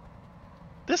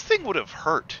 This thing would have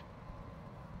hurt.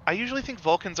 I usually think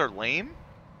Vulcans are lame.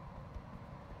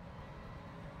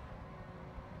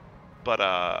 But,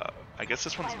 I guess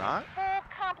this one's not?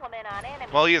 Full supplement on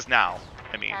enemy. Well, he is now.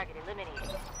 I mean, Target eliminated.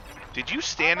 did you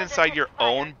stand All those inside your attempts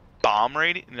fired. own bomb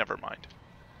rating? Never mind.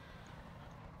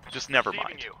 Just never Receiving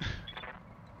mind. you.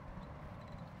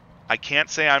 I can't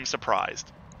say I'm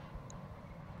surprised.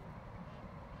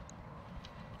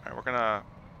 Alright, we're gonna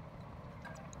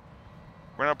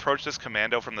approach this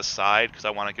commando from the side because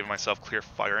I want to give myself clear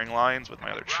firing lines with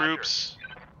my other Roger. troops.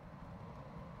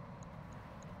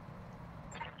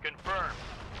 Confirmed.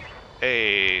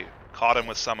 Hey, caught him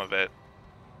with some of it.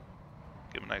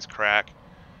 Give him a nice crack.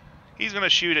 He's gonna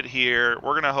shoot it here.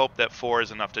 We're gonna hope that 4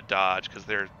 is enough to dodge because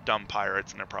they're dumb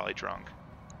pirates and they're probably drunk.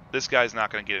 This guy's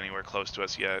not gonna get anywhere close to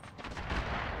us yet.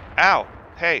 Ow!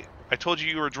 Hey, I told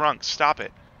you were drunk. Stop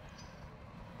it.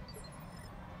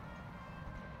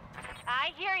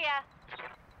 I hear ya.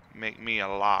 Make me a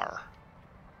lar.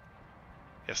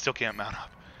 Yeah, still can't mount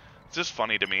up. It's just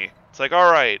funny to me. It's like,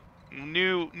 all right,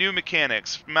 new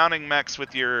mechanics, mounting mechs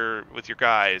with your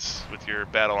guys, with your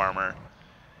battle armor.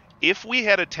 If we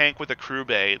had a tank with a crew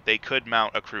bay, they could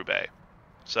mount a crew bay.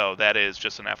 So that is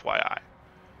just an FYI.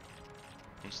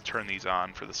 Let's turn these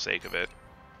on for the sake of it.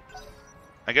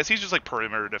 I guess he's just like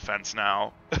perimeter defense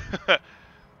now.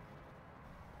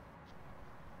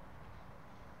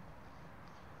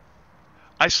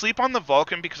 I sleep on the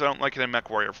Vulcan because I don't like it in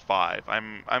MechWarrior 5.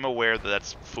 I'm aware that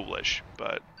that's foolish,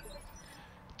 but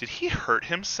did he hurt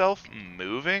himself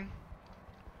moving?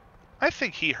 I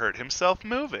think he hurt himself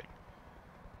moving.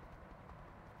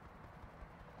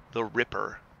 The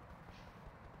Ripper.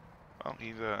 Well,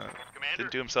 he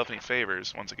didn't do himself any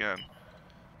favors once again.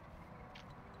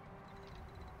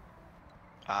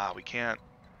 Ah, we can't.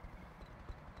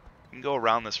 We can go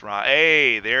around this rock.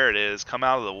 Hey, there it is. Come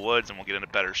out of the woods and we'll get in a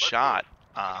better shot.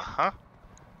 Uh-huh.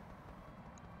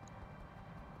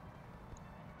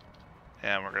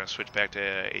 And we're going to switch back to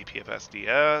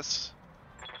APFSDS.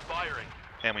 Firing.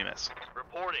 And we miss.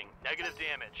 Reporting. Negative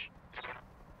damage.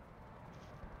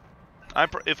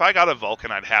 If I got a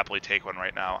Vulcan, I'd happily take one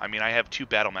right now. I mean, I have 2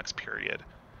 battle mechs, period.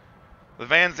 The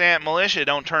Van Zandt Militia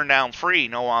don't turn down free,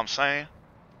 know what I'm saying?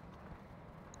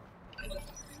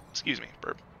 Excuse me,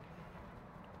 burp.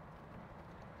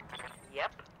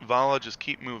 Yep. Vala, just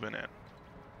keep moving it.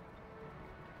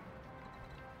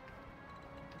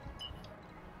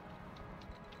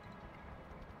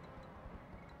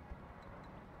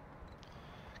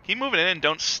 Keep moving in and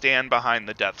don't stand behind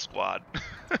the death squad.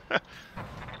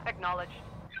 Acknowledged.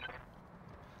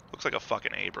 Looks like a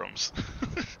fucking Abrams.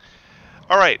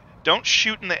 Alright, don't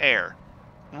shoot in the air.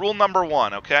 Rule number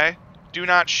 1, okay? Do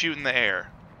not shoot in the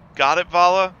air. Got it,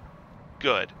 Vala?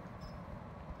 Good.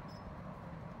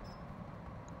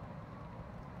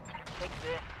 Take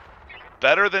this.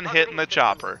 Better than hitting the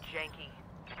chopper. Janky.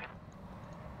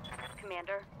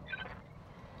 Commander.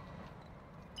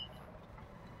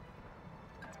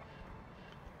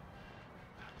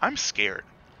 I'm scared.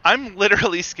 I'm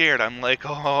literally scared. I'm like,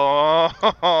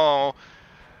 oh.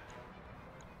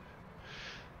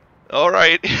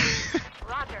 Alright.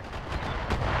 Roger.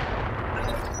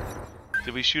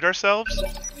 Did we shoot ourselves?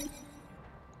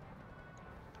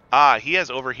 Ah, he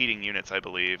has overheating units, I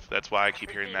believe. That's why I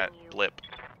keep hearing that blip.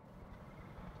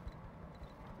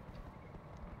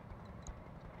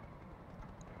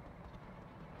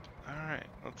 Alright,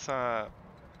 let's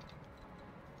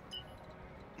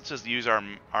just use our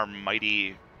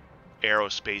mighty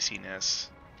aerospaciness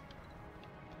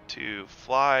to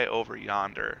fly over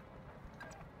yonder.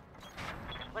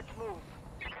 Let's move.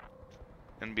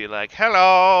 And be like,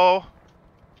 hello!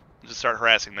 Just start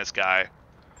harassing this guy.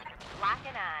 Locking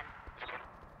on.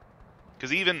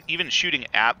 Because even shooting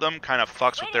at them kind of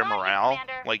fucks with their Waiting on you, morale.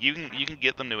 Commander. Like you can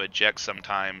get them to eject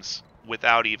sometimes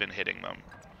without even hitting them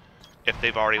if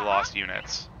they've already lost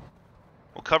units.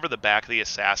 We'll cover the back of the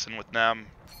assassin with them.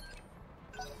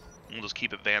 We'll just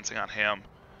keep advancing on him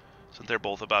since they're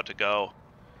both about to go.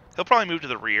 He'll probably move to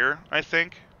the rear, I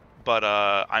think. But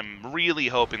I'm really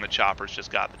hoping the chopper's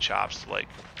just got the chops to like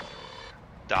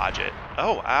dodge it.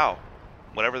 Oh, ow.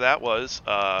 Whatever that was,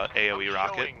 AoE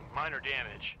rocket. Showing minor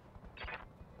damage.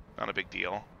 Not a big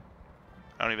deal.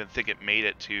 I don't even think it made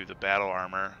it to the battle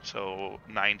armor, so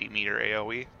 90 meter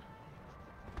AoE.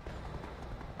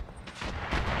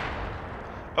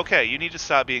 Okay, you need to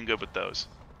stop being good with those.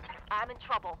 I'm in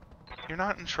trouble. You're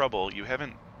not in trouble. You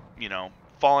haven't,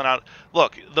 fallen out.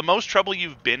 Look, the most trouble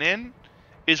you've been in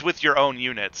is with your own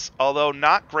units, although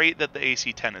not great that the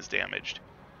AC-10 is damaged.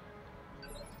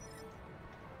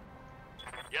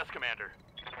 Yes, Commander.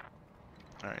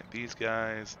 Alright, these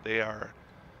guys, they are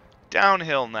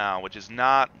downhill now, which is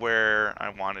not where I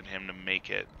wanted him to make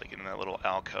it, like in that little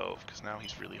alcove, because now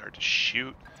he's really hard to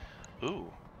shoot.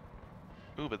 Ooh,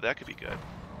 but that could be good.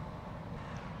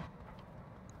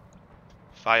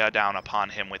 fire down upon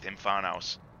him with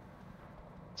Infernos.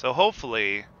 So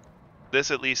hopefully,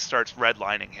 this at least starts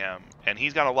redlining him, and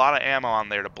he's got a lot of ammo on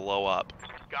there to blow up.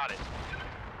 Got it.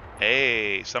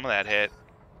 Hey, some of that hit.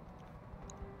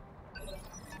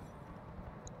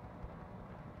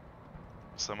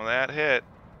 Some of that hit.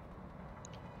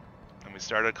 And we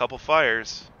started a couple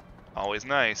fires. Always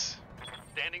nice.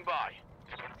 Standing by.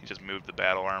 He just moved the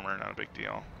battle armor, not a big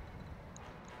deal.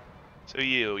 So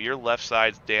your left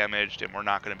side's damaged, and we're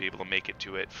not going to be able to make it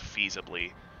to it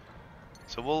feasibly.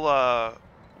 So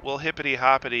we'll hippity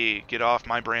hoppity get off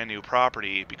my brand new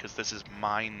property because this is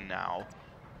mine now.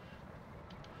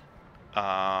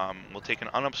 We'll take an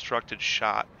unobstructed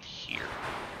shot here.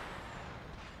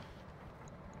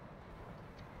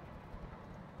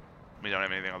 We don't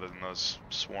have anything other than those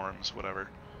swarms, whatever.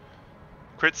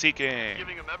 Crit seeking.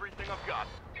 Giving him everything I've got.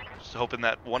 Just hoping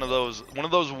that one of those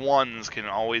ones can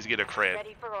always get a crit.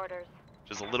 Ready for orders.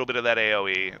 Just a little bit of that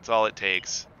AoE. That's all it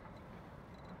takes.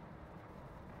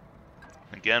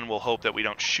 Again, we'll hope that we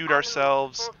don't shoot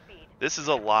ourselves. This is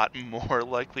a lot more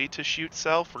likely to shoot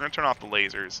self. We're going to turn off the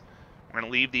lasers. We're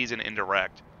going to leave these in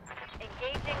indirect.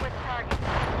 Engaging with target.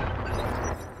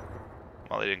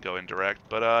 Well, they didn't go indirect,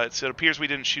 but it appears we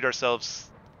didn't shoot ourselves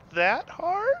that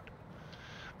hard.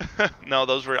 No,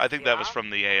 those were. I think that was from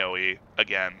the AoE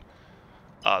again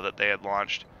that they had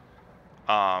launched.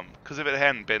 Because if it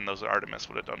hadn't been, those Artemis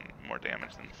would have done more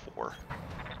damage than 4.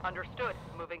 Understood.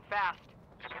 Moving fast.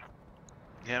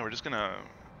 Yeah, we're just gonna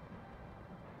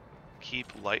keep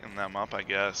lighting them up, I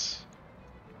guess.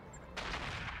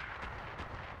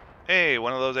 Hey,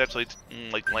 one of those actually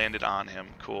like landed on him.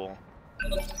 Cool.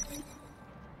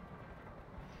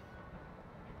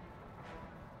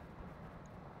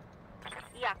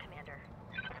 Yeah, Commander.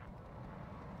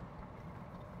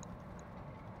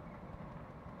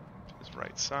 His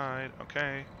right side.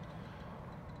 Okay.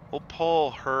 We'll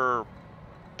pull her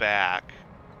back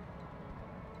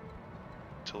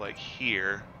to like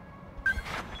here.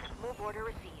 Move order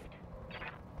received.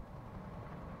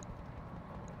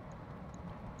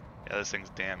 Yeah, this thing's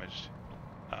damaged.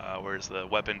 Where's the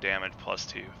weapon damage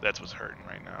 +2? That's what's hurting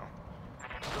right now.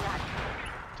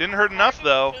 Didn't hurt enough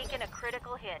though. Taking a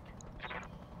critical hit.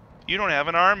 You don't have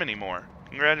an arm anymore.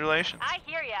 Congratulations. I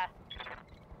hear ya.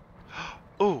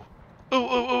 Ooh. Ooh, ooh,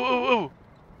 ooh, ooh, ooh.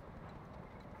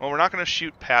 Well, we're not going to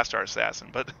shoot past our assassin,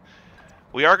 but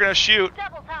we are going to shoot.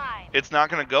 Double time. It's not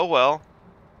going to go well.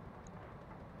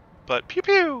 But pew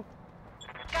pew.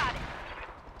 Got it.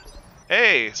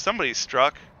 Hey, somebody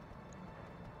struck.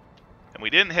 And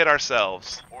we didn't hit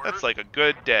ourselves. That's like a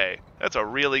good day. That's a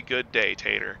really good day,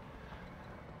 Tater.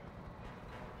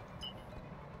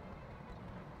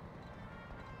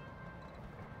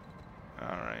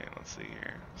 Alright, let's see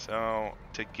here. So,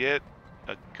 to get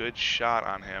a good shot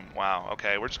on him... Wow,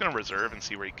 okay, we're just going to reserve and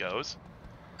see where he goes.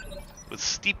 With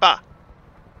Stipa!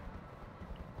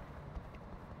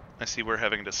 I see we're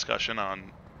having a discussion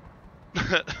on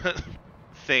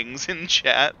things in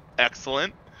chat.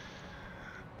 Excellent.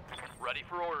 Ready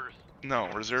for orders. No,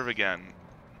 reserve again.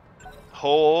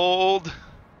 Hold!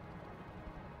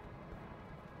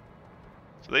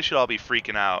 So they should all be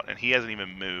freaking out, and he hasn't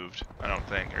even moved, I don't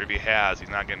think. Or if he has, he's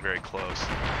not getting very close.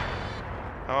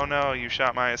 Oh no, you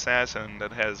shot my assassin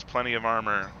that has plenty of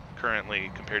armor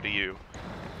currently compared to you.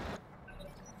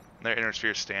 Their inner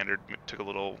sphere standard took a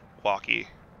little walkie.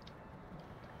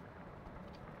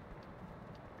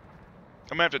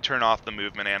 I'm gonna have to turn off the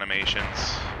movement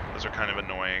animations. Those are kind of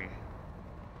annoying.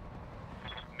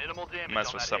 Minimal damage.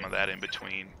 Mess with some of that in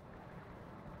between.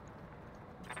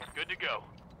 Good to go.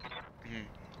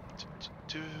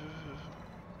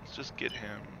 Let's just get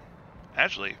him.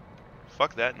 Actually,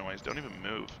 fuck that noise. Don't even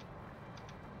move.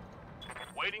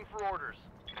 Waiting for orders.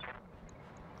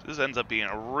 This ends up being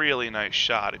a really nice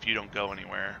shot if you don't go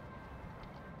anywhere.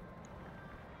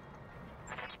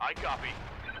 I copy.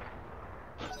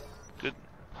 Good.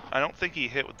 I don't think he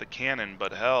hit with the cannon,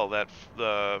 but hell,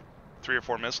 the 3 or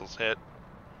 4 missiles hit.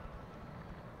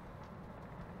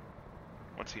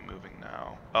 What's he moving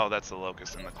now? Oh, that's the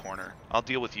locust in the corner. I'll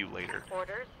deal with you later.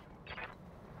 Orders.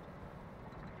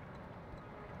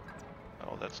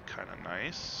 Oh, that's kind of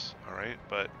nice. Alright,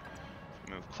 but if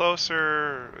we move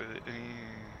closer... If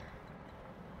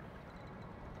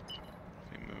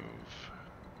we move...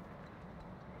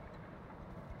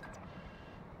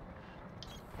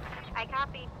 I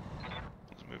copy.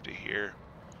 Let's move to here.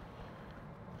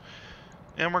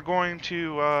 And we're going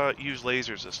to use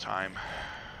lasers this time.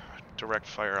 Direct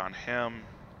fire on him.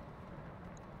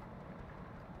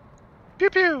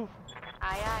 Pew pew!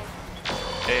 Aye aye.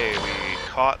 Hey, we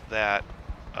caught that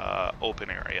open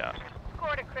area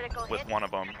Scored a critical with hit. one of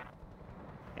them.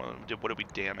 What did we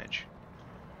damage?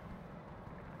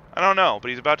 I don't know, but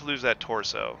he's about to lose that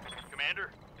torso.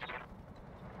 Commander?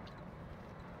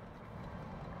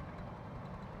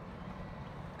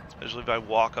 Especially if I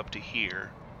walk up to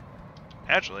here.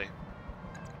 Actually,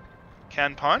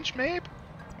 can punch, maybe?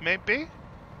 Maybe?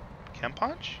 Can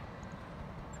punch?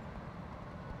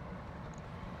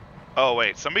 Oh,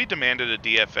 wait. Somebody demanded a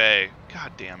DFA.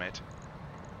 God damn it.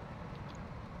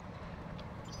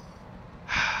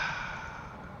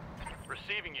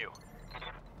 Receiving you.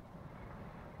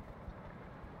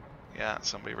 Yeah,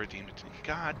 somebody redeemed it.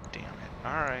 God damn it.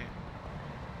 Alright.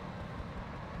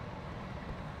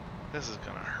 This is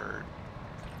gonna hurt.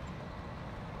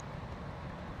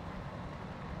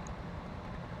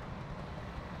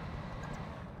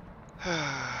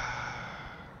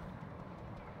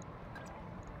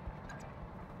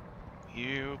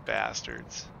 You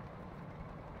bastards.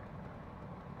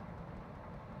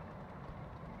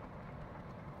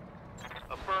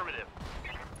 Affirmative.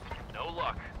 No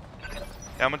luck.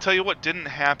 Yeah, I'm gonna tell you what didn't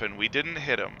happen. We didn't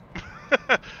hit him.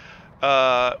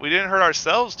 We didn't hurt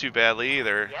ourselves too badly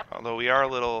either. Yep. Although we're a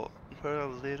little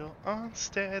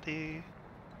unsteady.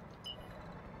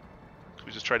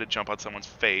 We just tried to jump on someone's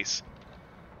face.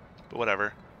 But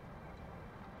whatever.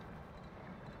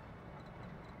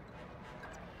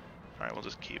 Alright, we'll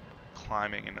just keep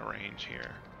climbing into range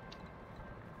here.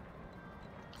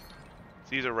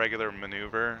 Let's use a regular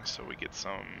maneuver so we get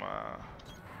some...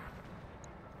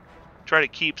 try to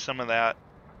keep some of that.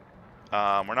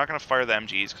 We're not going to fire the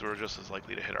MGs because we're just as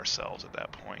likely to hit ourselves at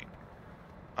that point.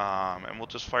 And we'll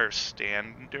just fire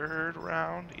standard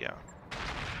round. Yeah.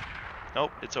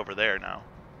 Nope, it's over there now.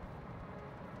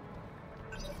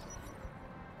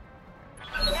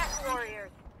 Yes, warriors.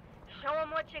 Show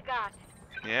them what you got.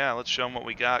 Yeah, let's show them what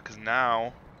we got, because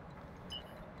now...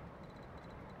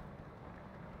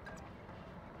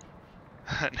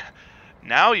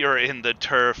 now you're in the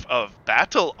turf of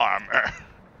battle armor.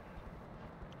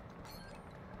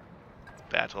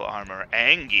 Battle armor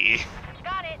Angie.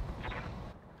 Got it.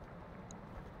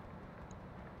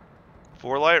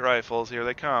 4 light rifles, here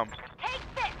they come. Take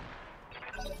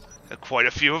this. Quite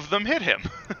a few of them hit him.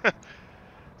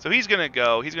 So he's gonna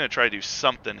go, he's gonna try to do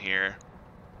something here.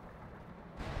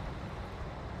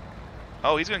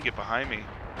 Oh, he's gonna get behind me.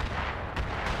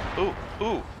 Ooh,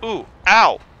 ooh, ooh,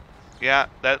 ow! Yeah,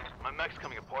 that... My mech's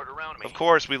coming apart around me. Of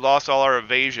course, we lost all our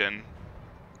evasion.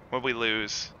 What'd we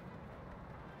lose?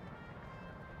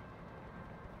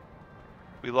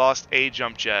 We lost a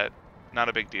jump jet. Not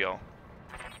a big deal.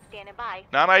 Standing by.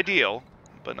 Not ideal,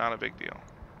 but not a big deal.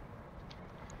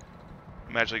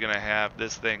 I'm actually gonna have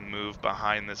this thing move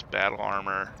behind this battle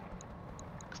armor.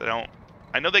 Because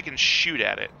I know they can shoot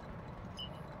at it.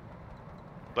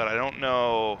 But I don't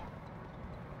know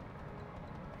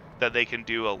that they can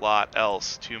do a lot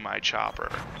else to my chopper.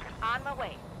 On my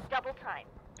way. Double time.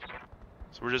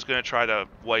 So we're just gonna try to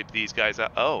wipe these guys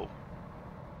out. Oh.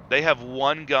 They have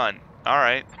one gun.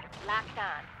 Alright. Locked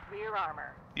on. Rear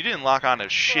armor. You didn't lock on to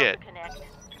shit. Slow to connect.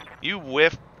 You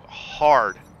whiffed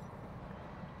hard.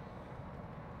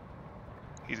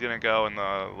 He's gonna go and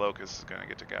the Locust is gonna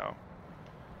get to go.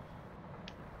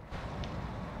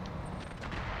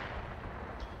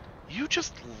 You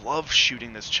just love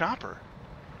shooting this chopper.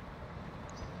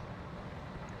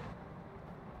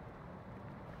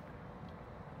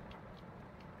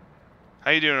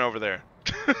 How you doing over there?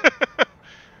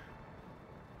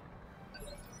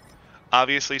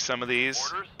 Obviously, some of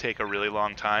these take a really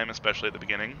long time, especially at the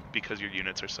beginning, because your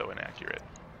units are so inaccurate.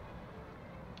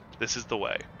 This is the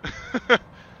way.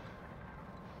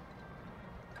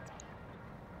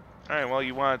 Alright, well,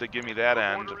 you wanted to give me that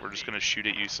end. We're just going to shoot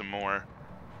at you some more.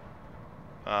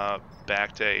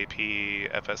 Back to AP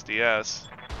FSDS.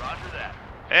 Roger that.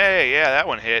 Hey, yeah, that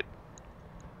one hit.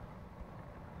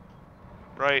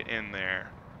 Right in there.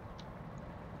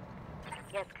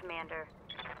 Yes, Commander.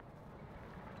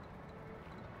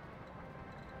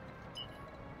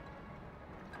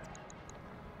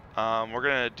 We're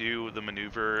gonna do the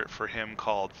maneuver for him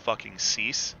called fucking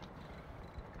cease.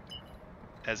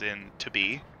 As in, to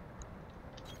be.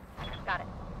 Got it.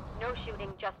 No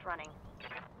shooting, just running.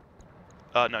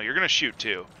 No, you're gonna shoot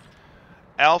too.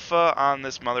 Alpha on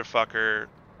this motherfucker,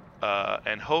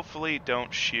 and hopefully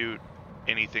don't shoot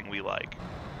anything we like.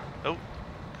 Oh,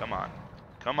 come on.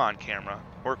 Come on, camera.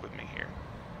 Work with me here.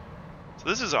 So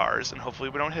this is ours, and hopefully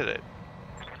we don't hit it.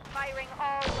 Firing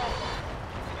all weapons.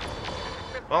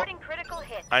 Reporting critical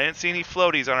hit. I didn't see any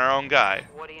floaties on our own guy.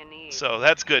 What do you need? So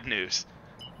that's good news.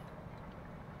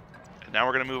 And now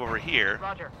we're gonna move over here.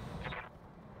 Roger.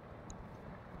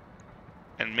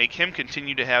 And make him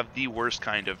continue to have the worst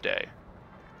kind of day.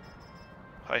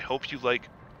 I hope you like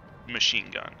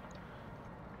machine gun.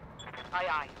 Aye,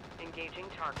 aye. Engaging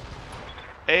target.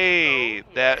 Hey, Oh,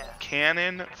 that yeah.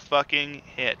 cannon fucking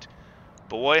hit.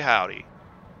 Boy, howdy.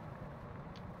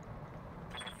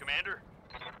 Commander?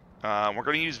 We're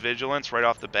going to use vigilance right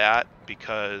off the bat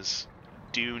because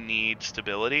do need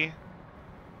stability.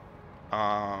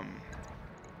 And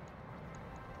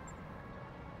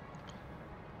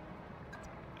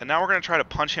now we're going to try to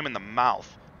punch him in the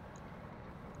mouth.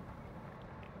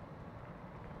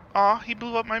 Aw, he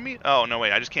blew up my meat. Oh, no,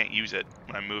 wait, I just can't use it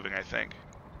when I'm moving, I think.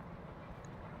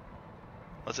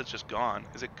 Unless it's just gone.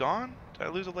 Is it gone? Did I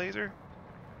lose a laser?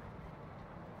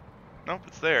 Nope,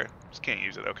 it's there. Just can't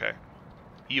use it, okay.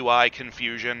 UI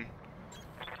confusion.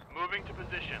 Moving to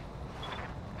position.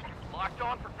 Locked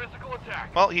on for physical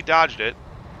attack. Well, he dodged it.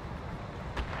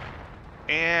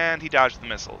 And he dodged the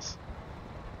missiles.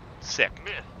 Sick.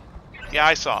 Missed. Yeah,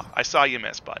 I saw you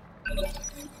miss, bud.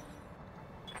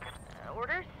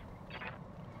 Orders?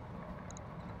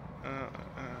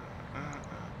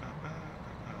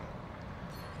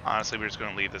 Honestly, we're just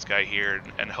going to leave this guy here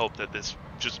and hope that this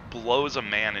just blows a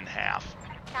man in half.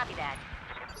 Copy that.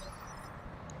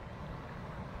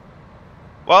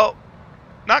 Well,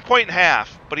 not quite in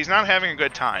half, but he's not having a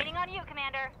good time. Waiting on you,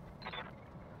 Commander.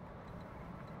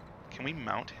 Can we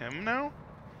mount him now?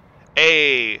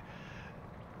 Hey!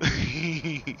 Firing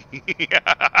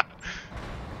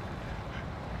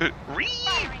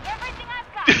everything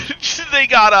I've got. They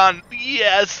got on.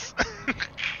 Yes!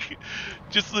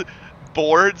 Just the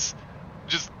boards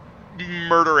just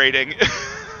murderating.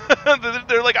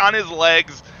 They're like on his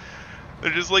legs.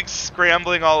 They're just like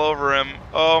scrambling all over him.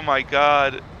 Oh my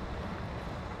god.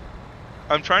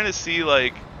 I'm trying to see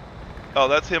like... Oh,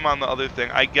 that's him on the other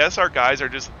thing. I guess our guys are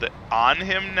just on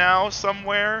him now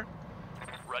somewhere.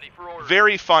 Ready for orders.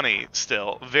 Very funny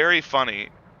still. Very funny.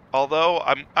 Although,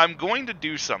 I'm going to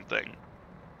do something.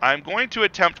 I'm going to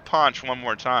attempt punch one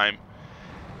more time.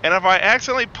 And if I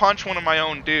accidentally punch one of my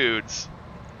own dudes...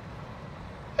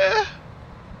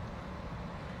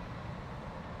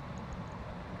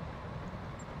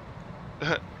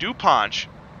 do punch.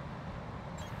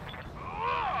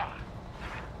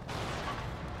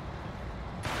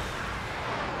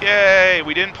 Yay!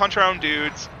 We didn't punch our own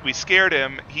dudes. We scared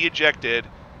him. He ejected.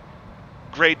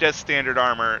 Great Death Standard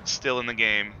armor still in the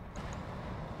game.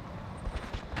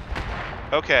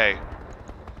 Okay.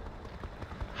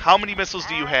 How many missiles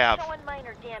do you have? Showing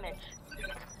minor damage.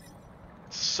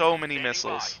 So many Standing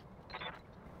missiles.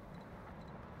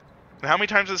 And how many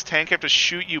times does this tank have to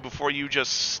shoot you before you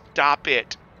just stop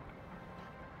it?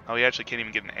 Oh, he actually can't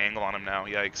even get an angle on him now.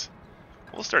 Yikes.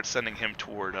 We'll start sending him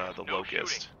toward the No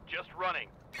Locust. shooting, just running.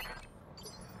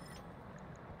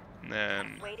 And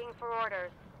then, Waiting for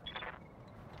orders.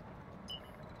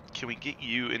 can we get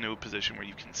you into a position where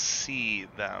you can see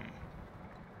them?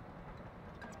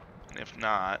 And if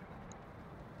not,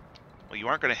 well, you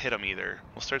aren't going to hit them either.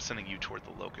 We'll start sending you toward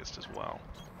the Locust as well.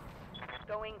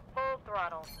 Going full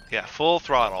throttle. Yeah, full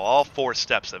throttle, all 4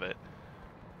 steps of it.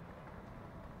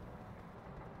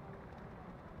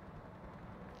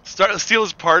 Start to steal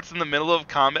his parts in the middle of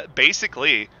combat.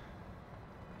 Basically,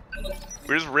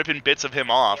 we're just ripping bits of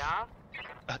him off.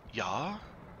 Yeah? Yeah?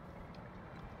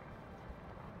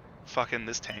 Fucking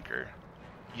this tanker.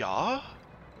 Yeah?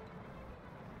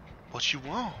 What you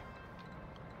want?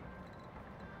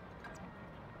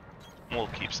 We'll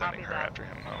keep sending her after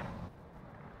him, though.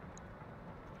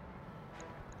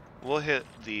 We'll hit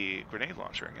the grenade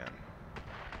launcher again.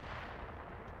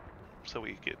 So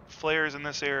we get flares in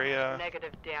this area.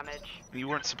 Negative damage. You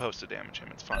weren't supposed to damage him,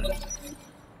 it's fine.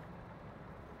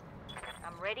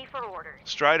 I'm ready for orders.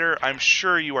 Strider, I'm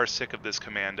sure you are sick of this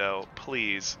commando.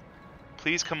 Please.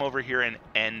 Please come over here and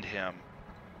end him.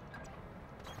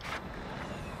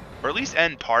 Or at least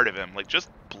end part of him. Like, just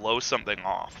blow something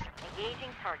off. Engaging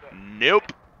target.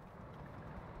 Nope.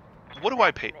 What do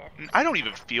I pay? I don't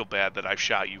even feel bad that I've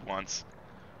shot you once.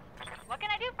 What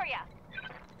can I do for you?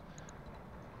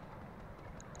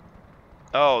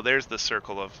 Oh, there's the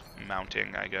circle of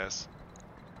mounting, I guess.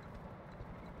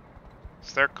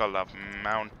 Circle of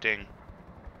mounting.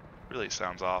 Really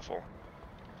sounds awful.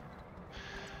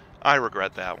 I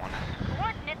regret that one.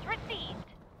 Coordinates received.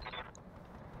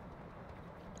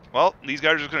 Well, these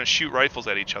guys are just going to shoot rifles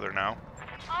at each other now.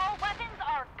 All weapons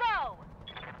are go.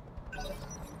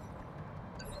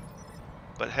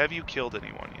 But have you killed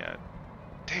anyone yet?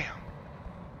 Damn.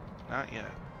 Not yet.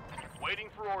 Waiting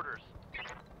for orders.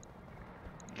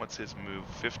 What's his move?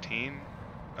 15?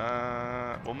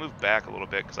 We'll move back a little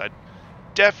bit because I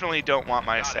definitely don't want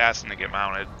my assassin to get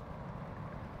mounted.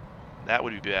 That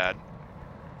would be bad.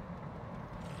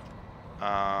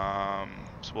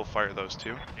 So we'll fire those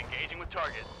two. Engaging with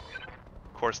target.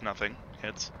 Of course, nothing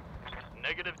hits.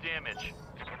 Negative damage.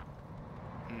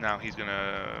 Now he's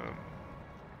gonna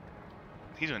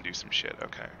do some shit.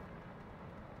 Okay.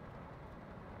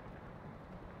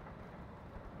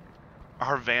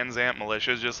 Our Zandt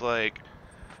militia is just like,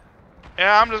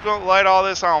 yeah, I'm just gonna light all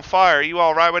this on fire. You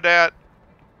all right with that?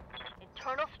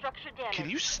 Internal structure damage. Can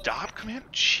you stop, Commander?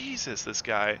 Jesus, this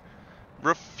guy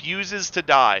refuses to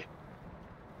die.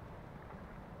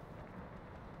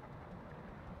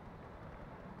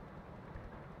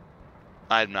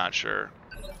 I'm not sure.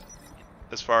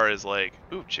 As far as like,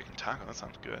 ooh, chicken taco, that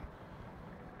sounds good.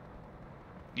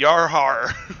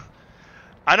 Yarhar.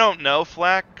 I don't know,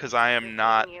 Flack, because I am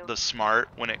not the smart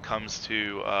when it comes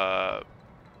to,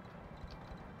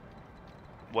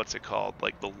 what's it called?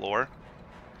 Like the lore. Are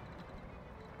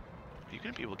you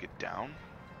going to be able to get down?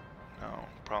 No,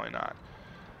 probably not.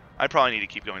 I probably need to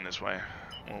keep going this way.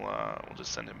 We'll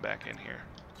just send him back in here.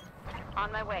 On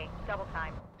my way. Double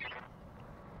time.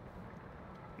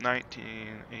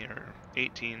 19 or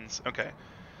 18s. Okay.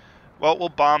 Well, we'll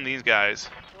bomb these guys.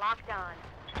 Locked on.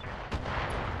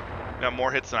 Got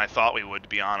more hits than I thought we would, to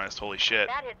be honest. Holy shit.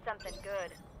 That hit something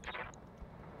good.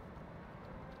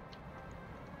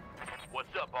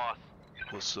 What's up, boss?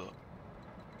 What's up?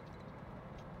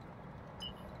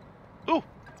 Ooh!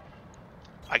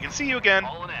 I can see you again.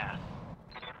 All an ass.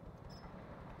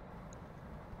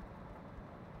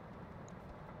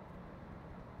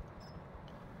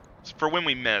 For when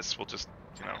we miss, we'll just,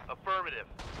 you know. Affirmative.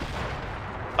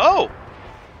 Oh!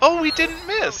 Oh, we didn't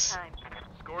miss! Time.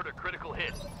 Scored a critical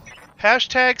hit.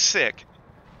 Hashtag sick.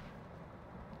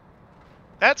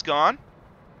 That's gone.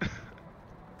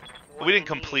 We didn't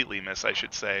completely miss, I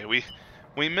should say. We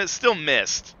still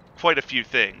missed quite a few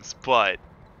things, but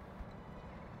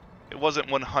it wasn't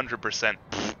 100%.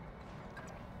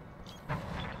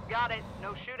 Got it.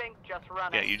 No shooting, just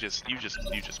running. Yeah, you just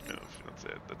move. That's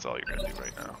it. That's all you're gonna do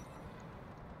right now.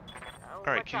 Oh, All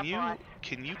right, what's up, boss?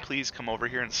 can you please come over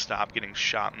here and stop getting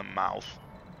shot in the mouth?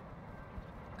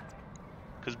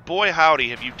 Because boy howdy,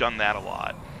 have you done that a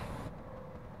lot.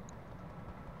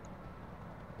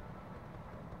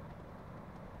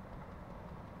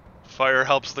 Fire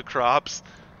helps the crops.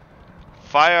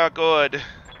 Fire good.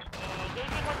 Engaging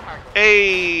with target.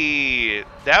 Hey,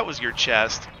 that was your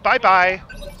chest. Bye-bye.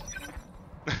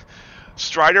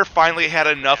 Strider finally had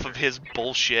enough of his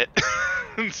bullshit.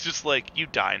 It's just like, you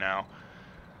die now.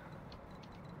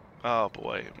 Oh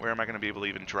boy, where am I going to be able to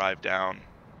even drive down?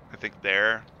 I think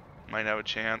there might have a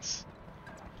chance.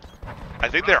 I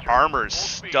think their armor's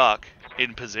stuck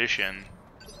in position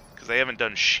because they haven't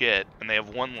done shit and they have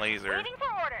one laser. Waiting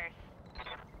for orders.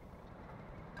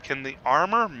 Can the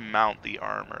armor mount the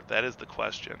armor? That is the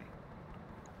question.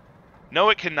 No,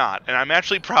 it cannot, and I'm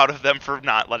actually proud of them for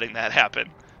not letting that happen.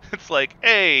 It's like,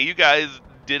 hey, you guys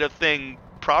did a thing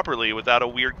properly without a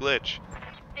weird glitch.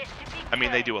 This should be I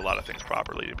mean, they good. do a lot of things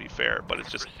properly, to be fair, but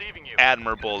it's just Receiving you.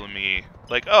 admirable to me.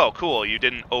 Like, oh, cool, you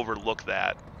didn't overlook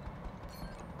that.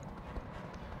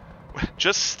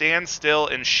 Just stand still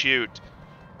and shoot.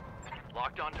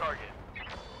 Locked on target.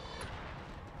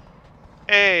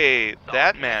 Hey,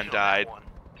 that man died.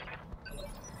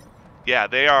 Yeah,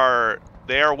 they are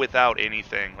without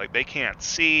anything. Like, they can't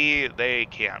see, they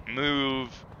can't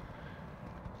move.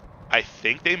 I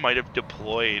think they might have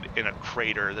deployed in a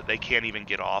crater that they can't even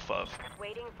get off of.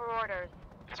 Waiting for orders.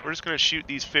 So we're just going to shoot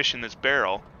these fish in this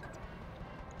barrel.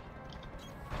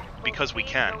 Because we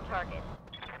can. No target.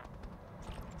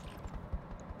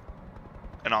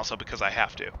 And also because I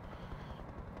have to.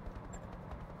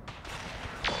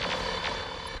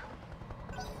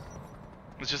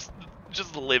 It's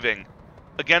just living.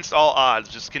 Against all odds,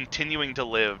 just continuing to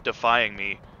live, defying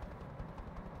me.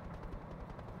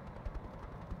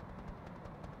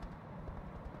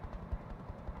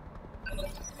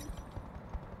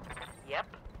 Yep.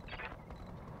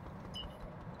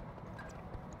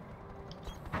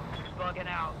 Bugging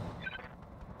out.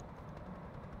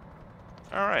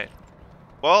 Alright.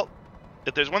 Well,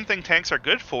 if there's one thing tanks are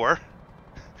good for,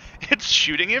 it's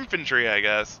shooting infantry, I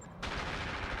guess.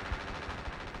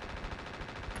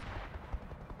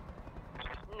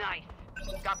 Nice.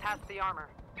 Got past the armor.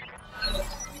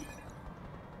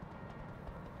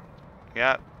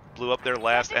 Yeah, blew up their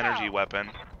last Good to energy go. weapon.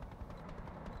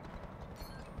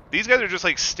 These guys are just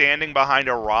like standing behind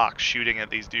a rock shooting at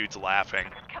these dudes laughing.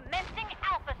 Commencing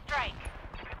alpha strike.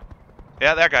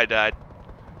 Yeah, that guy died.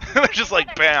 They're just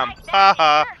like, bam,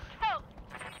 haha.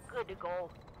 Good to go.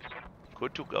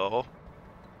 Good to go.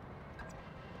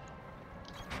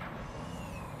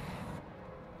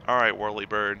 Alright, Whirly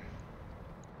Bird.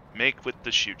 Make with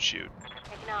the shoot.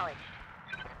 Acknowledged.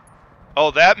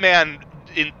 Oh, that man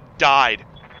died.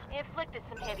 Inflicted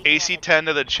some heavy AC damage. 10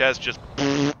 to the chest, just.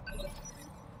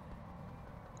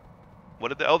 What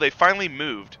did they? Oh, they finally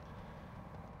moved.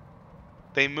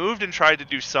 They moved and tried to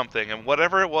do something, and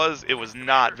whatever it was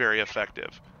not very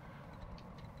effective.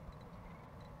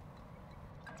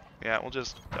 Yeah, we'll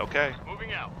just. Okay.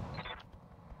 Moving out.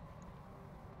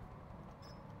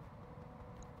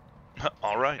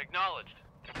 All right. Acknowledged.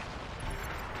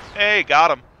 Hey, got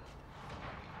him.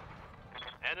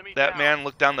 Enemy That down. man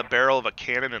looked down the barrel of a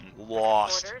cannon and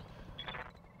lost. Orders.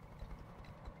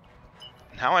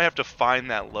 Now I have to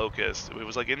find that locust. It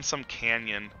was like in some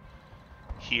canyon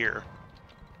here.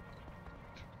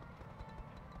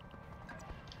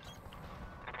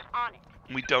 On it.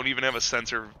 We don't even have a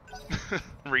sensor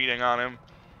reading on him.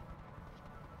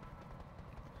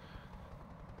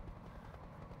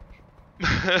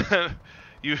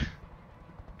 You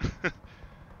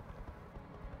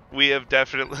We have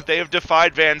definitely they have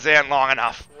defied Van Zandt long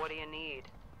enough. What do you need?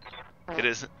 It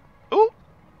is ooh,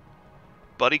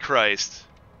 buddy Christ.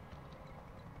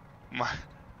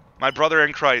 My brother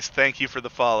in Christ, thank you for the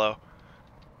follow.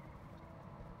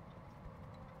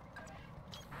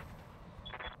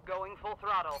 Going full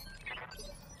throttle.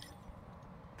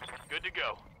 Good to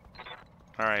go.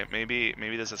 Alright, maybe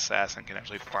this assassin can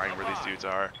actually find where these dudes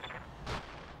are.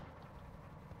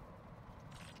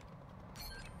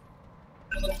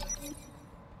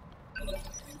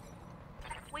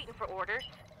 Waiting for orders.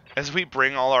 As we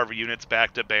bring all our units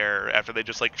back to bear after they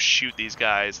just like shoot these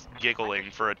guys, giggling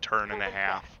for a turn and a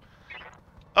half.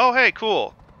 Oh hey,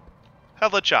 cool.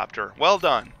 Helicopter. Well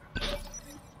done.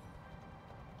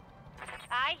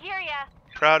 I hear ya.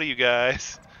 Proud of you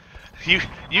guys. You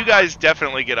guys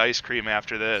definitely get ice cream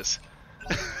after this.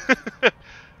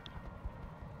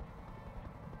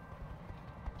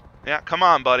 Yeah, come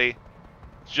on, buddy.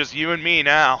 It's just you and me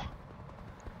now.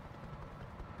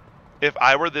 If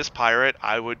I were this pirate,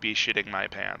 I would be shitting my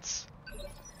pants.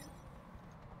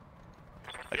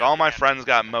 Like, all my friends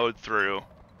got mowed through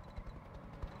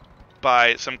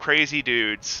by some crazy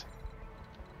dudes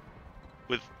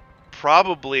with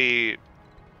probably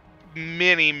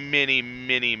many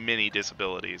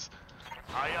disabilities.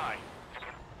 Aye,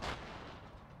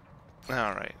 aye.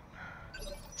 Alright.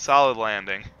 Solid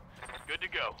landing. Good to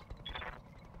go.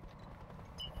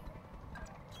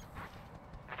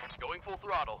 Going full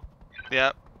throttle.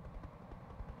 Yep.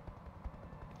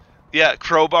 Yeah,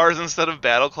 crowbars instead of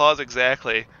battle claws,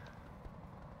 exactly.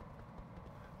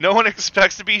 No one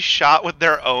expects to be shot with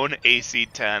their own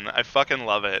AC-10. I fucking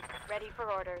love it. Ready for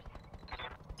orders.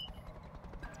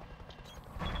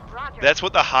 Roger. That's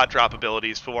what the hot drop ability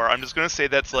is for. I'm just gonna say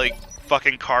that's like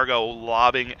fucking cargo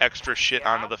lobbing extra shit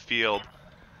onto the field.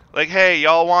 Like, hey,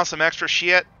 y'all want some extra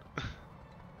shit?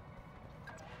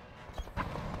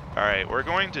 Alright, we're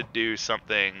going to do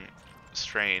something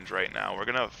strange right now. We're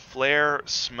gonna flare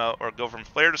smoke, or go from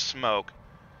flare to smoke,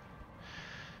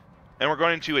 and we're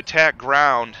going to attack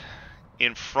ground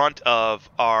in front of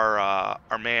our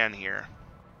man here.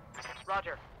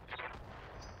 Roger.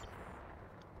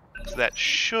 So that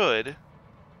should,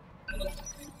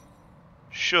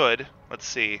 let's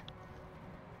see.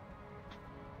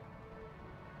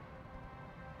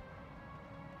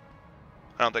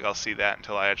 I don't think I'll see that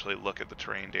until I actually look at the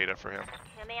terrain data for him.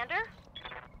 Commander?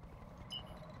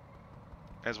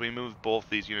 As we move both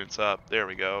these units up, there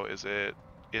we go. Is it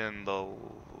in the...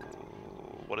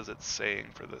 what is it saying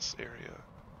for this area?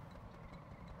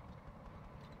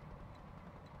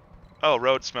 Oh,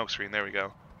 road smokescreen, there we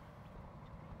go.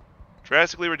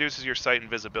 Drastically reduces your sight and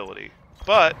visibility,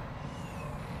 but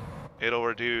it'll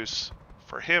reduce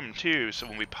for him too, so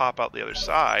when we pop out the other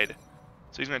side,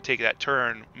 so he's going to take that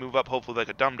turn, move up hopefully like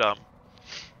a dum-dum.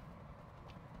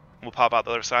 We'll pop out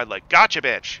the other side like, gotcha,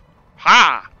 bitch!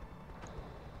 Ha!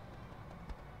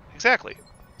 Exactly.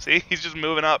 See? He's just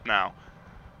moving up now.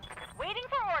 Waiting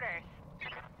for orders.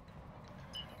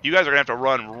 You guys are going to have to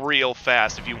run real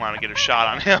fast if you want to get a shot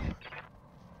on him.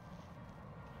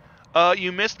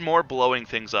 You missed more blowing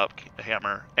things up,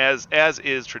 Hammer, as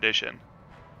is tradition.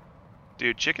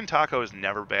 Dude, Chicken Taco is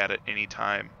never bad at any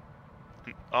time.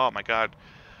 Oh my god.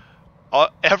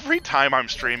 Every time I'm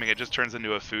streaming, it just turns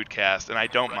into a food cast, and I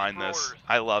don't mind this.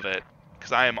 I love it,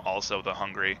 because I am also the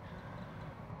hungry.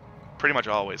 Pretty much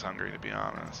always hungry, to be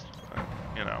honest. But,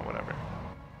 you know, whatever.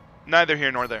 Neither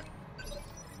here nor there.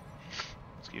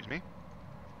 Excuse me.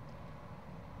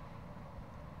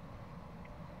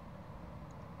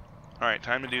 Alright,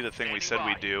 time to do the thing we said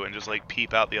we'd do, and just, like,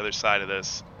 peep out the other side of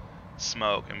this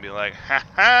smoke, and be like,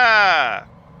 ha-ha!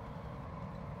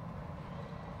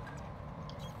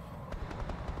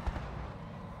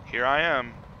 Here I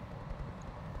am.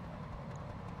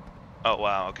 Oh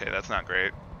wow, okay, that's not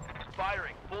great.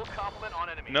 Firing. Full complement on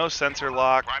enemy. No sensor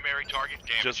lock, Primary target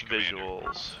damage, just Commander.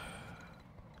 visuals.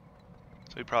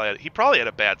 So he probably had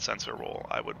a bad sensor roll,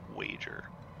 I would wager.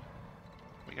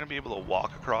 Are we gonna be able to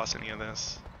walk across any of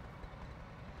this?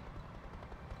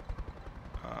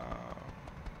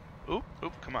 Oop,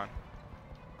 come on.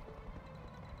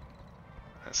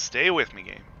 Stay with me,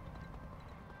 game.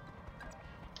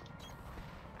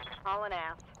 All an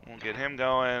ass. We'll get him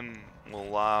going. We'll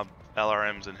lob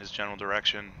LRMs in his general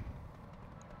direction.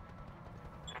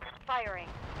 Firing.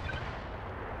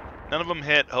 None of them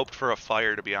hit. Hoped for a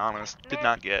fire, to be honest. Did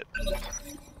not get.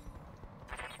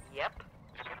 Yep.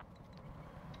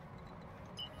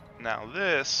 Now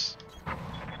this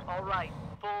All right.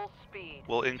 Full speed.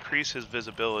 will increase his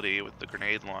visibility with the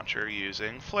grenade launcher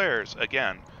using flares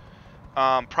again.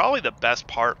 Probably the best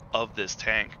part of this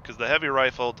tank, because the heavy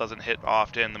rifle doesn't hit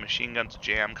often, the machine guns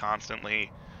jam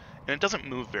constantly, and it doesn't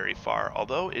move very far,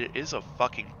 although it is a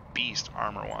fucking beast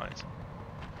armor-wise.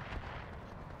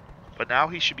 But now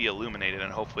he should be illuminated,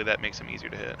 and hopefully that makes him easier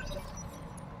to hit.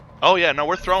 Oh yeah, no,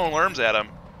 we're throwing worms at him.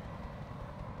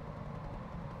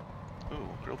 Ooh,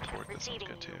 grill torque, that sounds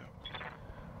good too.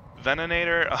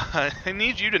 Veninator, I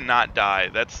need you to not die.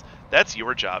 That's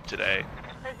your job today.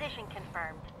 Position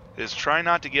confirmed. Is try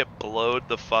not to get blowed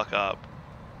the fuck up.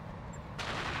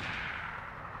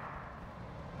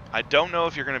 I don't know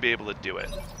if you're going to be able to do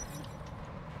it.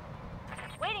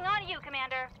 Waiting on you,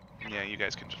 Commander. Yeah, you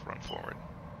guys can just run forward.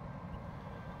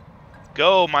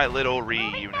 Go, my little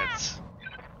re-units.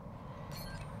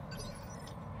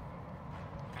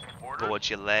 Pull at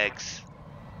your legs.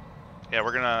 Yeah,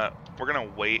 we're gonna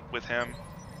wait with him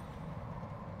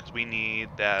because we need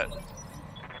that.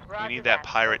 Roger We need that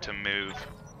pirate to move.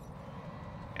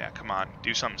 Yeah, come on,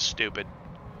 do something stupid.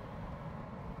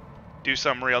 Do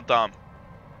something real dumb.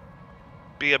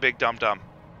 Be a big dum-dum.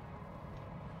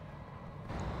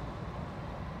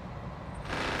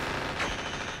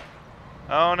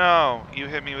 Oh no, you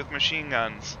hit me with machine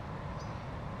guns.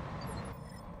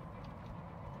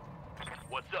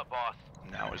 What's up, boss?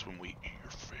 Now is when we eat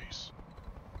your face.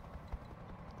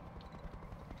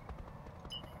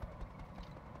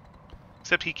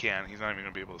 Except he can, he's not even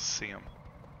gonna be able to see him.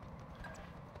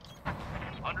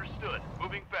 Understood.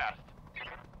 Moving fast.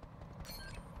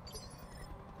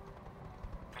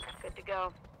 Good to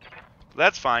go.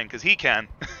 That's fine, because he can.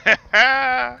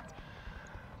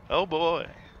 Oh boy.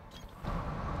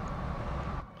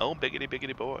 Oh, biggity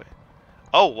biggity boy.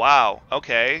 Oh wow,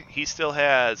 okay. He still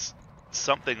has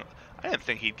something. I didn't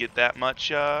think he'd get that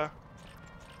much, Yeah,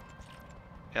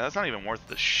 that's not even worth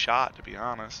the shot, to be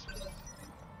honest.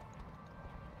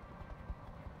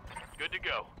 Good to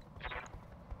go.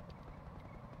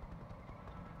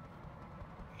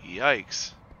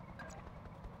 Yikes.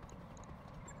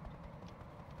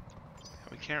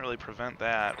 We can't really prevent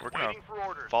that. We're gonna Waiting for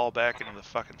orders. fall back into the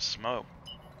fucking smoke.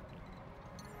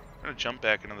 I'm gonna jump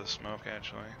back into the smoke,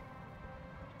 actually.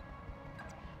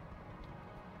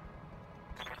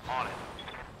 On it.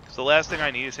 Because the last thing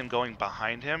I need is him going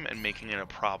behind him and making it a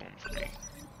problem for me.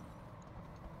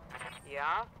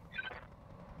 Yeah.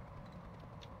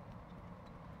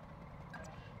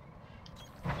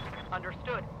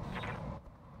 Understood.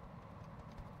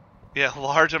 Yeah,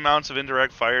 large amounts of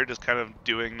indirect fire just kind of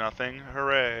doing nothing.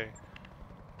 Hooray.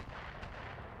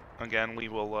 Again, we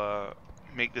will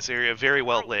make this area very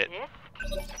well lit.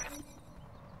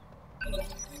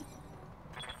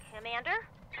 Commander?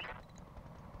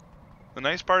 The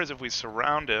nice part is if we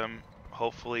surround him,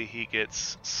 hopefully he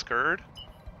gets scurred.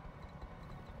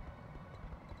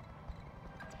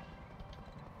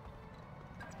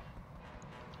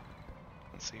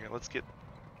 Let's see here, let's get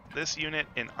this unit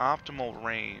in optimal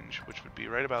range, which would be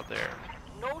right about there.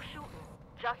 No shooting,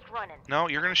 just running. No,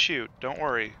 you're gonna shoot, don't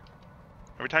worry.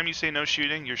 Every time you say no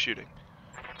shooting, you're shooting.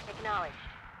 Acknowledged.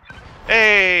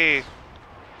 Hey!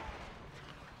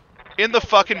 In the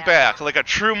fucking back, like a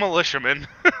true militiaman.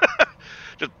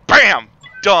 Just BAM!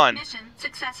 Done. Mission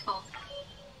successful.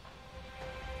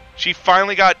 She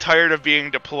finally got tired of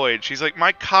being deployed. She's like,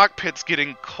 my cockpit's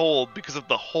getting cold because of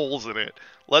the holes in it.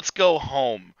 Let's go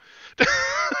home.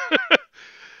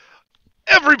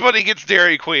 Everybody gets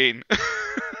Dairy Queen.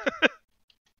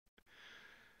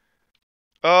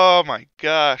 Oh my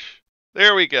gosh.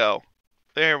 There we go.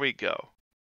 There we go.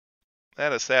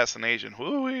 That assassination.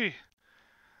 Woo-wee.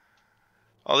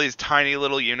 All these tiny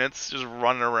little units just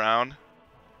running around.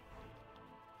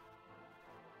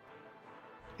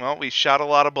 Well, we shot a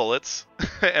lot of bullets,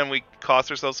 and we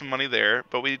cost ourselves some money there,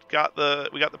 but we got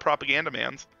the propaganda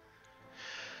mans.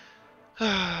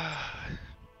 Yeah,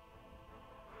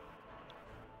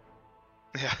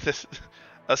 this.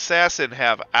 Assassin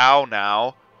have ow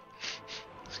now.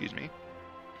 Excuse me.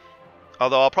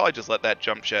 Although I'll probably just let that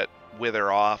jump jet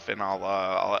wither off, and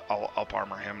I'll up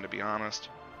armor him, to be honest.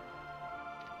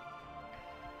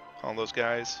 All those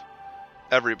guys,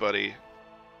 everybody,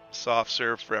 soft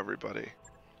serve for everybody.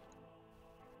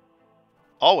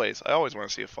 Always, I always want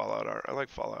to see a Fallout art. I like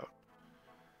Fallout.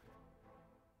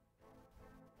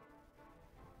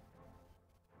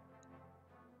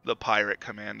 The pirate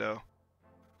commando.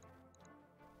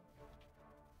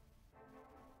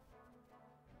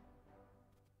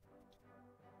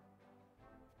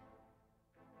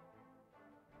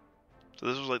 So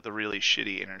this was like the really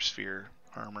shitty inner sphere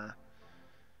armor.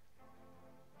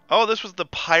 Oh, this was the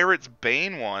Pirate's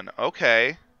Bane one.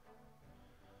 Okay.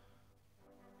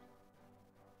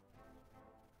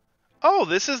 Oh,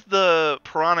 this is the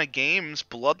Piranha Games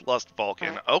Bloodlust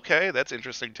Vulcan. Okay, that's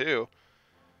interesting too.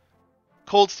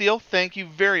 Cold Steel, thank you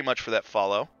very much for that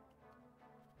follow.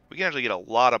 We can actually get a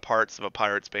lot of parts of a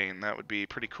Pirate's Bane. That would be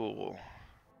pretty cool.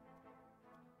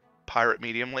 Pirate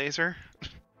Medium Laser.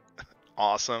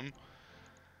 Awesome.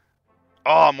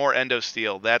 Oh, more Endo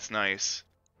Steel. That's nice.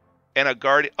 And a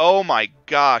Guardian. Oh my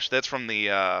gosh, that's from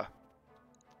the...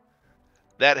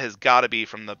 That has got to be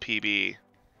from the PB.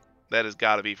 That has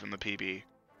got to be from the PB.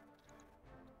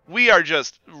 We are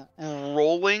just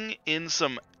rolling in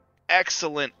some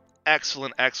excellent,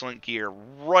 excellent, excellent gear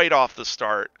right off the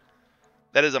start.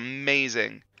 That is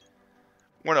amazing.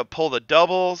 We're going to pull the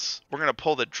doubles. We're going to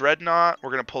pull the Dreadnought.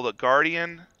 We're going to pull the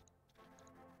Guardian.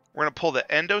 We're going to pull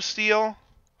the Endo Steel.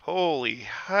 Holy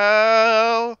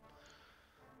hell.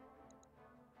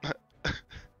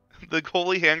 The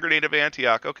Holy Hand Grenade of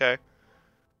Antioch. Okay.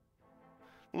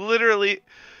 Literally,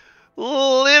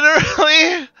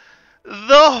 the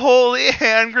Holy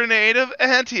Hand Grenade of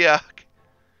Antioch.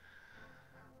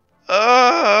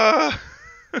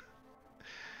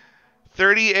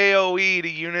 30 AoE to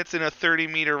units in a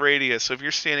 30-meter radius. So if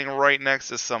you're standing right next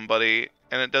to somebody,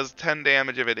 and it does 10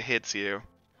 damage if it hits you.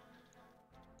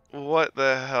 What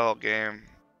the hell, game?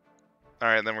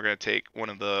 Alright, then we're going to take one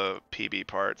of the PB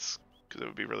parts, because it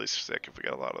would be really sick if we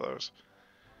got a lot of those.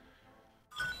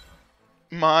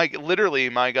 Literally,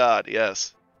 my god,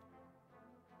 yes.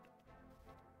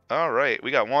 Alright,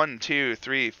 we got 1, 2,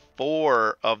 3,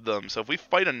 4 of them. So if we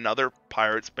fight another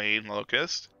Pirate's Bane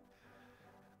Locust,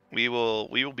 we will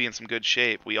be in some good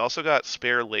shape. We also got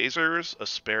spare lasers, a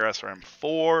spare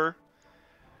SRM-4,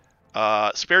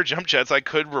 spare jump jets. I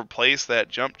could replace that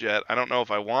jump jet. I don't know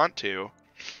if I want to.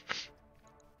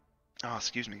 Oh,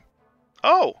 excuse me.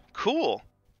 Oh, cool.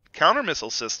 Counter missile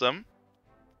system.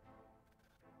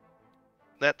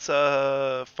 That's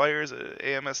fires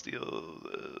AMS steel.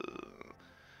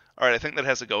 Alright, I think that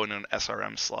has to go in an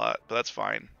SRM slot, but that's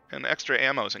fine. And extra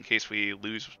ammos in case we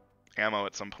lose ammo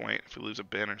at some point, if we lose a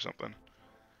bin or something.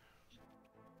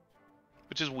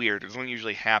 Which is weird. It doesn't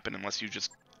usually happen unless you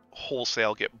just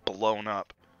wholesale get blown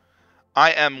up.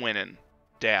 I am winning,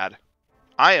 Dad.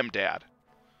 I am Dad.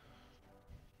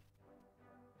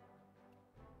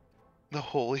 The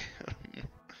holy...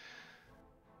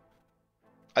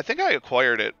 I think I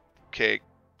acquired it, Cake.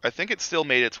 I think it still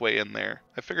made its way in there.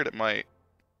 I figured it might.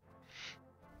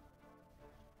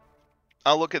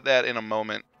 I'll look at that in a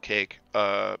moment, Cake,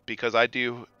 because I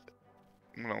do...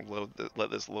 I'm going to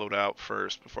let this load out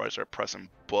first before I start pressing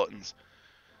buttons.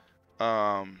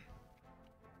 Come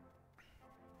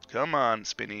on,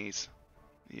 Spinnies.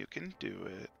 You can do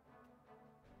it.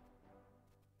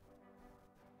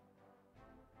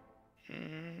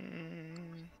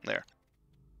 There.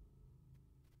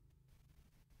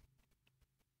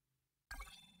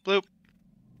 Bloop.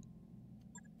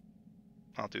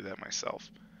 I'll do that myself.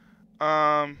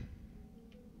 Alright.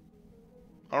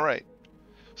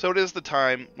 So it is the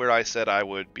time where I said I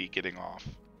would be getting off.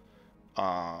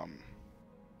 Gonna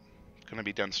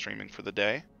be done streaming for the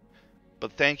day.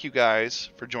 But thank you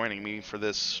guys for joining me for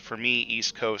this, for me,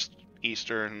 East Coast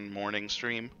Eastern morning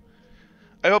stream.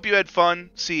 I hope you had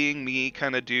fun seeing me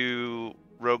kind of do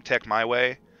RogueTech my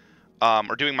way.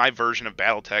 Or doing my version of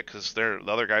BattleTech, because the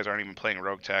other guys aren't even playing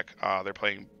RogueTech. They're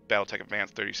playing BattleTech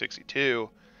Advanced 3062.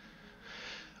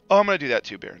 Oh, I'm going to do that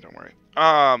too, Baron, don't worry.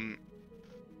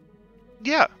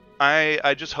 Yeah,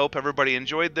 I just hope everybody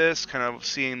enjoyed this, kind of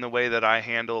seeing the way that I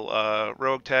handle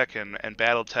RogueTech and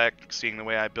BattleTech, seeing the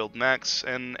way I build mechs,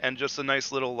 and just a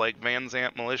nice little like Van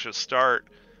Zandt Militia start.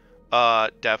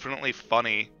 Definitely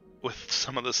funny with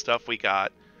some of the stuff we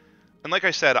got. And like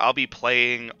I said, I'll be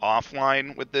playing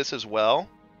offline with this as well.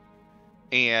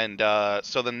 And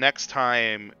so the next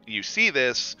time you see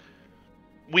this,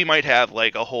 we might have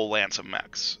like a whole lance of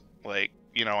mechs. Like,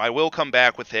 you know, I will come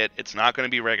back with it. It's not going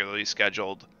to be regularly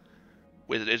scheduled.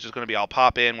 It's just going to be I'll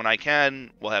pop in when I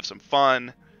can. We'll have some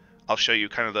fun. I'll show you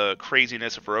kind of the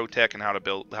craziness of RogueTech and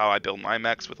how I build my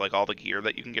mechs with like all the gear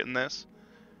that you can get in this.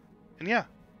 And yeah,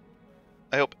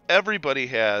 I hope everybody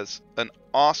has an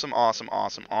awesome, awesome,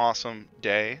 awesome, awesome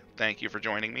day. Thank you for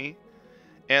joining me,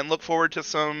 and look forward to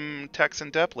some techs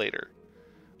and dep later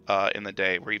in the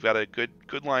day where you've got a good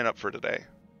lineup for today.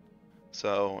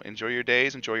 So enjoy your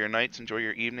days, enjoy your nights, enjoy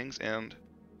your evenings, and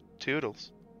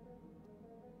toodles.